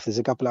 myself, there's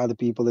a couple of other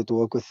people that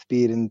work with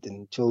parents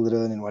and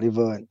children and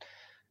whatever. And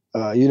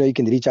You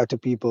can reach out to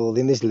people.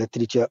 Then there's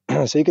literature.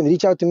 So you can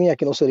reach out to me. I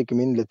can also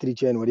recommend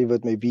literature and whatever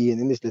it may be. And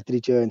then there's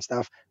literature and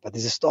stuff. But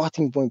there's a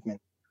starting point, man.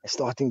 A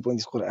starting point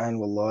is Quran,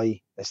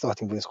 wallahi. A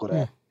starting point is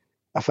Quran.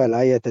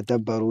 أَفَلَا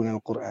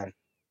يَتَدَبَّرُونَ الْقُرْآنَ.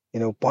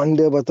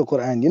 Ponder about the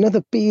Quran.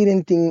 The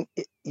parenting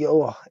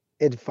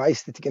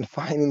advice that you can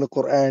find in the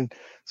Quran.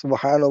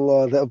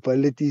 Subhanallah, the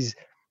abilities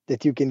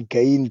that you can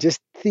gain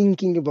just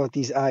thinking about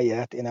these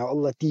ayat and how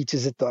Allah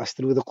teaches it to us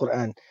through the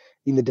Quran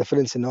in the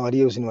different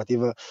scenarios and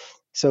whatever.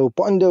 So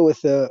ponder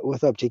with the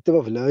objective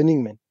of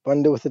learning, man.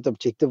 Ponder with the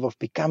objective of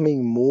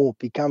becoming more,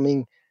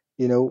 becoming,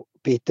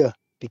 better,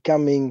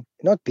 becoming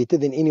not better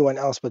than anyone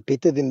else, but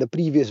better than the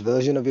previous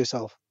version of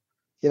yourself.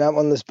 I'm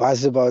on this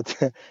buzz about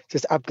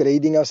just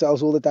upgrading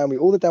ourselves all the time. We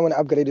all the time want to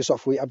upgrade your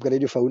software,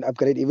 upgrade your phone,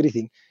 upgrade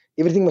everything.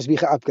 Everything must be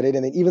upgraded.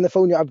 And then even the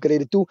phone you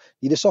upgrade it to,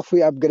 you the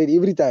software upgrade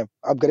every time.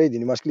 Upgrade, and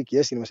you must click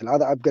yes, and you must allow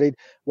the upgrade.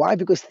 Why?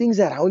 Because things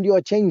around you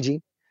are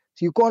changing.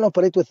 So you can't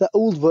operate with the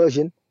old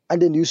version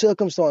under new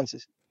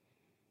circumstances.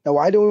 Now,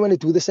 why don't we want to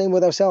do the same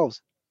with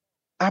ourselves?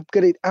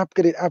 Upgrade,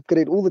 upgrade,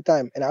 upgrade all the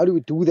time. And how do we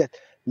do that?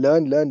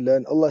 Learn, learn,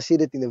 learn. Allah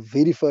said it in the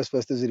very first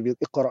verse is revealed.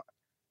 Iqra,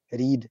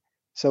 read.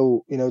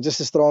 So, just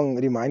a strong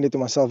reminder to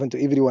myself and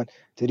to everyone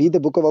to read the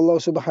book of Allah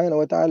subhanahu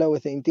wa ta'ala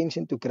with the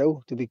intention to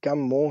grow, to become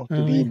more,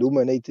 to be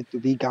illuminated, to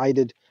be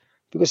guided.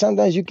 Because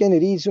sometimes you can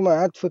read so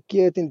much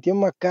verkeerd and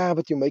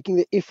but you're making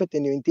the effort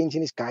and your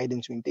intention is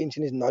guidance, your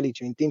intention is knowledge,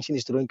 your intention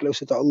is drawing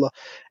closer to Allah.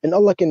 And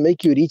Allah can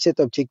make you reach that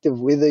objective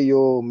whether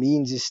your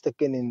means is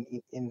sticking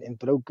and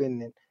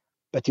broken,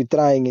 but you're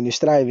trying and you're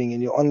striving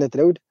and you're on that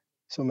road.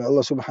 So may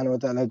Allah subhanahu wa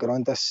ta'ala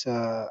grant us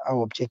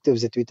our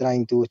objectives that we're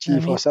trying to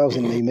achieve ourselves,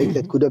 and may He make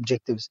that good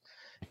objectives.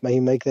 May He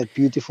make that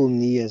beautiful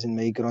niyas, and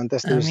may He grant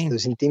us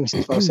those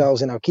intentions for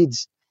ourselves and our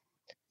kids.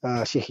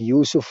 Sheikh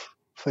Yusuf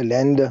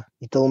Philander,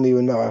 he told me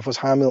when my wife was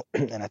hamil,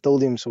 and I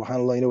told him,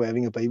 subhanAllah, we're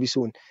having a baby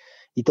soon.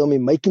 He told me,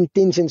 make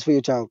intentions for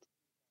your child.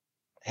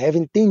 Have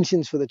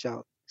intentions for the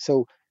child.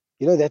 So,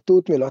 that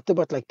taught me a lot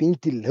about being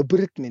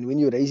deliberate, man. When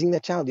you're raising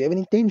that child, you have an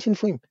intention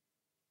for him.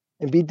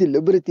 And be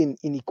deliberate in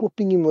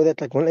equipping him with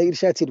that. Like one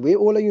Irshad said, where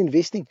all are you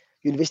investing?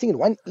 You're investing in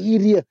one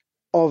area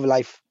of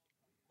life.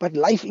 But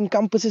life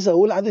encompasses a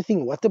whole other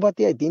thing. What about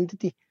the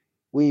identity?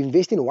 We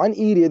invest in one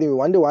area, then we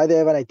wonder why they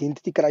have an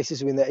identity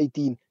crisis when they're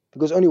 18.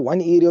 Because only one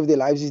area of their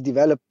lives is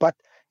developed, but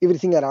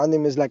everything around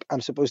them is like,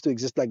 I'm supposed to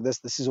exist like this.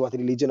 This is what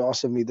religion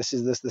asks of me. This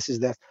is this is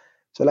that.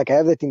 So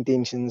have that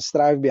intention,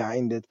 strive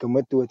behind it,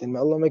 commit to it, and may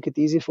Allah make it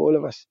easy for all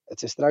of us.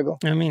 It's a struggle.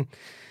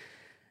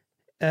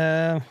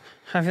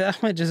 Hafiz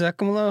Ahmed,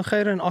 Jazakumullah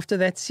khairan. After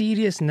that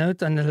serious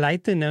note, on a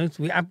lighter note,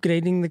 we're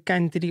upgrading the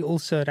country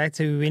also, right?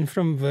 So we went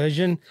from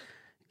version,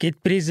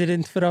 get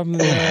president from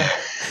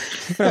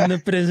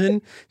the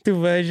prison, to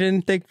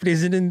version, take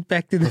president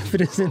back to the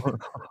prison.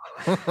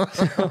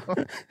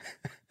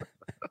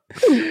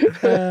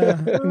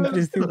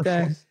 Interesting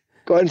times.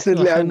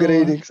 Constantly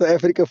upgrading. So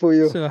Africa for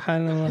you.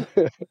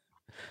 Subhanallah.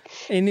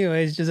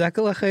 Anyways,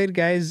 Jazakallah khair,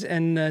 guys,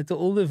 and to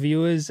all the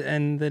viewers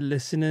and the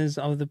listeners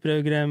of the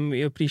program,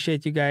 we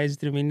appreciate you guys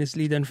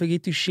tremendously. Don't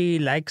forget to share,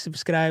 like,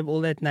 subscribe,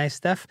 all that nice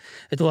stuff.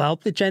 It will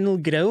help the channel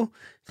grow.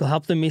 It will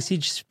help the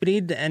message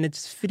spread, and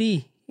it's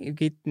free. You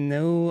get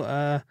no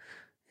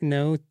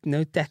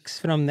tax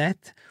from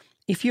that.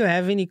 If you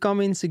have any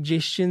comments,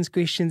 suggestions,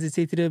 questions,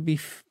 etc., be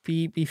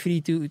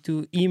free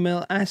to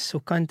email us or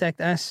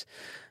contact us.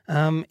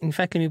 In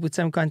fact, let me put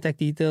some contact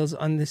details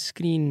on the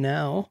screen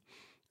now.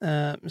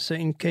 So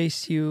in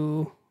case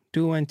you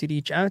do want to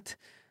reach out,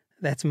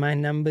 that's my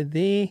number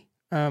there.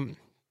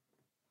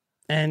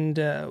 And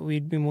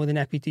we'd be more than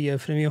happy to hear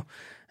from you.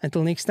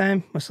 Until next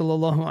time, wa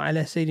sallallahu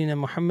ala sayyidina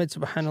Muhammad,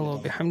 subhanallah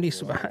wa bihamdik,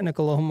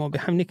 subhanakallahumma wa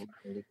bihamdik,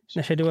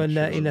 nashhadu an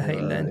la ilaha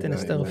illa anta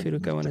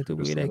nastaghfiruka wa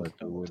natubu ilayk.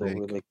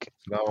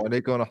 Assalamu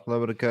alaikum wa rahmatullahi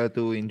wa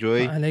barakatuh.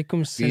 Enjoy. Wa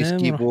alaikum Please assalam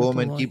keep wa warm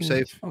and keep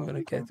rahmatullahi safe. wa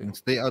barakatuh. And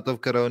stay out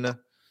of Corona.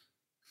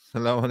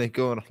 Assalamu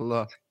alaikum wa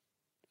rahmatullah.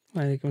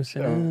 Wa alaikum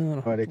assalam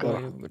wa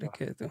rahmatullahi wa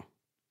barakatuh.